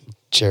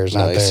 Chairs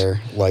not Nice.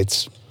 there.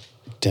 Lights,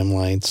 dim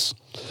lights.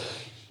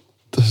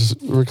 Those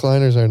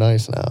recliners are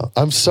nice now.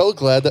 I'm so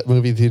glad that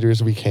movie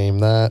theaters became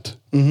that.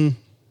 Mm-hmm.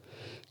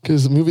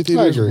 Because movie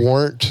theaters agree.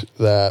 weren't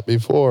that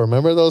before.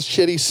 Remember those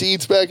shitty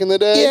seats back in the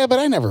day? Yeah, but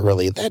I don't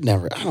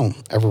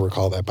ever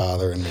recall that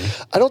bothering me.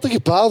 I don't think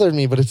it bothered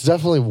me, but it's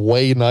definitely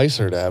way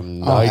nicer to have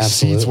nice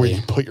seats where absolutely.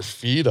 you put your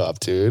feet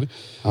up, dude.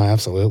 Oh,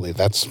 absolutely.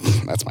 That's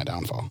my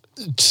downfall.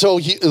 So,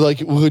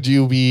 would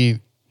you be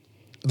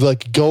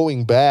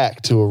going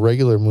back to a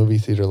regular movie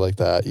theater like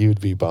that? You'd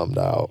be bummed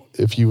out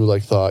if you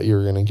thought you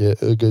were gonna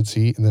get a good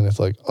seat, and then it's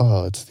like,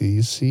 oh, it's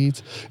these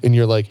seats, and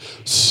you're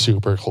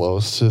super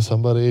close to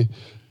somebody.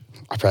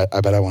 I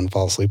bet I wouldn't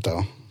fall asleep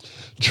though.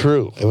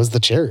 True. It was the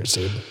chairs,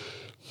 dude.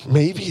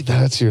 Maybe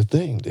that's your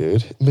thing,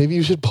 dude. Maybe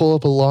you should pull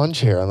up a lawn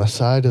chair on the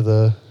side of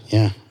the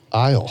Yeah,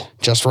 aisle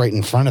just right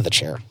in front of the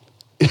chair.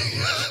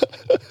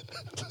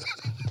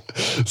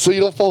 so you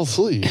don't fall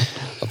asleep.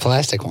 A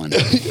plastic one.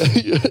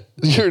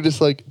 You're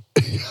just like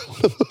one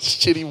of those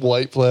shitty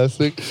white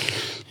plastic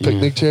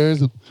picnic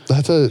chairs.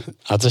 That's a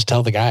I'll just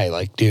tell the guy,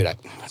 dude, I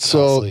fell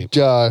so asleep.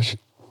 Josh.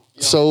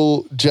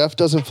 So Jeff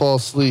doesn't fall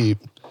asleep.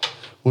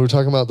 We were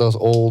talking about those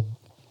old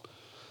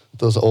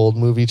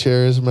movie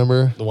chairs.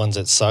 Remember? The ones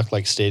that suck,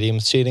 like stadium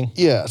seating.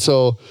 Yeah.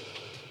 So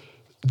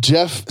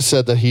Jeff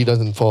said that he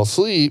doesn't fall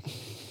asleep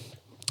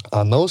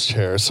on those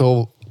chairs.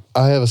 So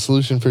I have a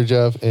solution for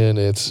Jeff, and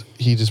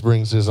he just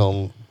brings his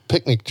own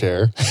picnic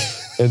chair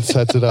and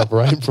sets it up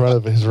right in front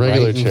of his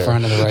regular Right in chair.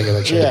 front of the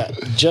regular chair.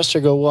 Yeah, just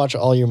to go watch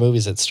all your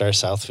movies at Star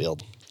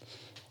Southfield.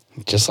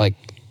 Just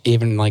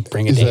even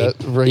bring a Is date.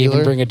 that regular?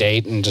 Even bring a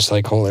date and just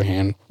hold her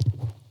hand.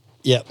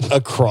 Yeah,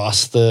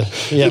 across the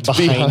behind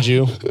behind.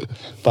 you.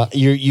 But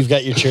you've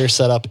got your chair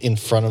set up in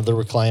front of the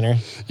recliner.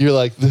 You're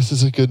like, this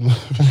is a good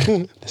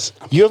movie.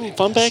 You having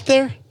fun back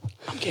there?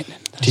 I'm getting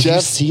it. Did you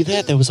Jeff- see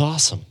that? That was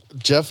awesome.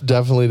 Jeff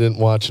definitely didn't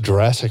watch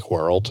Jurassic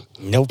World.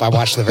 Nope, I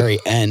watched the very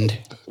end.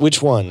 Which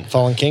one?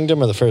 Fallen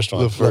Kingdom or the first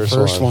one? The first The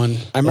first one.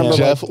 I remember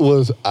Jeff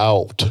was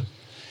out.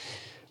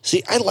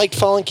 See, I liked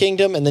Fallen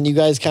Kingdom, and then you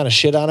guys kind of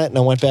shit on it, and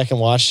I went back and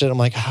watched it. I'm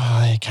like,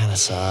 it kind of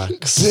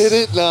sucks. Did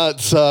it not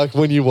suck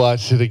when you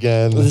watched it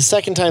again? The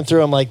second time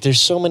through, I'm like,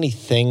 there's so many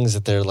things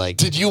that they're like.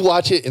 Did you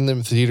watch it in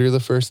the theater the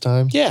first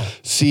time? Yeah.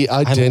 See,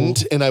 I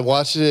didn't, and I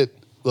watched it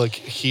like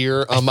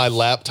here on my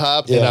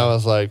laptop, and I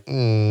was like,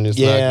 it's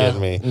not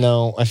getting me.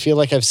 No, I feel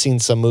like I've seen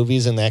some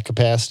movies in that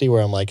capacity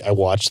where I'm like, I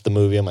watched the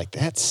movie, I'm like,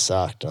 that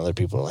sucked. And other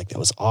people are like, that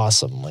was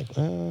awesome. I'm like,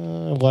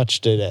 I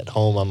watched it at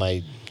home on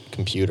my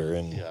computer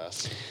and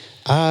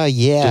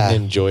didn't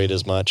enjoy it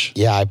as much.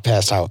 Yeah, I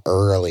passed out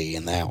early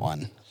in that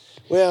one.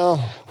 Well,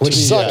 Which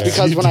sucked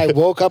because when I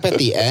woke up at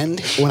the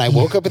end, I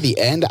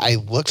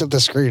looked at the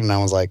screen and I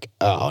was like,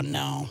 oh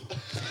no,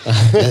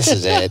 this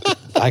is it.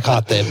 I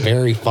caught the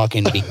very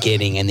fucking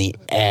beginning and the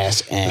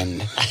ass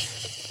end.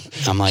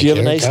 I'm like, did you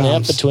have a here it nice nap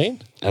comes.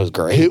 between? That was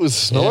great. It was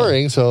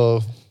snoring,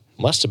 so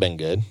Must have been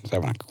good. I was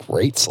having a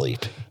great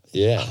sleep.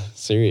 Yeah,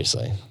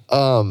 seriously.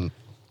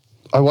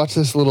 I watched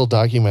this little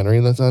documentary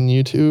that's on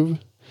YouTube,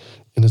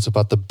 and it's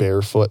about the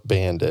Barefoot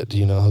Bandit. Do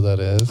you know who that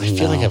is? I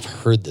feel like I've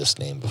heard this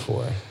name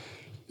before.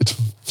 It's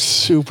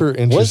super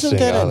interesting. Wasn't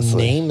that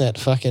honestly. a name that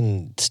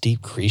fucking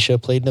Steve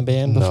Krisha played in a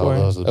band No, before?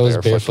 those are That was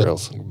Barefoot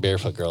Girls.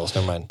 Barefoot Girls.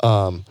 Never mind.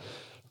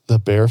 The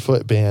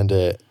Barefoot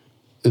Bandit,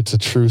 it's a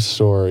true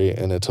story,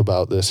 and it's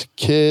about this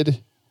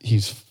kid.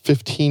 He's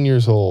 15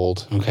 years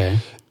old, Okay.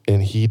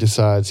 and he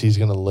decides he's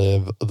going to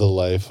live the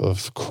life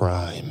of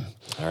crime.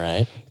 All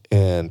right.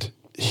 And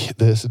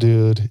this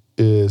dude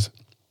is,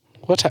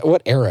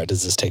 What era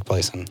does this take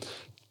place in?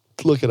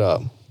 look it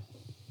up.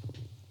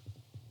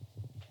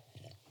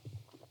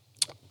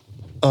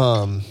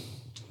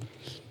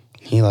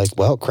 He like,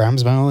 well,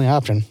 crime's my only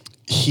option.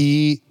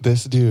 He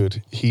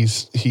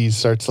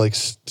starts like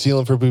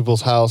stealing from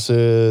people's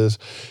houses.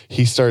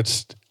 He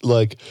starts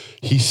like,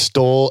 he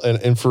stole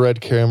an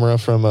infrared camera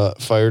from a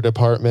fire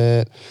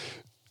department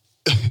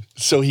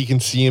so he can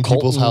see in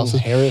people's Colton houses.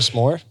 Harris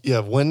Moore? Yeah,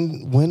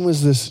 when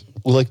was this?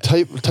 Like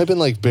type in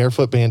like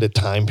Barefoot Bandit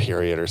time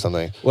period or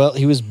something. Well,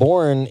 he was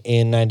born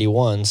in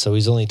 91, so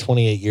he's only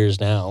 28 years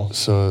now.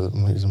 So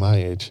he's my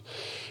age,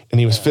 and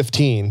he was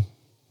 15.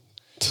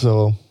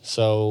 So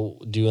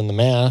doing the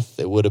math,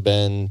 it would have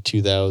been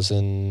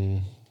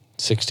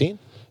 2016?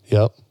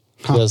 yep.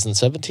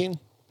 2017?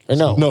 Or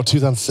no? No,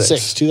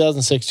 2006.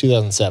 2006,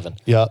 2007.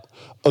 Yep.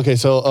 Okay,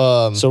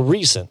 so So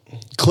recent.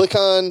 click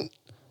on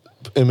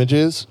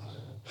images,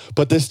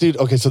 but this dude.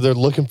 Okay, so they're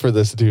looking for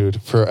this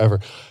dude forever.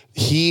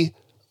 He's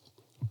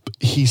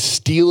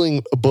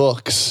stealing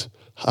books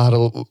how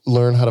to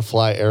learn how to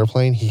fly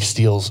airplane.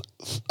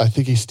 I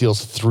think he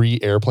steals 3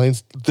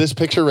 airplanes. This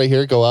picture right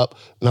here, go up.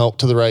 No,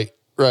 to the right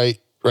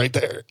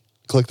there.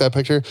 Click that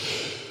picture.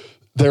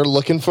 They're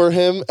looking for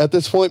him at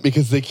this point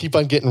because they keep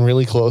on getting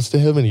really close to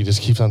him and he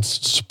just keeps on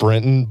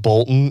sprinting,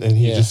 bolting, and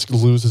he just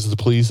loses the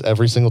police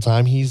every single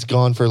time. He's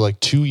gone for like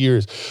 2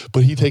 years,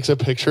 but he takes a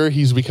picture.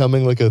 He's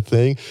becoming like a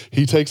thing.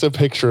 He takes a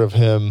picture of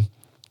him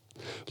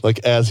like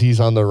as he's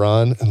on the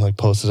run and like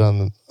posts it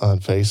on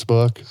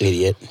Facebook.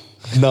 Idiot.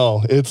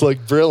 No, it's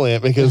like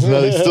brilliant because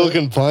now they still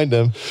can find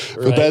him.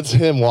 But Right. that's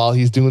him while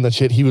he's doing that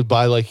shit. He would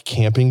buy like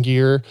camping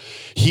gear.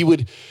 He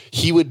would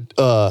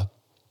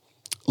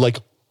like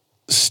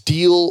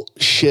steal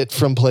shit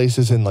from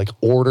places and like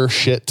order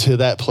shit to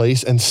that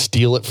place and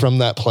steal it from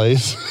that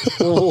place.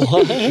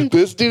 What?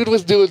 This dude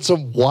was doing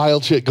some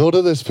wild shit. Go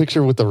to this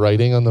picture with the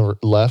writing on the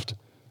left.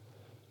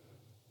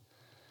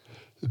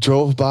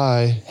 Drove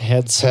by,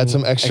 Had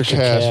some extra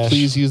cash.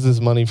 Please use this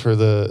money for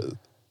the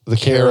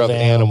care of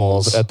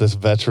animals at this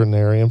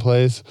veterinarian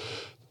place,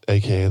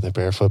 aka the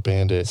Barefoot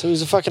Bandit. So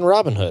he's a fucking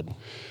Robin Hood.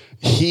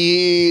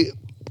 His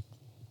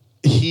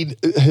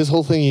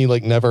whole thing, he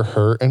like never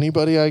hurt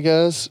anybody, I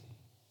guess.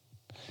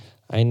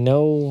 I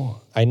now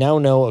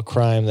know a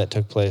crime that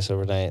took place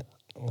overnight.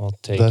 Will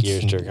take That's-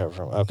 years to recover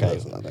from. Okay,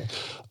 That's nothing.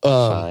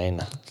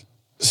 fine.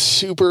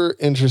 Super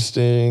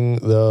interesting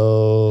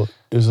though.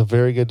 It was a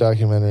very good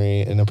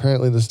documentary, and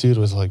apparently this dude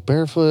was like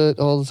barefoot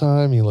all the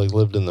time. He like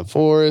lived in the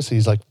forest.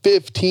 He's like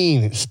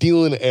 15,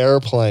 stealing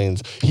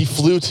airplanes. He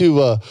flew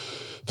to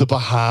the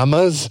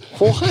Bahamas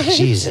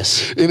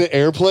Jesus. in an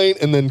airplane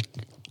and then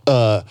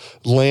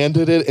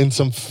landed it in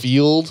some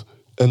field.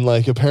 And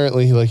like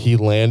apparently he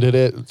landed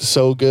it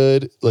so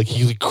good, like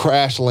he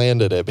crash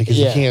landed it because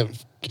Yeah. you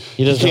can't.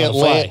 He doesn't you can't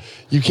know how to land. fly.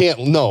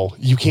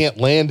 You can't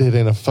land it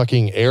in a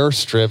fucking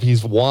airstrip.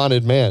 He's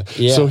wanted man.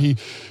 Yeah. So he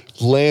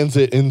lands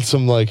it in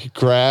some like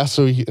grass.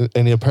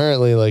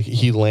 Apparently like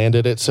he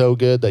landed it so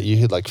good that you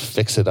could like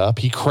fix it up.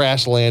 He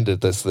crash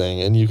landed this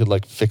thing and you could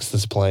like fix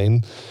this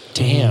plane.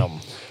 Damn,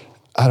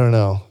 I don't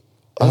know.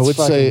 that's I would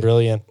fucking say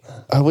brilliant.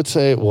 I would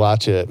say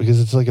watch it because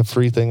it's like a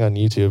free thing on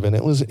YouTube and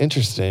it was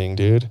interesting,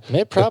 dude.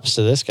 Made props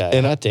to this guy.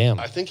 And God damn.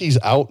 I think he's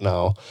out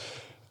now.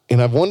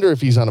 And I wonder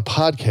if he's on a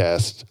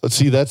podcast. Let's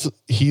see,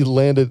 he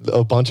landed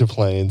a bunch of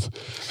planes.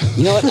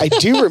 You know what? I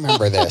do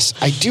remember this.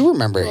 I do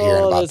remember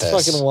hearing about that's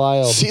this. fucking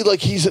wild. See,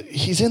 like he's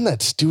in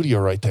that studio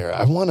right there.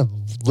 I want to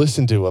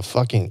listen to a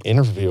fucking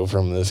interview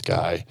from this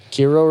guy.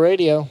 Kiro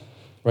Radio.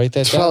 Write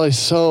that It's down. probably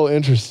so I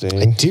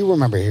interesting. do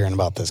remember hearing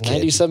about this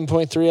kid.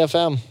 97.3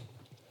 FM.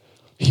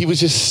 He was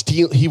just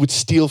he would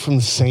steal from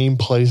the same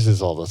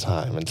places all the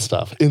time and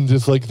stuff. And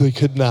just like they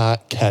could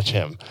not catch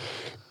him.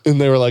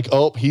 And they were like,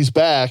 oh, he's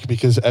back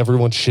because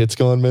everyone's shit's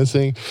going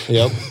missing.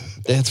 Yep.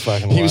 That's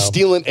fucking wild. He was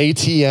stealing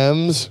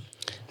ATMs.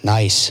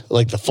 Nice.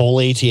 like the full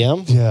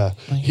ATM? Yeah.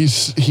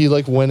 He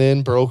like went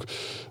in,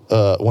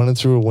 went in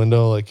through a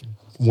window, like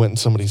went in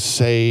somebody's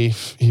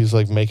safe. He's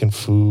like making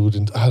food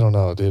and I don't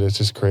know, dude. It's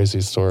just a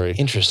crazy story.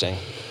 Interesting.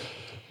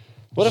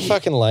 What a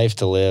fucking life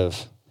to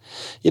live.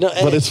 You know,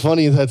 But it's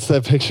funny, that's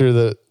that picture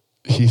that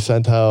he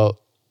sent out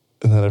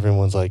and then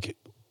everyone's like,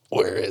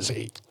 where is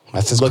he?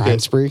 That's his Look crime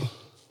at- spree.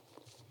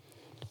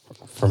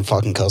 From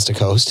fucking coast to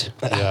coast.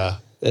 Yeah.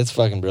 that's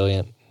fucking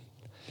brilliant.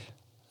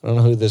 I don't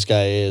know who this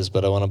guy is,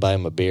 but I want to buy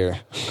him a beer.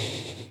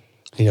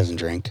 He doesn't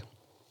drink.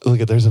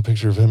 Look at, there's a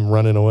picture of him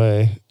running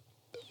away.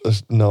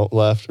 No,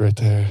 left, right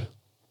there.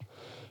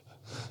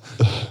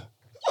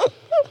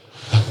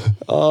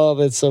 Oh,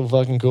 that's so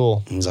fucking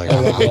cool. He's like, I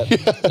love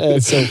that.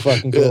 That's so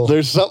fucking cool.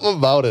 There's something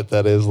about it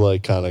that is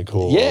like kind of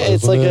cool. Yeah,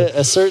 it's isn't like it?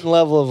 a certain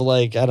level of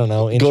like, I don't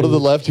know. Go to the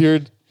left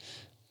here.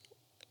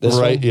 This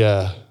Right, one?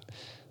 yeah.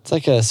 It's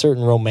like a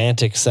certain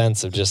romantic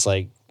sense of just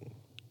like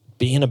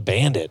being a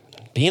bandit,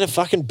 being a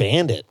fucking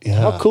bandit.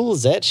 Yeah. How cool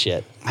is that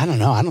shit? I don't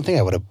know. I don't think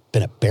I would have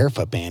been a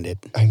barefoot bandit.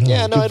 I know.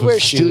 Yeah, no, Dude, I'd but wear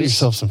steal shoes.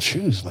 yourself some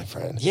shoes, my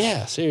friend.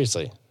 Yeah,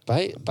 seriously.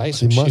 Buy He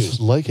some must shoes.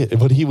 like it.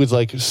 But he was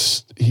like,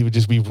 he would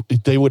just be,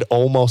 they would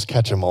almost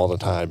catch him all the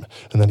time.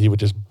 And then he would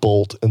just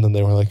bolt. And then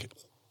they were like,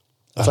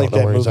 It's like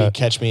that movie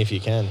Catch Me If You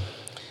Can.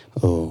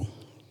 Oh,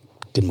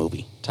 good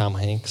movie. Tom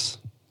Hanks.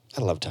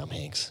 I love Tom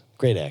Hanks.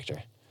 Great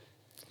actor.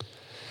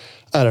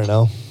 I don't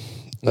know.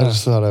 I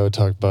just thought I would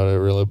talk about it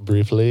really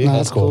briefly. No, That's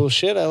That's cool. cool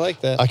shit. I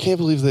like that. I can't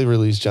believe they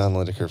released John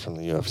Lineker from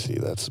the UFC.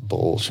 That's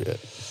bullshit.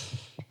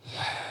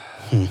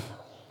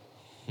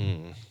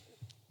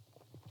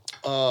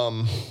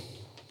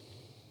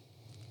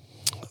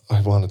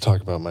 I want to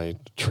talk about my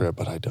trip,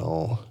 but I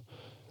don't.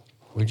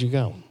 Where'd you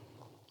go?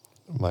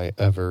 My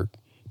ever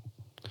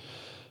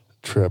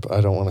trip.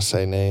 I don't want to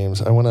say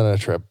names. I went on a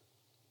trip,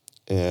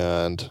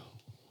 and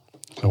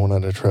I went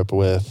on a trip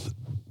with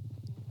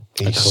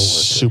a coworker.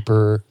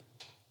 super.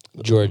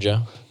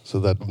 Georgia. So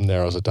that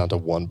narrows it down to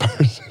one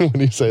person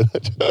when you say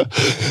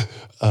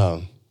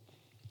that.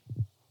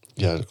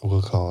 Yeah,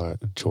 we'll call her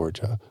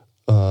Georgia.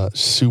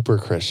 Super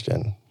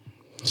Christian.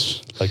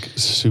 Like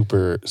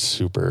super,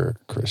 super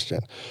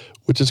Christian.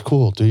 Which is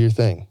cool. Do your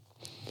thing.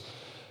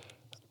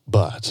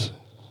 But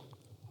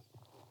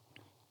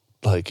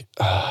like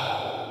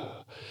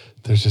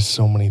there's just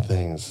so many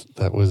things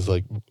that was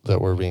like that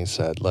were being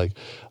said. Like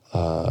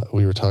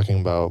we were talking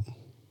about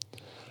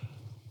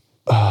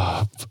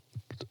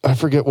I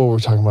forget what we're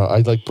talking about. I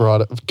like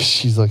brought up.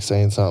 She's like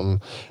saying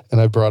something, and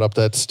I brought up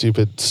that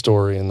stupid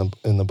story in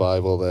the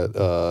Bible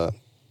that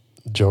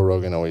Joe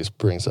Rogan always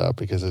brings up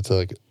because it's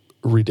like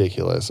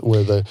ridiculous.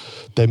 Where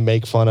they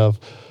make fun of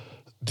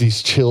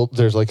these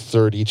There's like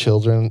 30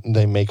 children.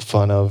 They make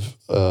fun of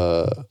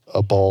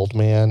a bald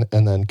man,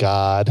 and then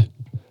God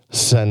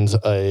sends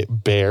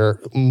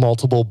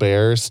multiple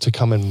bears to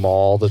come and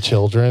maul the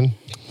children.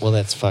 Well,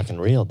 that's fucking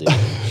real, dude.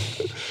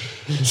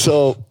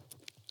 So.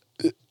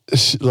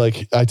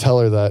 Like I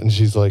tell her that and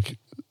she's like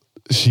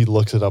she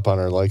looks it up on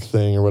her like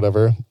thing or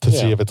whatever to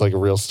see Yeah. if it's like a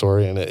real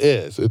story, and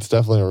it's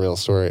definitely a real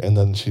story. And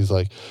then she's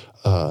like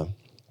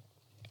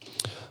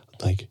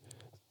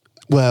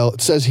well,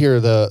 it says here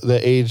the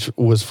age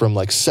was from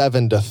like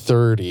 7 to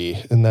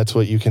 30, and that's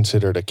what you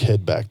considered a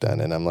kid back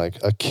then. And I'm like,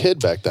 a kid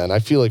back then? I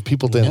feel like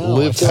people didn't No,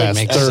 live I feel like- past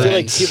makes I 30. feel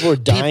like people were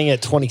dying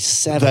at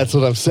 27. That's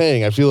what I'm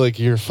saying. I feel like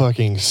you're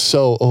fucking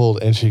so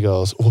old. And she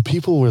goes, well,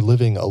 people were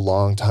living a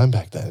long time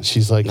back then.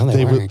 She's like, No,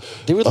 they were.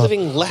 weren't. They were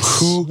living less.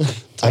 Who?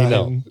 I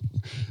know.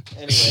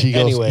 time. She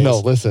goes, anyways. no,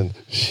 listen.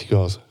 She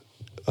goes,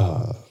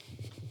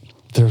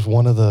 there's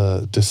one of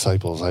the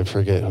disciples. I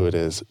forget who it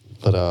is,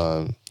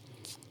 but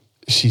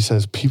she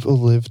says people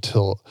live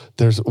till.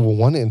 There's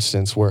one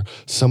instance where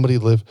somebody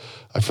lived.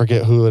 I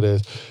forget who it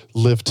is.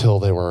 Lived till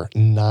they were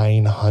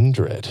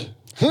 900.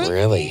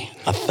 Really?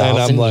 1,000 And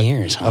I'm like,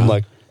 years, huh? I'm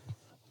like,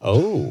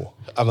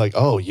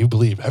 Oh, you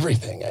believe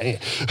everything, eh?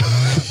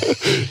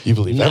 You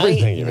believe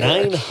everything. you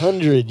hear.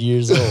 900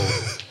 years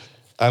old.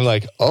 I'm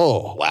like,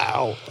 oh,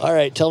 Wow. All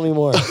right, tell me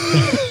more.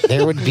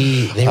 there would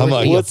be. I'm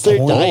like, What's their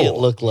point- diet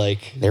look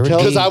like? There would Tell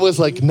be- because me- I was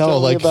like, no, tell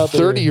me like about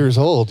 30 their- years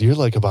old, you're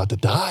like about to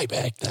die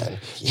back then.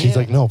 She's Yeah.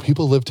 like, no,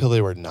 people lived till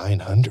they were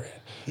 900.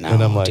 No,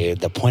 and I'm like, dude,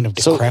 the point of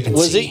So discrepancy.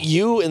 was it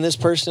you and this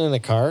person in the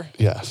car?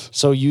 yes,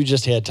 So you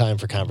just had time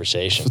for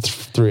conversation.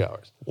 3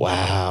 hours.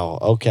 Wow.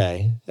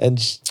 Okay. And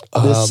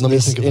let me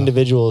this think about it.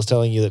 individual is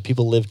telling you that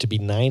people live to be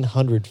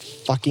 900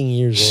 fucking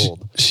years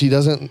old. She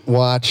doesn't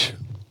watch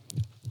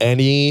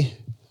any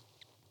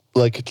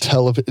like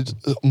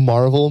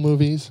Marvel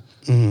movies.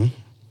 Mm-hmm.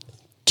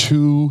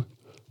 Too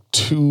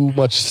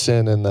much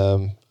sin in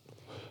them.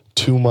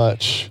 Too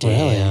much.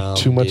 Damn,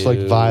 Too much like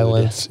dude.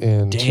 violence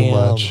and too Damn.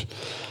 much.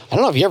 I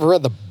don't know if you ever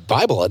read the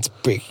Bible. It's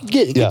big.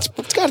 Yeah.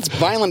 It's got its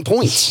violent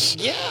points.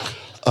 Yeah.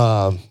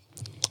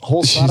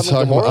 Whole She's Sodom and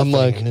talking about, Gomorrah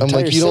I'm thing, an like,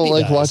 entire you don't city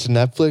like dies. watch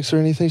Netflix or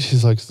anything?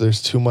 She's like,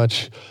 there's too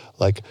much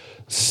like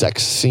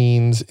sex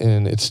scenes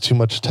and it's too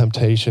much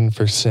temptation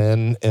for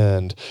sin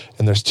and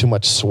there's too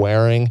much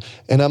swearing.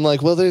 And I'm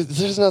like, well,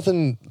 there's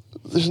nothing,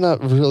 there's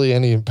not really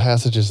any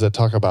passages that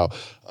talk about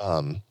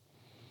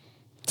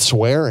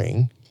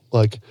swearing,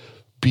 like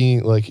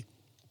being like,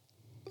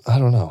 I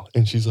don't know.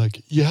 And she's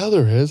like, yeah,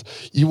 there is.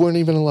 You weren't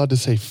even allowed to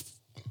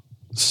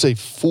say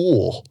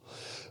fool,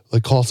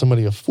 like call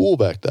somebody a fool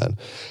back then.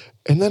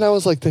 And then I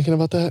was like thinking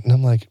about that, and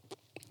I'm like,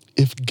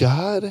 if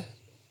God,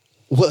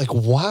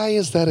 why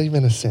is that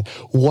even a sin?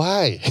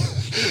 Why?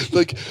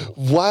 Like,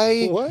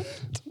 why? What?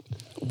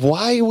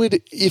 Why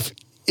would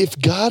if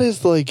God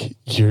is like,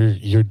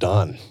 you're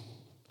done?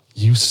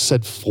 You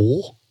said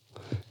fool.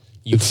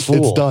 It's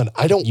done.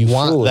 I don't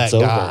want that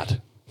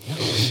God.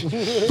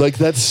 Like,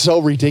 that's so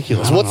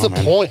ridiculous. What's the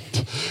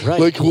point? Right.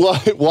 Like,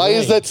 why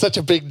is Right. that such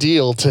a big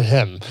deal to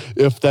him?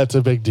 If that's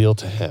a big deal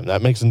to him,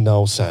 that makes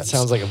no sense.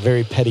 Sounds like a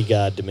very petty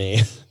God to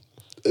me.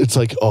 It's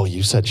like, oh,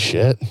 you said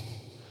shit.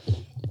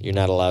 You're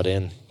not allowed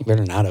in. You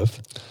better not have.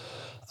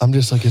 I'm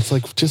just like, it's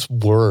like just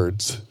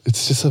words.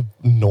 It's just a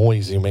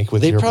noise you make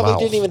with They your probably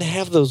mouth. didn't even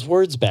have those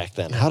words back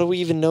then. How do we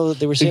even know that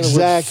they were saying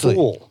Exactly. the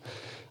word fool?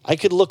 I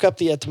could look up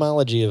the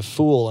etymology of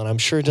fool, and I'm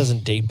sure it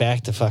doesn't date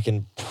back to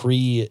fucking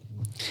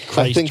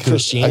pre-Christ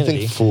Christianity. I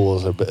think fool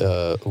is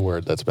a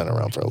word that's been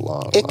around for a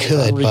long It long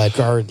could, but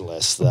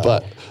Regardless, though.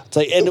 But it's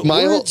like, and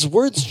my whole-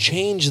 words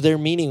change their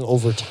meaning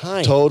over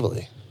time.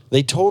 Totally.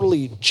 They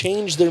totally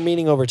change their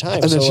meaning over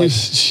time. And then So,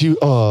 she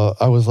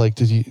I was like,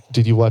 did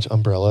you watch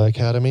Umbrella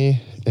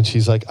Academy? And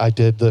she's like, I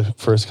did the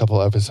first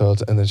couple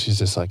episodes, and then she's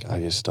just like, I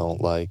just don't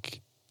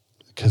like,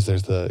 because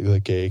there's the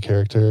gay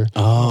character,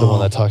 the one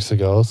that talks to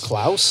ghosts.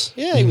 Klaus?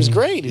 Yeah, he was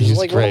great. He was He's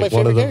like great, one of my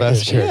favorite the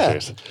best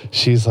characters. characters.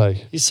 She's like,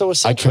 Yeah. He's so I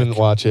eccentric. couldn't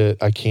watch it.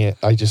 I can't.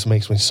 I just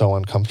makes me so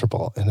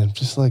uncomfortable. And I'm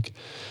just like,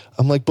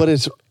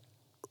 but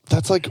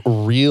that's like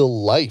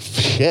real life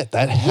shit.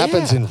 That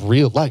happens Yeah. in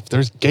real life.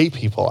 There's gay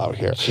people out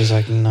here. she's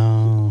like,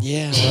 no.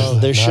 Yeah, well,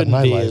 there Not shouldn't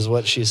my be, life. is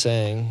what she's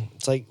saying.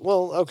 It's like,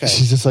 well, okay.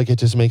 She's just like, it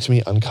just makes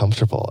me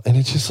uncomfortable. And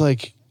it's just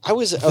like, I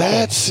was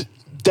okay.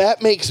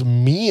 that makes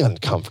me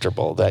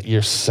uncomfortable that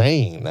you're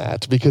saying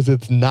that, because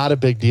it's not a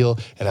big deal.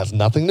 It has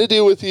nothing to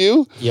do with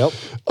you. Yep.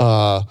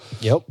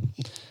 Yep.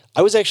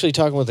 I was actually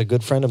talking with a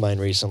good friend of mine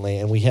recently,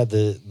 and we had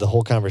the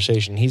whole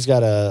conversation. He's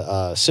got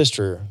a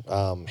sister,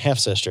 half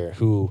sister,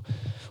 who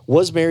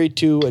was married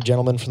to a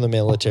gentleman from the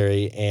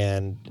military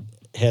and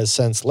has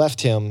since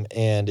left him,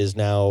 and is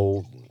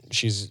now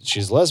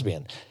she's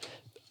lesbian,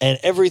 and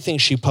everything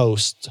she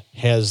posts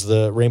has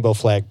the rainbow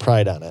flag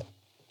pride on it.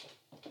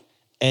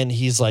 And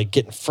he's like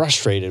getting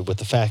frustrated with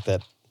the fact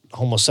that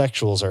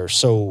homosexuals are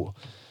so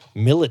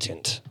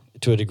militant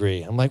to a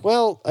degree. I'm like,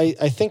 well, I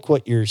think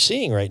what you're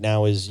seeing right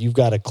now is you've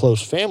got a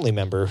close family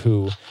member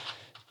who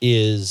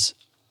is,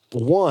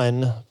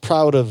 one,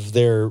 proud of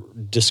their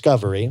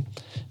discovery,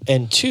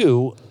 and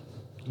two,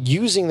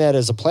 using that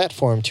as a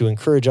platform to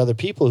encourage other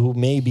people who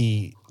may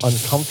be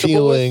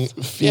uncomfortable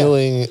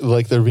feeling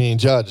like they're being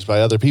judged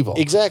by other people.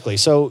 Exactly.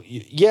 So,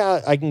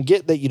 yeah, I can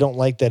get that you don't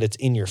like that it's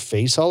in your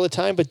face all the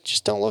time, but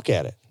just don't look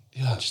at it.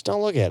 Yeah. Just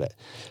don't look at it.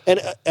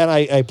 And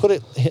I put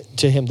it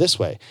to him this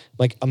way.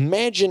 Like,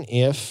 imagine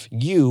if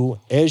you,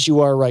 as you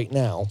are right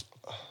now,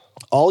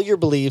 all your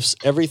beliefs,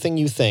 everything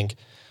you think,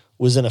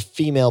 was in a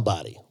female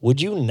body.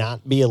 Would you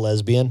not be a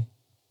lesbian?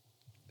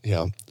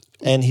 Yeah.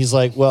 And he's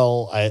like,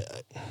 well, I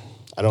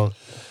don't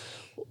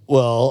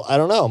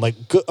know. I'm like,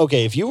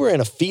 okay, if you were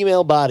in a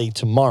female body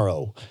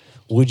tomorrow,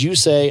 would you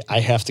say, I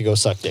have to go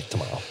suck dick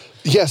tomorrow?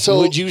 Yeah. So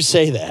Would you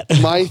say that?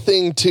 my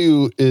thing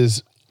too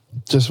is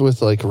just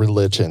with like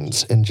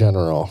religions in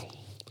general.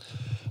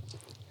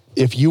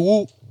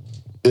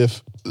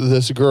 If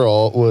this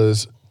girl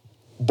was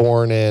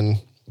born in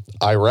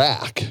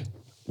Iraq,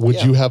 would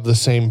Yeah. you have the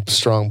same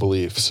strong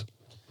beliefs?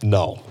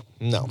 No.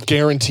 No.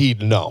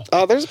 Guaranteed no.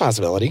 Oh, there's a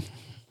possibility.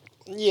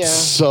 Yeah.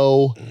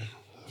 So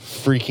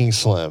freaking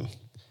slim.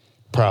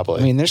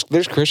 Probably. I mean,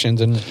 there's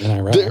Christians in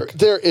Iraq.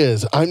 There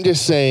is. I'm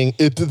just saying.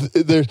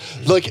 There's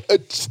like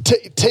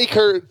take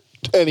her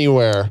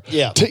anywhere.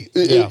 Yeah.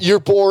 You're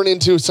born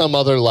into some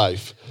other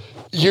life.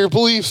 Your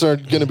beliefs are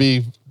going to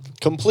be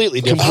Completely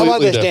different. How about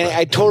completely this, Danny? different.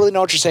 I totally know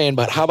what you're saying,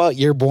 but how about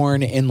you're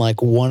born in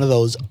like one of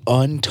those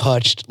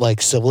untouched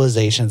like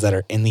civilizations that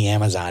are in the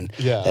Amazon?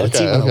 Yeah, that it's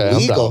okay, even okay, I'm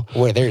illegal,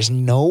 down. where there's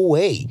no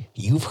way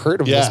you've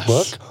heard of Yes.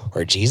 this book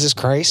or Jesus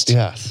Christ.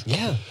 yes.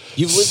 Yeah.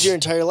 You've lived your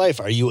entire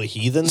life. Are you a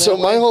heathen? So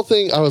that my way? whole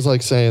thing, I was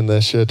like saying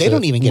this shit. They to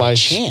don't even get a my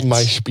chance.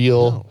 My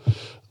spiel.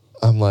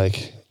 I'm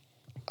like,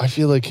 I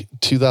feel like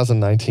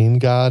 2019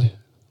 God,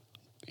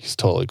 he's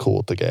totally cool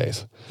with the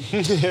gays.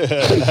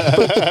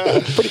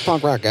 Pretty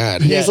punk rock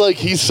God. He's like,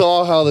 he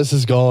saw how this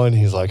is going.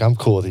 He's like, I'm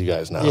cool with you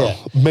guys now. Yeah.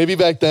 Maybe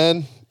back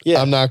then,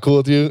 Yeah. I'm not cool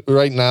with you.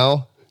 Right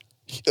now,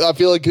 I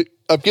feel like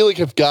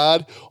if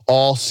God,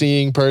 all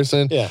seeing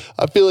person, Yeah.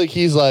 I feel like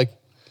he's like,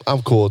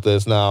 I'm cool with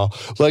this now.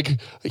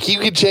 Like, he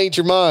could change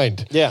your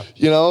mind. Yeah.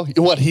 You know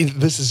what?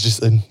 This is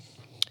just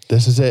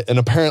this is it. And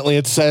apparently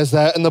it says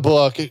that in the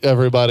book,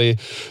 everybody,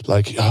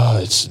 like, oh,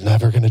 it's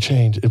never going to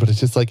change. But it's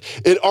just like,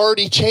 it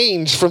already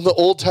changed from the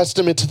Old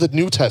Testament to the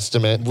New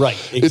Testament. Right,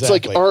 It's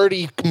like exactly.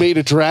 already made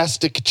a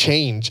drastic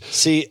change.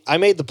 See, I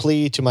made the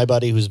plea to my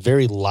buddy who's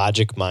very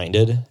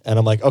logic-minded, and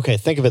I'm like, okay,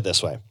 think of it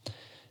this way.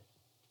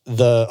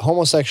 The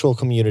homosexual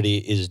community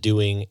is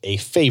doing a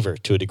favor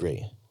to a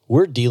degree.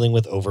 We're dealing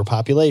with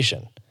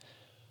overpopulation.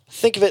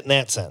 Think of it in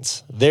that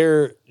sense.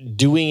 They're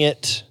doing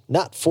it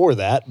not for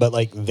that, but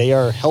like they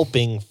are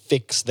helping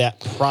fix that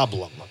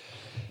problem.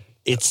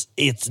 It's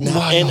not.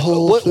 My And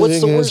whole what's the thing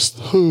is, worst?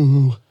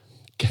 who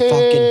cares?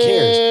 Fucking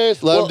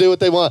cares. Let Well, them do what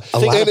they want. a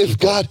lot And of if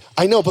people- God,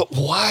 I know, but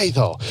why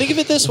though? Think of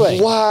it this way.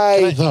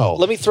 Why though?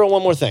 Let me throw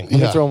one more thing. Let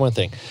Yeah. me throw one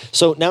thing.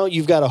 So now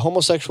you've got a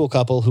homosexual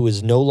couple who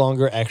is no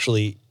longer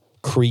actually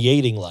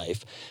creating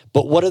life.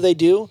 But what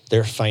do?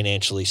 They're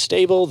financially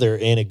stable. They're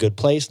in a good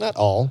place. Not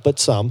all, but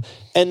some.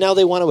 And now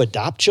they want to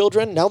adopt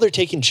children. Now they're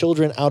taking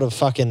children out of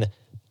fucking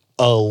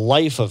a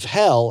life of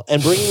hell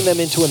and bringing them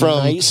into a From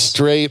nice.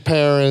 straight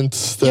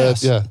parents that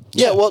Yes. yeah.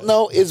 Yeah, well,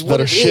 no, is what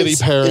That are it shitty is,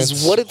 parents.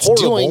 is what it's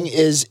Horrible. doing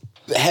is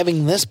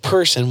having this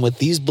person with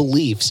these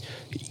beliefs,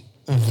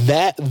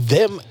 that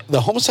them,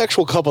 the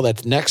homosexual couple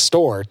that's next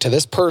door to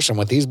this person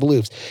with these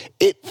beliefs,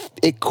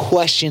 it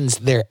questions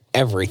their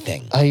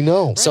everything. I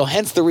know. So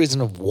hence the reason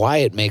of why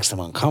it makes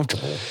them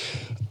uncomfortable.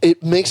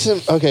 It makes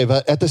him okay,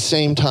 but at the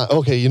same time,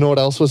 okay, you know what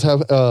else was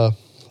happening?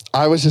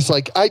 I was just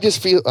like, I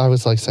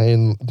was like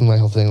saying my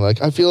whole thing,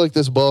 like, I feel like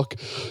this book,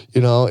 you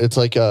know, it's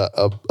like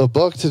a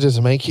book to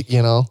just make you,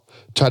 you know,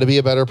 try to be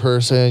a better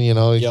person, you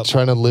know, Yep.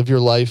 trying to live your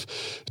life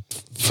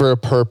for a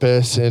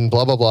purpose and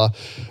blah, blah, blah.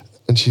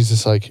 And she's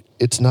just like,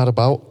 it's not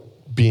about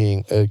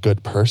being a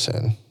good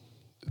person.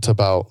 It's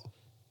about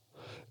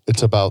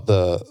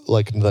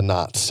the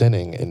not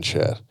sinning and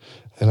shit.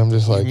 And I'm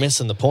just like, You're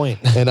missing the point.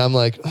 and I'm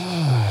like,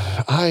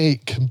 I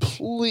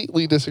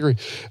completely disagree.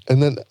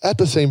 And then at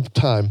the same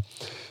time,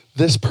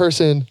 this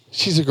person,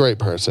 she's a great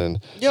person.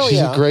 Oh, She's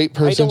yeah. a great I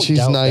person. don't She's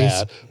doubt nice,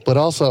 that. but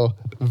also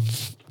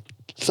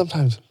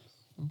sometimes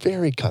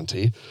very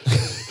cunty.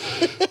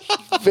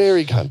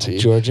 Very cunty.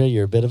 Georgia,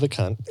 you're a bit of a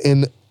cunt.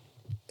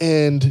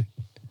 And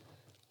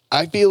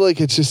I feel like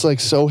it's just like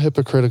so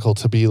hypocritical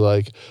to be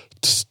like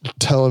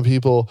telling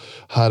people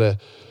how to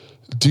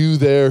do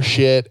their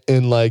shit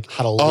and like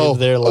How to live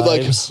their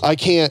lives.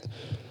 Like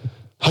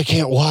I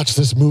can't watch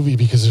this movie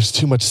because there's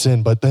too much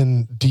sin. But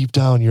then deep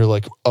down, you're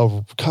like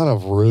kind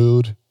of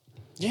rude.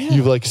 Yeah.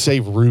 You like say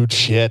rude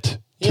shit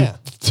Yeah.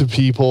 to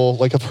people.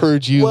 Like I've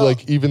heard you Well,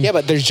 like even. Yeah,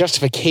 but there's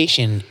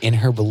justification in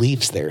her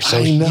beliefs there. So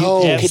I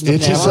know. That's It's the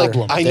just like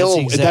problem. I That's know.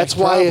 the exact That's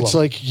why it's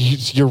problem.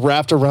 like you're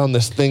wrapped around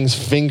this thing's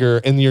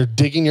finger, and you're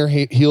digging your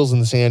heels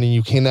in the sand, and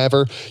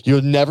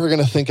you're never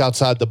gonna think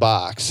outside the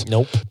box.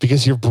 Nope.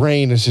 Because your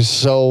brain is just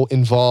so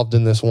involved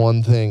in this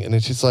one thing, and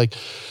it's just like,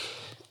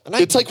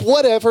 it's like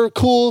whatever,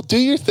 cool, do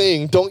your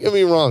thing. Don't get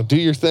me wrong, do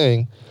your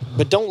thing.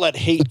 But don't let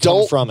hate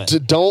come from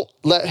it. Don't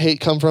let hate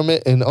come from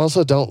it, and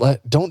also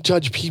don't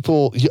judge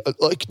people.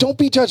 Like, don't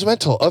be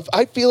judgmental.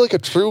 I feel like a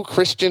true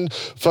Christian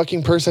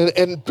fucking person,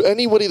 and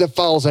anybody that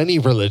follows any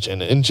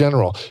religion in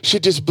general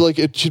should just be like,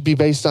 it should be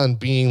based on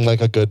being like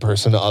a good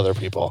person to other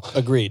people.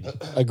 Agreed.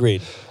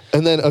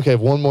 And then, okay,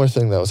 one more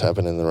thing that was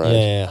happening in the ride.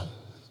 Yeah.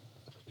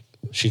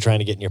 She trying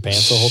to get in your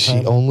pants the whole She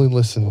time? only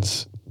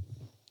listens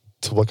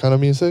to what kind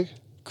of music?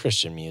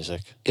 Christian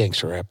music.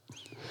 gangster rap.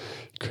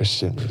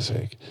 Christian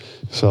music.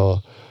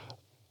 So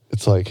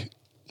it's like,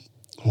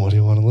 what do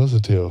you want to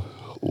listen to?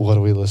 What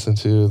do we listen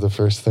to? The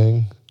first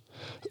thing?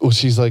 Well,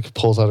 she's like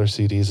pulls out her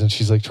CDs and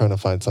she's like trying to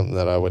find something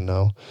that I would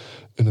know.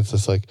 And it's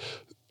just like,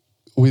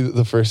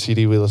 the first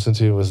CD we listened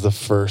to was the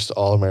first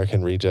All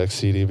American Rejects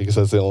CD because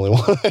that's the only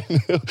one I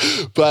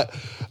knew. But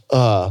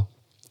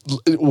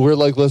we're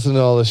like listening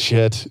to all this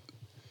shit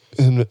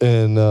and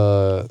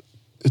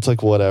it's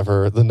like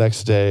whatever. The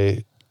next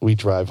day we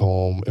drive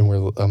home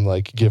and I'm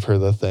like, give her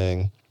the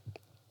thing.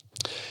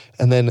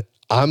 And then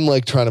I'm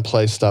like trying to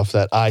play stuff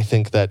that I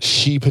think that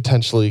she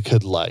potentially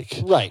could like.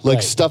 Right, Like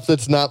right. stuff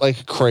that's not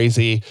like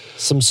crazy.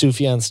 Some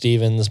Sufjan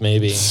Stevens,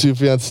 maybe.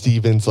 Sufjan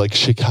Stevens, like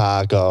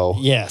Chicago.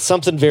 Yeah,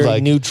 something very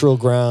Like, neutral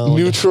ground.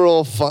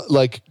 Neutral,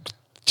 like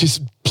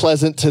just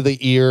pleasant to the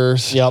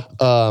ears. Yep.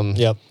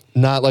 Yep.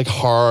 Not like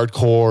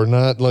hardcore,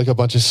 not like a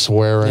bunch of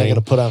swearing. I'm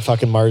gonna put on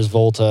fucking Mars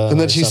Volta. And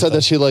then or she said something.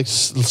 that she likes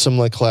some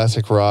like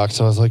classic rock.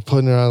 So I was like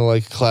putting her on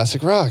like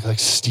classic rock, like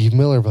Steve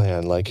Miller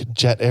Band, like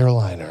Jet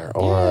Airliner,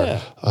 or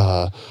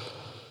Yeah.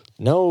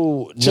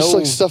 no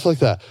like stuff like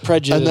that.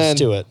 prejudice and then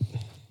to it.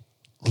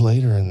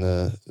 later in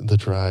the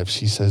drive,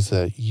 she says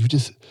that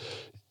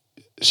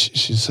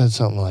she said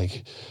something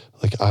like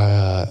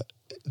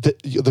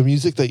the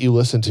music that you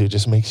listen to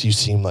just makes you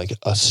seem like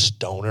a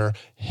stoner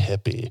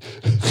hippie.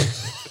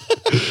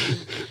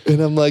 And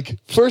I'm like,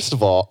 first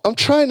of all, I'm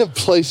trying to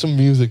play some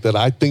music that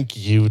I think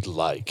you'd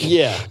like.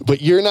 Yeah.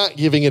 But you're not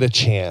giving it a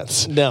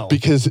chance. No.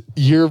 Because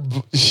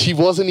she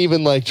wasn't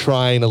even like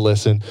trying to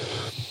listen.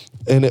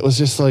 And it was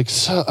just like,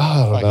 I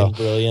don't know. Fucking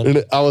brilliant.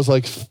 And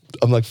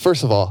I'm like,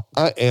 first of all,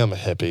 I am a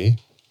hippie.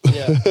 Yeah.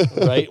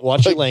 Yeah, right.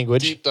 Watch your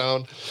language. Deep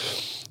down.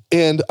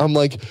 And I'm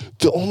like,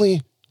 the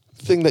only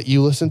thing that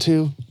you listen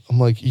to, I'm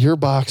like, your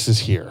box is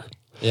here.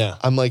 Yeah.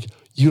 I'm like,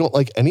 you don't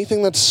like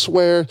anything that's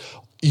swear.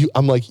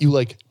 I'm like, you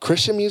like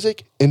Christian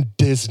music and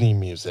Disney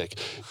music.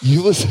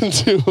 You listen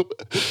to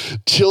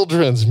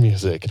children's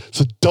music.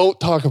 So don't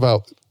talk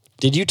about.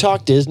 Did you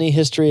talk Disney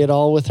history at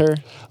all with her?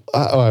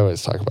 I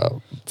always talk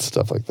about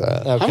stuff like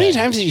that. How many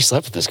times have you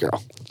slept with this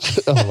girl?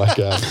 Oh my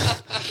God.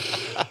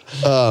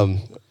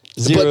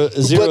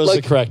 Zero's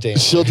like, the correct answer.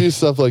 She'll do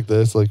stuff like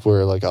this, like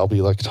where like I'll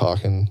be like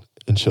talking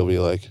and she'll be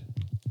like,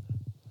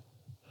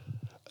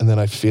 and then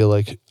I feel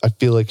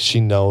like she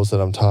knows that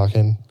I'm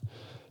talking,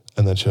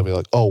 and then she'll be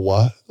like, oh,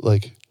 what?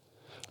 Like,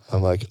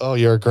 I'm like, oh,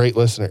 you're a great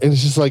listener. And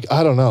it's just like,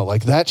 I don't know,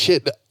 like that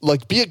shit,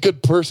 like be a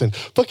good person.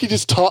 Fucking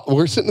just talk.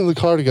 We're sitting in the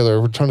car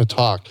together. We're trying to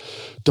talk.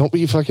 Don't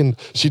be fucking,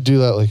 she'd do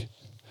that like.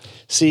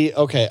 See,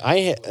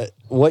 okay,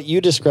 what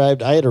you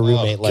described, I had a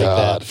roommate like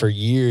God. that for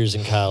years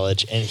in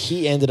college, and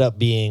he ended up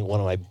being one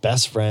of my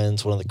best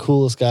friends, one of the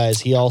coolest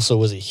guys. He also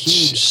was a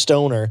huge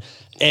stoner,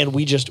 and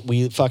we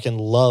fucking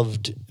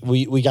loved,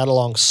 we got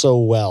along so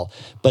well.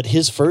 But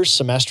his first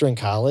semester in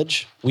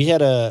college, we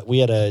had a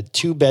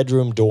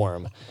 2-bedroom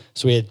dorm.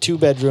 So we had 2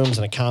 bedrooms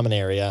and a common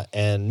area,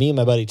 and me and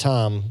my buddy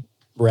Tom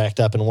racked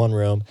up in one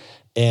room,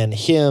 and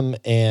him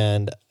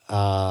and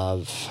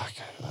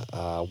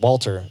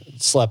Walter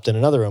slept in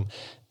another room,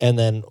 and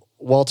then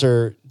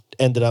Walter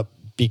ended up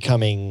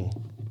becoming,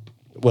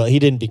 well, he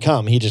didn't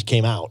become, he just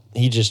came out.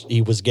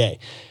 He was gay.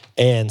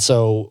 And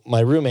so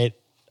my roommate,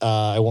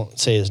 I won't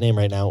say his name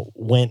right now,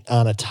 went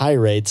on a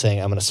tirade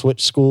saying, I'm going to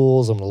switch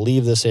schools. I'm going to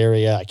leave this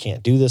area. I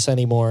can't do this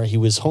anymore. He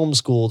was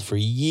homeschooled for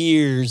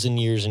years and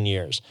years and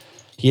years.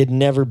 He had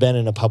never been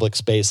in a public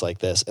space like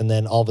this. And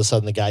then all of a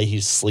sudden the guy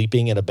he's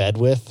sleeping in a bed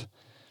with,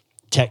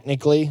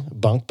 technically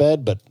bunk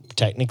bed, but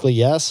technically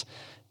yes,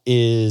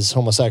 is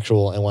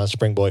homosexual and wants to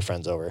bring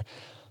boyfriends over.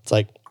 It's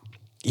like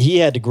he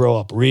had to grow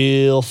up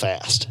real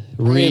fast,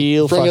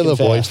 real bringing fucking the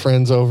fast.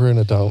 boyfriends over and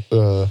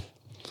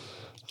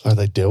are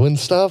they doing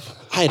stuff?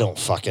 I don't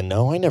fucking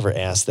know. I never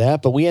asked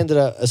that, but we ended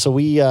up. So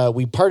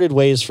we parted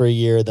ways for a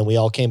year. Then we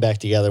all came back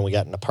together and we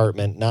got an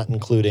apartment, not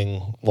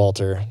including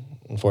Walter,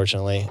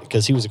 unfortunately,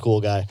 because he was a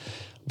cool guy.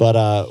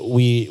 But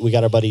we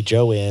got our buddy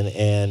Joe in,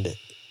 and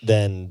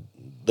then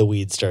the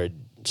weed started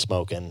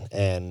smoking,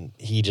 and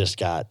he just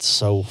got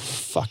so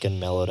fucking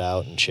mellowed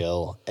out and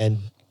chill, and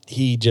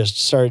he just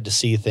started to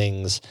see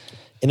things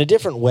in a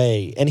different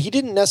way. And he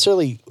didn't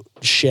necessarily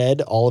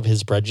shed all of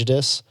his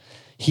prejudice.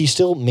 He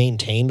still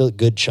maintained a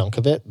good chunk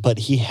of it, but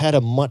he had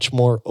a much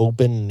more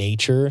open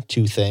nature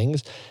to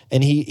things,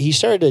 and he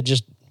started to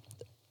just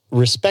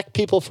respect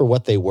people for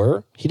what they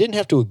were. He didn't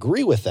have to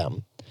agree with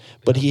them,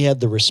 but he had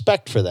the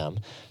respect for them.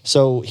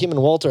 So him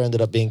and Walter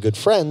ended up being good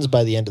friends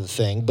by the end of the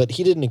thing, but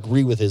he didn't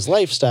agree with his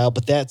lifestyle,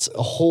 but that's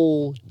a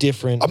whole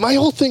different My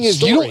whole thing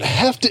is you story. don't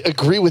have to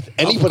agree with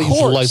anybody's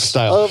course,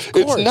 lifestyle. of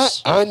course. It's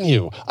not on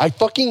you. I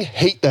fucking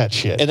hate that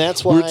shit. And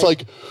that's Where why- it's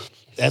like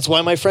That's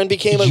why my friend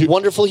became a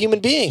wonderful human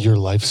being. your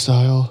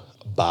lifestyle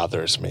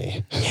bothers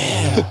me.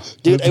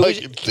 Dude,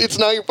 It's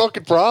not your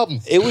fucking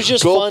problem. it was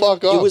just Go fun.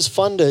 fuck up. It was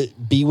fun to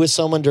be with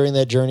someone during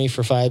that journey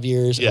for 5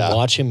 years Yeah. and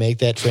watch him make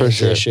that For sure.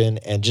 transition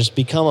and just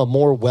become a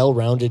more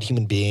well-rounded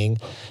human being.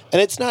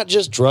 And it's not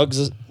just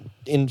drugs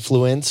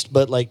influenced,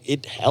 but like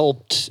it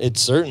helped. It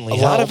certainly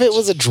A lot of it helped.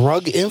 was a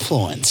drug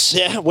influence.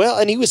 Yeah, well,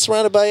 and he was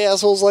surrounded by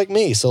assholes like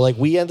me. So, like,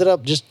 we ended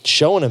up just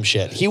showing him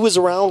shit. He was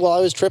around while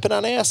I was tripping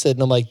on acid.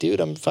 And I'm like,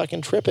 dude, I'm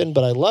fucking tripping,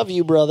 but I love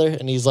you, brother.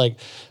 And he's like,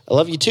 I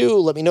love you too.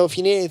 Let me know if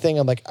you need anything.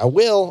 I'm like, I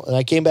will. And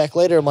I came back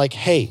later. I'm like,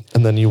 hey.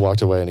 And then you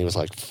walked away and he was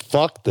like,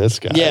 fuck this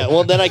guy. Yeah,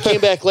 well, then I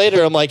came back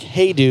later. I'm like,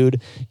 hey,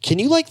 dude, can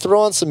you, like,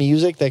 throw on some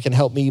music that can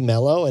help me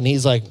mellow? And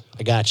he's like,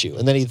 I got you.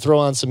 And then he'd throw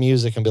on some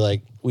music and be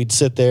like, we'd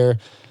sit there.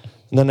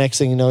 And the next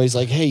thing you know, he's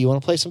like, hey, you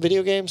want to play some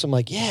video games? I'm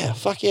like, yeah,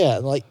 fuck yeah.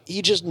 And like,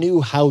 he just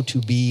knew how to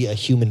be a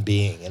human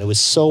being. And it was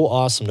so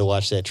awesome to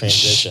watch that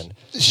transition.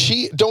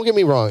 She, don't get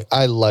me wrong,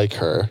 I like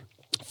her.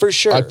 For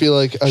sure. I feel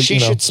like, she you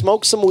know, should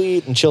smoke some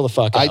weed and chill the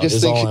fuck out, I just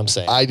is think all she- I'm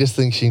saying. I just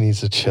think she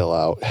needs to chill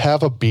out.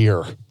 Have a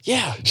beer.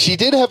 yeah. She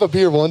did have a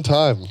beer one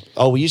time,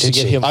 Oh, we used to Did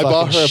get she? him I fucking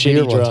bought her a shitty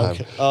beer one drunk.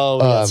 time. Oh,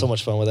 we had so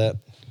much fun with that.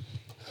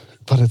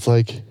 but it's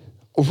like,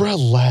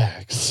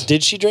 relax.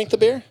 Did she drink the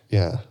beer?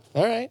 Yeah.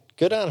 All right.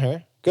 Good on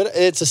her. Good.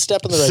 It's a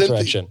step in the right Cynthia-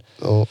 direction.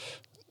 Oh,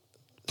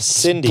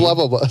 Cindy. blah,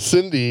 blah, blah.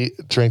 Cindy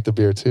drank the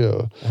beer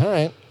too. All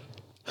right.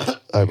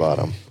 I bought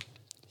them.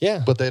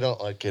 Yeah. But they don't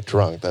like get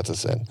drunk. That's a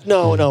sin.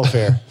 No,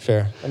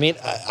 fair. I mean,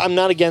 I'm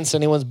not against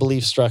anyone's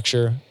belief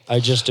structure. I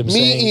just am Me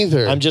saying.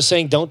 either. I'm just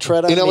saying, don't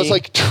tread on And me. I was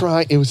like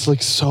it was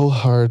like so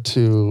hard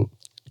to,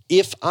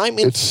 if I'm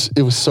in,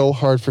 it was so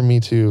hard for me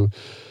to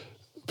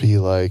be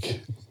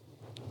like,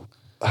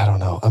 I don't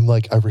know. I'm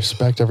like, I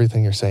respect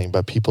everything you're saying,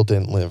 but people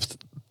didn't live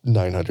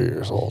 900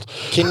 years old.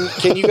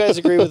 can you guys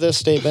agree with this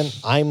statement?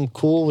 I'm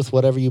cool with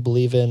whatever you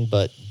believe in,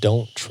 but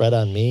don't tread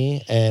on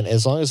me. And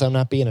as long as I'm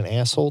not being an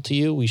asshole to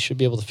you, we should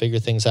be able to figure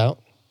things out.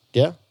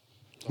 Yeah,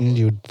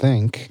 You'd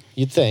think.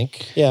 you'd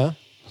think. Yeah.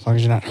 As long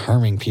as you're not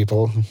harming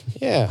people.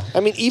 Yeah.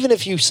 I mean, even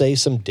if you say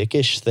some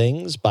dickish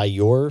things by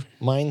your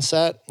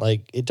mindset,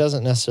 like it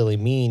doesn't necessarily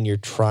mean you're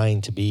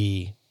trying to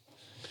be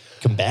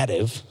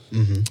combative.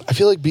 I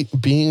feel like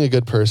being a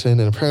good person,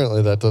 and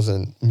apparently that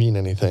doesn't mean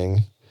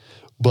anything,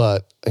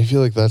 but I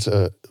feel like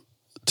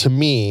to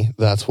me,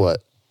 that's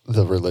what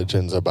the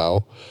religion's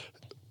about.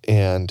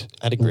 And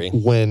I'd agree.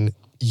 When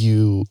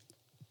you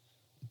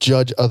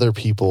judge other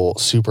people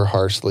super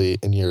harshly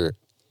and you're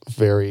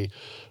very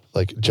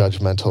like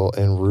judgmental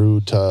and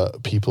rude to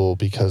people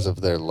because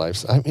of their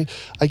lives. I mean,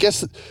 I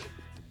guess,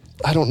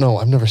 I don't know.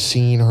 I've never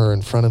seen her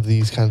in front of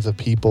these kinds of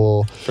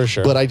people. For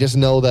sure. But I just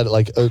know that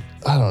like, I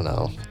don't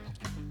know.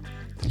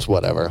 It's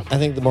whatever. I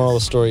think the moral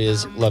of the story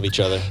is love each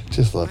other.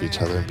 Just love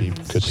each other and be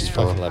good Just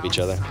people. fucking love each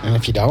other. And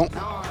if you don't,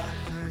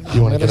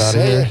 You want to I'm get out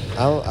gonna of say here? it.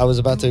 I was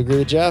about to agree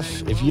with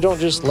Jeff. If you don't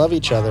just love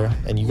each other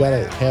and you got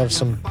to have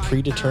some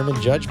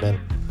predetermined judgment,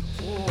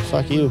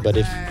 fuck you. But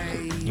if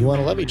you want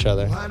to love each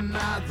other,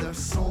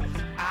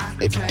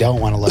 if you don't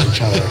want to love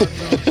each other,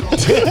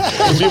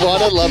 If you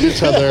want to love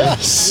each other,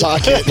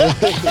 suck it.